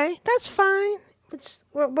 Oh, okay. That's fine.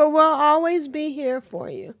 We'll always be here for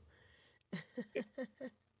you.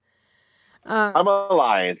 I'm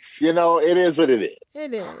Alliance. It is what it is.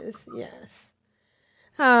 It is, yes.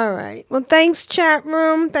 All right. Well, thanks, chat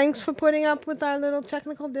room. Thanks for putting up with our little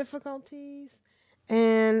technical difficulties.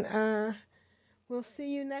 And we'll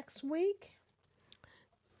see you next week.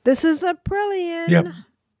 This is Aprillian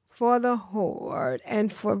for the Horde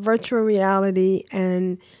and for Virtual Reality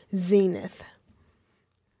and Zenith.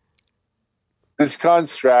 This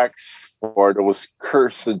constructs for those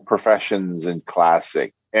cursed professions in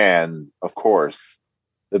Classic. And, of course,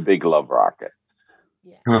 the Big Love Rocket.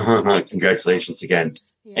 Yeah. Congratulations again.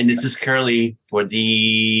 Yeah. And this is Curly for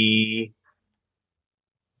Azeroth.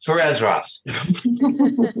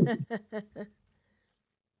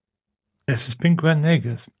 This has been Grand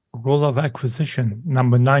Nagus. Role of acquisition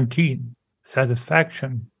number 19.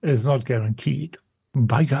 Satisfaction is not guaranteed.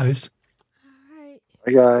 Bye, guys. All right.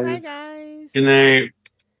 Bye, guys. Bye, guys. Good night.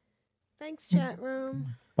 Thanks, chat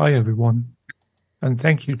room. Bye, everyone. And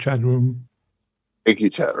thank you, chat room. Thank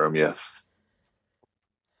you, chat room, yes.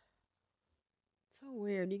 So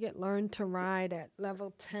weird. You get learn to ride at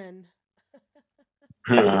level 10.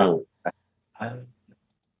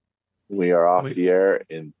 We are off the air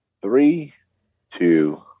in 3,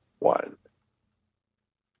 2, 1.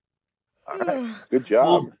 All right. Good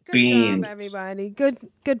job. Good job, everybody.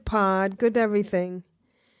 Good pod. Good everything.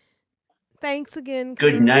 Thanks again.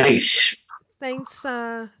 Good night. Thanks,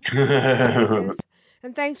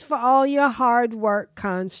 and thanks for all your hard work,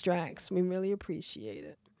 Constructs. We really appreciate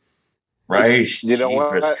it. Right. You know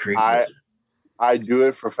what? I do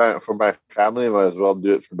it for my family. I might as well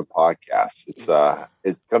do it for the podcast.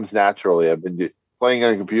 It comes naturally. I've been playing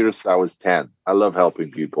on a computer since I was 10. I love helping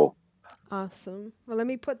people. Awesome. Well, let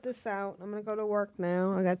me put this out. I'm going to go to work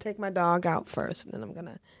now. I got to take my dog out first, and then I'm going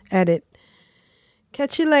to edit.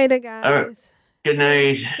 Catch you later, guys. All right. Good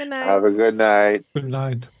night. Good night. Have a good night. Good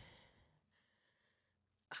night.